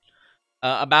that,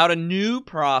 about a new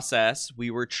process we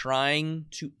were trying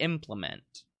to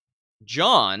implement.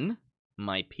 John,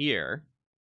 my peer,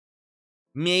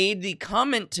 made the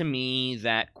comment to me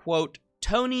that, quote,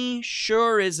 Tony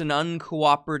sure is an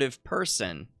uncooperative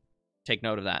person. Take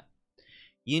note of that.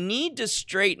 You need to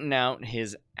straighten out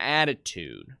his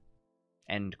attitude,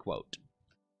 end quote.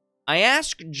 I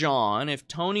asked John if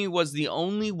Tony was the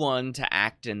only one to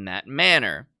act in that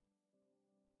manner.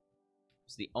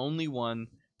 was the only one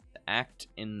to act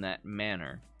in that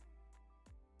manner.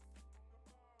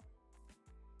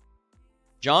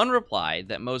 John replied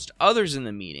that most others in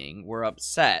the meeting were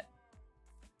upset,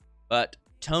 but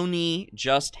Tony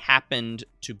just happened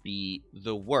to be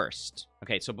the worst.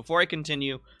 Okay, so before I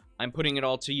continue, I'm putting it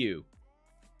all to you.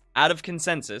 Out of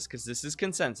consensus, because this is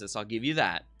consensus, I'll give you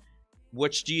that.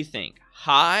 Which do you think?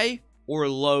 High or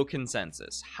low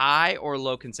consensus? High or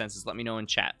low consensus? Let me know in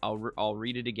chat. I'll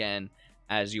read it again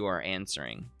as you are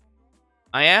answering.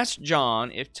 I asked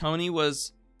John if Tony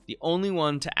was the only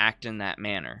one to act in that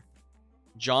manner.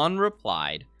 John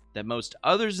replied that most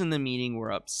others in the meeting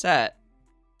were upset,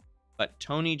 but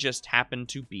Tony just happened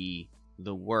to be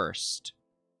the worst.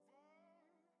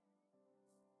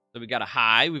 So we got a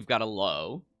high, we've got a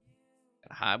low.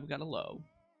 Got a high, we got a low.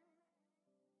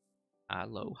 High,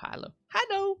 low, high, low. High,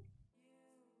 low.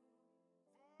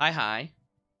 High, high.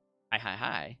 High, high,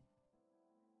 high.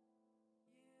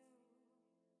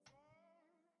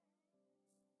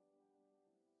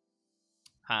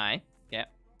 High. Yeah.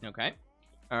 Okay.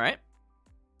 All right.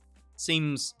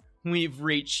 Seems we've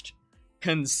reached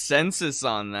consensus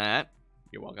on that.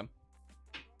 You're welcome.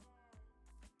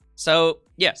 So,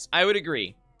 yes, I would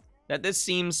agree that this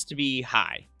seems to be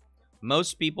high.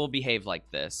 Most people behave like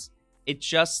this. It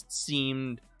just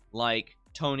seemed like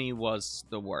Tony was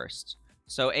the worst.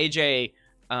 So, AJ,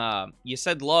 you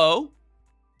said low,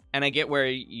 and I get where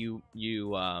you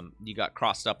got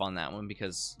crossed up on that one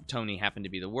because Tony happened to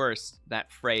be the worst.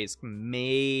 That phrase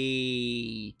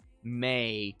may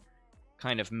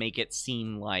kind of make it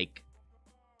seem like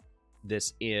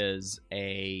this is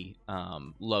a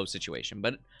low situation,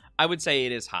 but I would say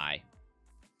it is high.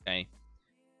 Okay.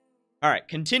 All right,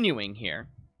 continuing here.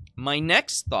 My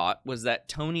next thought was that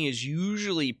Tony is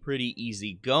usually pretty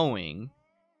easygoing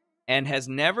and has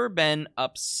never been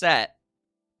upset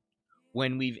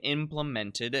when we've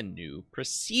implemented a new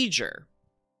procedure.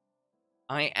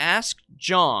 I asked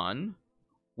John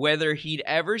whether he'd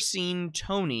ever seen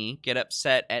Tony get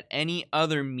upset at any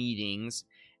other meetings,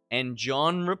 and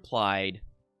John replied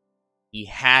he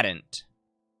hadn't.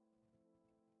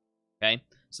 Okay,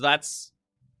 so that's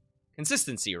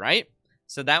consistency, right?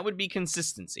 So that would be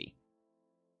consistency.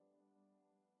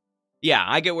 Yeah,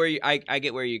 I get where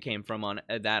you came from on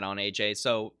that on AJ.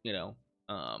 So, you know,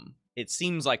 it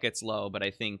seems like it's low, but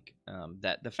I think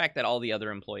that the fact that all the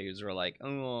other employees are like,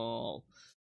 oh,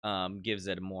 gives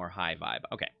it a more high vibe.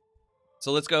 Okay,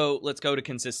 so let's go to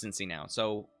consistency now.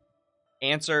 So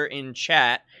answer in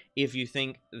chat if you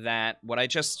think that what I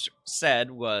just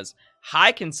said was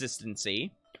high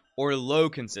consistency or low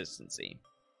consistency.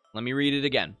 Let me read it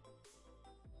again.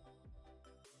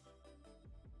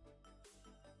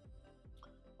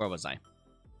 Where was I?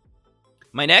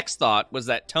 My next thought was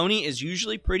that Tony is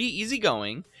usually pretty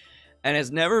easygoing and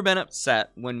has never been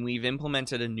upset when we've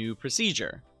implemented a new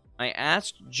procedure. I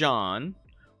asked John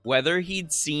whether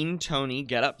he'd seen Tony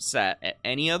get upset at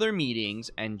any other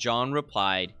meetings, and John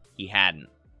replied he hadn't.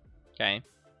 Okay.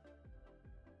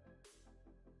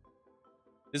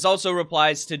 This also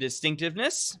replies to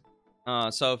distinctiveness.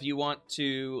 So if you want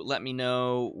to let me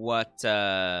know what...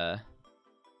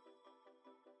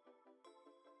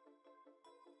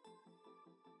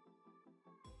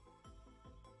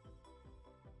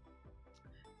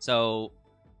 So,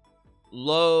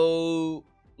 low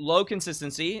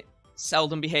consistency,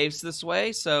 seldom behaves this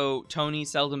way. So, Tony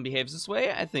seldom behaves this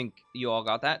way. I think you all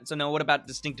got that. So, now what about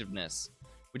distinctiveness?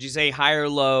 Would you say high or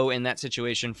low in that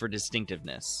situation for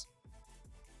distinctiveness?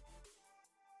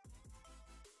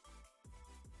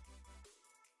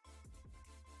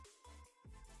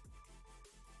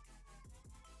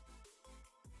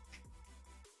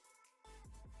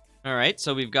 All right,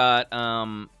 so we've got,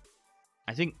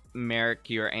 I think, Merrick,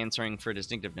 you're answering for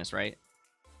distinctiveness, right?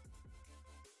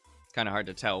 It's kind of hard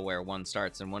to tell where one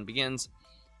starts and one begins.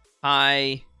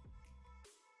 High.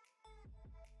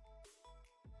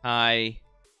 High.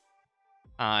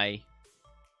 High.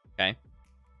 Okay.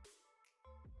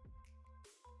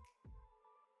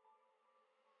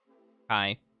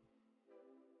 High.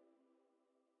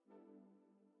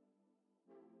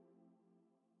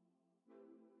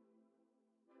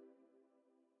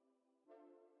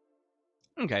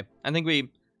 Okay, I think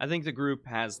the group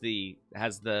has the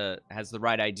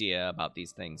right idea about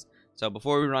these things. So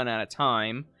before we run out of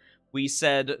time, we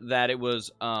said that it was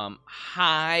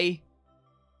high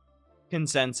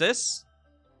consensus,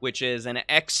 which is an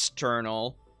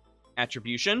external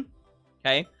attribution.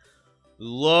 Okay,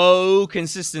 low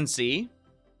consistency,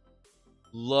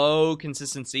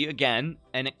 again,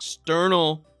 an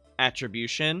external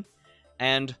attribution,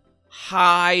 and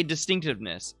high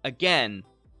distinctiveness, again,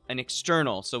 an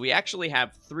external. So we actually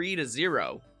have 3 to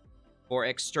 0 for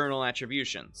external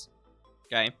attributions.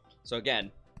 Okay, so again,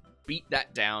 beat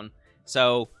that down.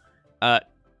 So, where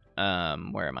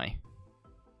am I?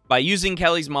 By using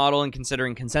Kelly's model and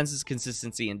considering consensus,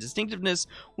 consistency, and distinctiveness,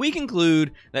 we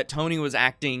conclude that Tony was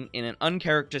acting in an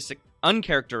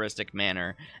uncharacteristic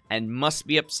manner and must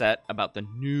be upset about the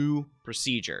new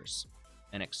procedures.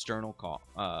 An external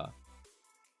cause.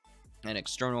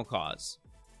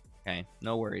 Okay,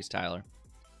 no worries, Tyler.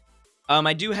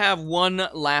 I do have one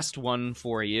last one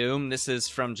for you. This is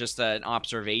from just an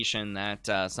observation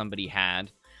that somebody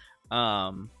had.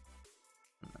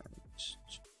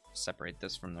 Separate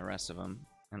this from the rest of them.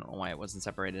 I don't know why it wasn't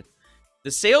separated.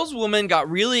 The saleswoman got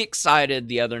really excited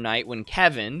the other night when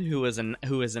Kevin, who is a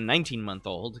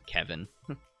 19-month-old, Kevin,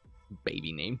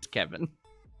 baby named Kevin,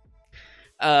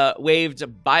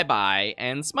 waved bye-bye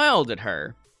and smiled at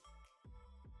her.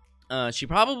 She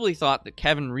probably thought that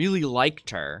Kevin really liked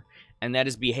her and that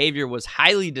his behavior was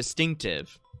highly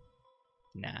distinctive.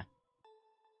 Nah.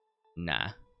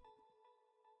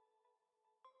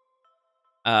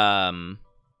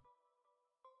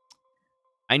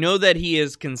 I know that he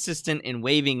is consistent in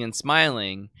waving and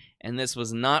smiling, and this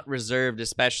was not reserved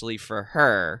especially for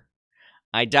her.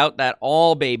 I doubt that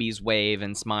all babies wave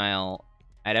and smile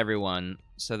at everyone,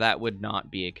 so that would not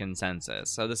be a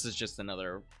consensus. So this is just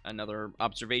another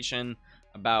observation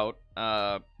about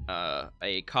a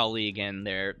colleague and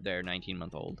their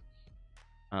 19-month-old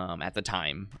at the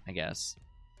time, I guess.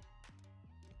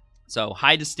 So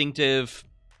high distinctive,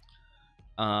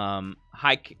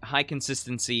 high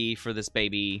consistency for this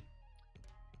baby,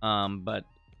 but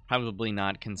probably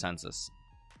not consensus.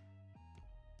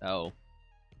 So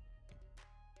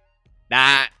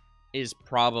that is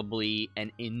probably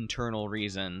an internal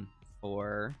reason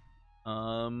for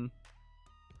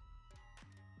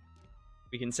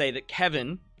we can say that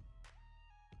Kevin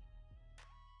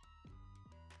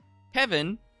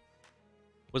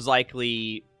was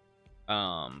likely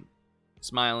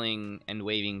smiling and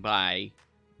waving bye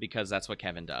because that's what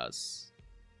Kevin does.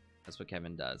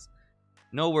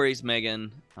 No worries,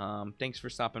 Megan. Thanks for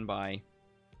stopping by.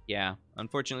 Yeah,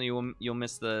 unfortunately you'll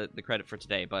miss the credit for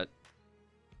today, but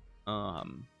yeah.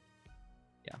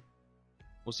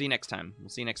 We'll see you next time. We'll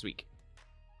see you next week.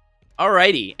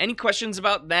 Alrighty. Any questions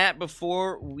about that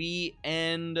before we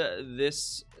end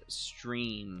this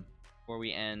stream?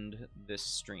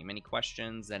 Any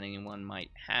questions that anyone might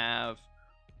have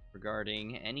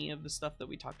regarding any of the stuff that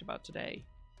we talked about today?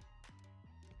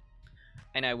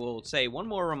 And I will say one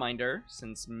more reminder,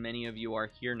 since many of you are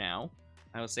here now.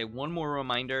 I will say one more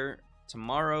reminder.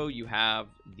 Tomorrow you have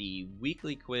the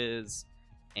weekly quiz,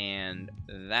 and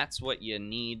that's what you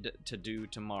need to do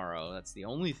tomorrow. That's the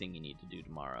only thing you need to do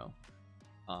tomorrow.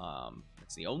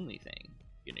 That's the only thing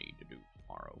you need to do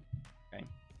tomorrow. Okay.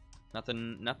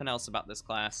 Nothing else about this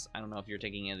class. I don't know if you're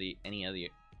taking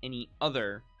any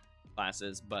other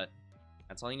classes, but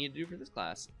that's all you need to do for this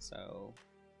class. So,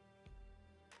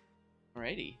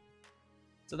 alrighty.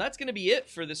 So that's gonna be it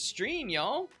for the stream,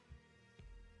 y'all.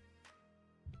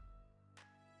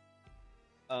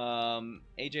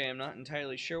 AJ, I'm not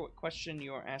entirely sure what question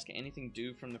you are asking. Anything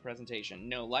due from the presentation?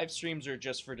 No, live streams are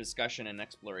just for discussion and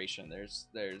exploration.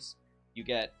 You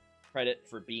get credit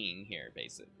for being here,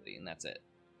 basically, and that's it.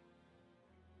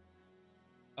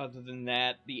 Other than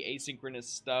that, the asynchronous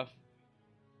stuff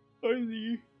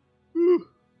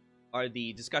are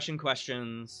the discussion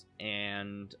questions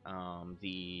and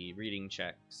the reading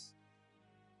checks.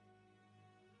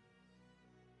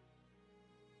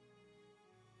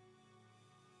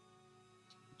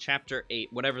 Chapter 8,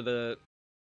 whatever the...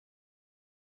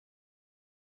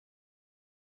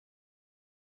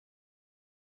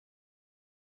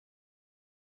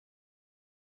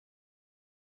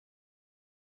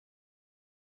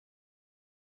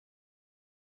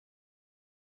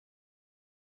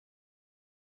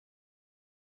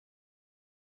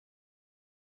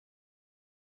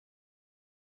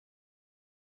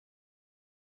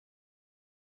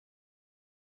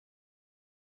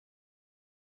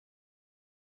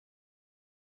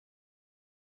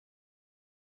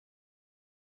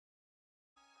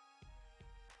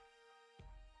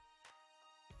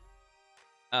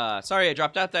 Sorry, I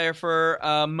dropped out there for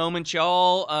a moment,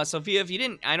 y'all. Sophia, if you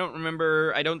didn't, I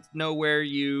don't know where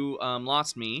you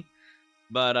lost me,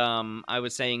 but I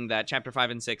was saying that chapter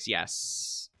 5 and 6,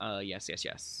 yes,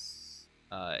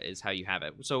 is how you have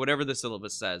it. So whatever the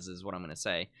syllabus says is what I'm gonna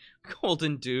say.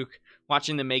 Golden Duke,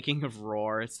 watching the making of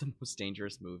Roar. It's the most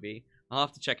dangerous movie. I'll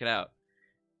have to check it out.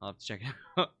 All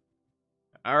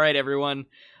right, everyone.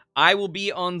 I will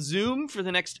be on Zoom for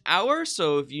the next hour,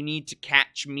 so if you need to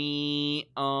catch me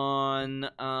on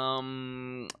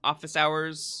office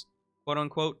hours, quote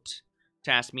unquote,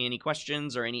 to ask me any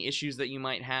questions or any issues that you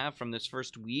might have from this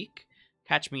first week,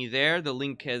 catch me there. The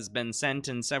link has been sent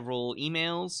in several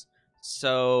emails,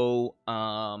 so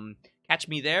catch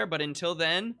me there. But until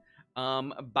then,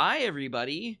 bye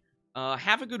everybody.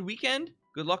 Have a good weekend.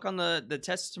 Good luck on the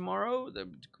test tomorrow, the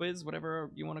quiz, whatever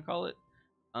you want to call it.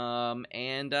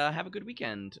 And have a good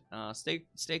weekend.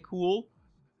 Stay cool.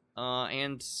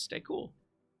 And stay cool.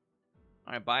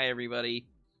 All right, bye everybody.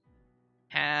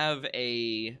 Have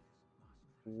a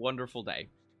wonderful day.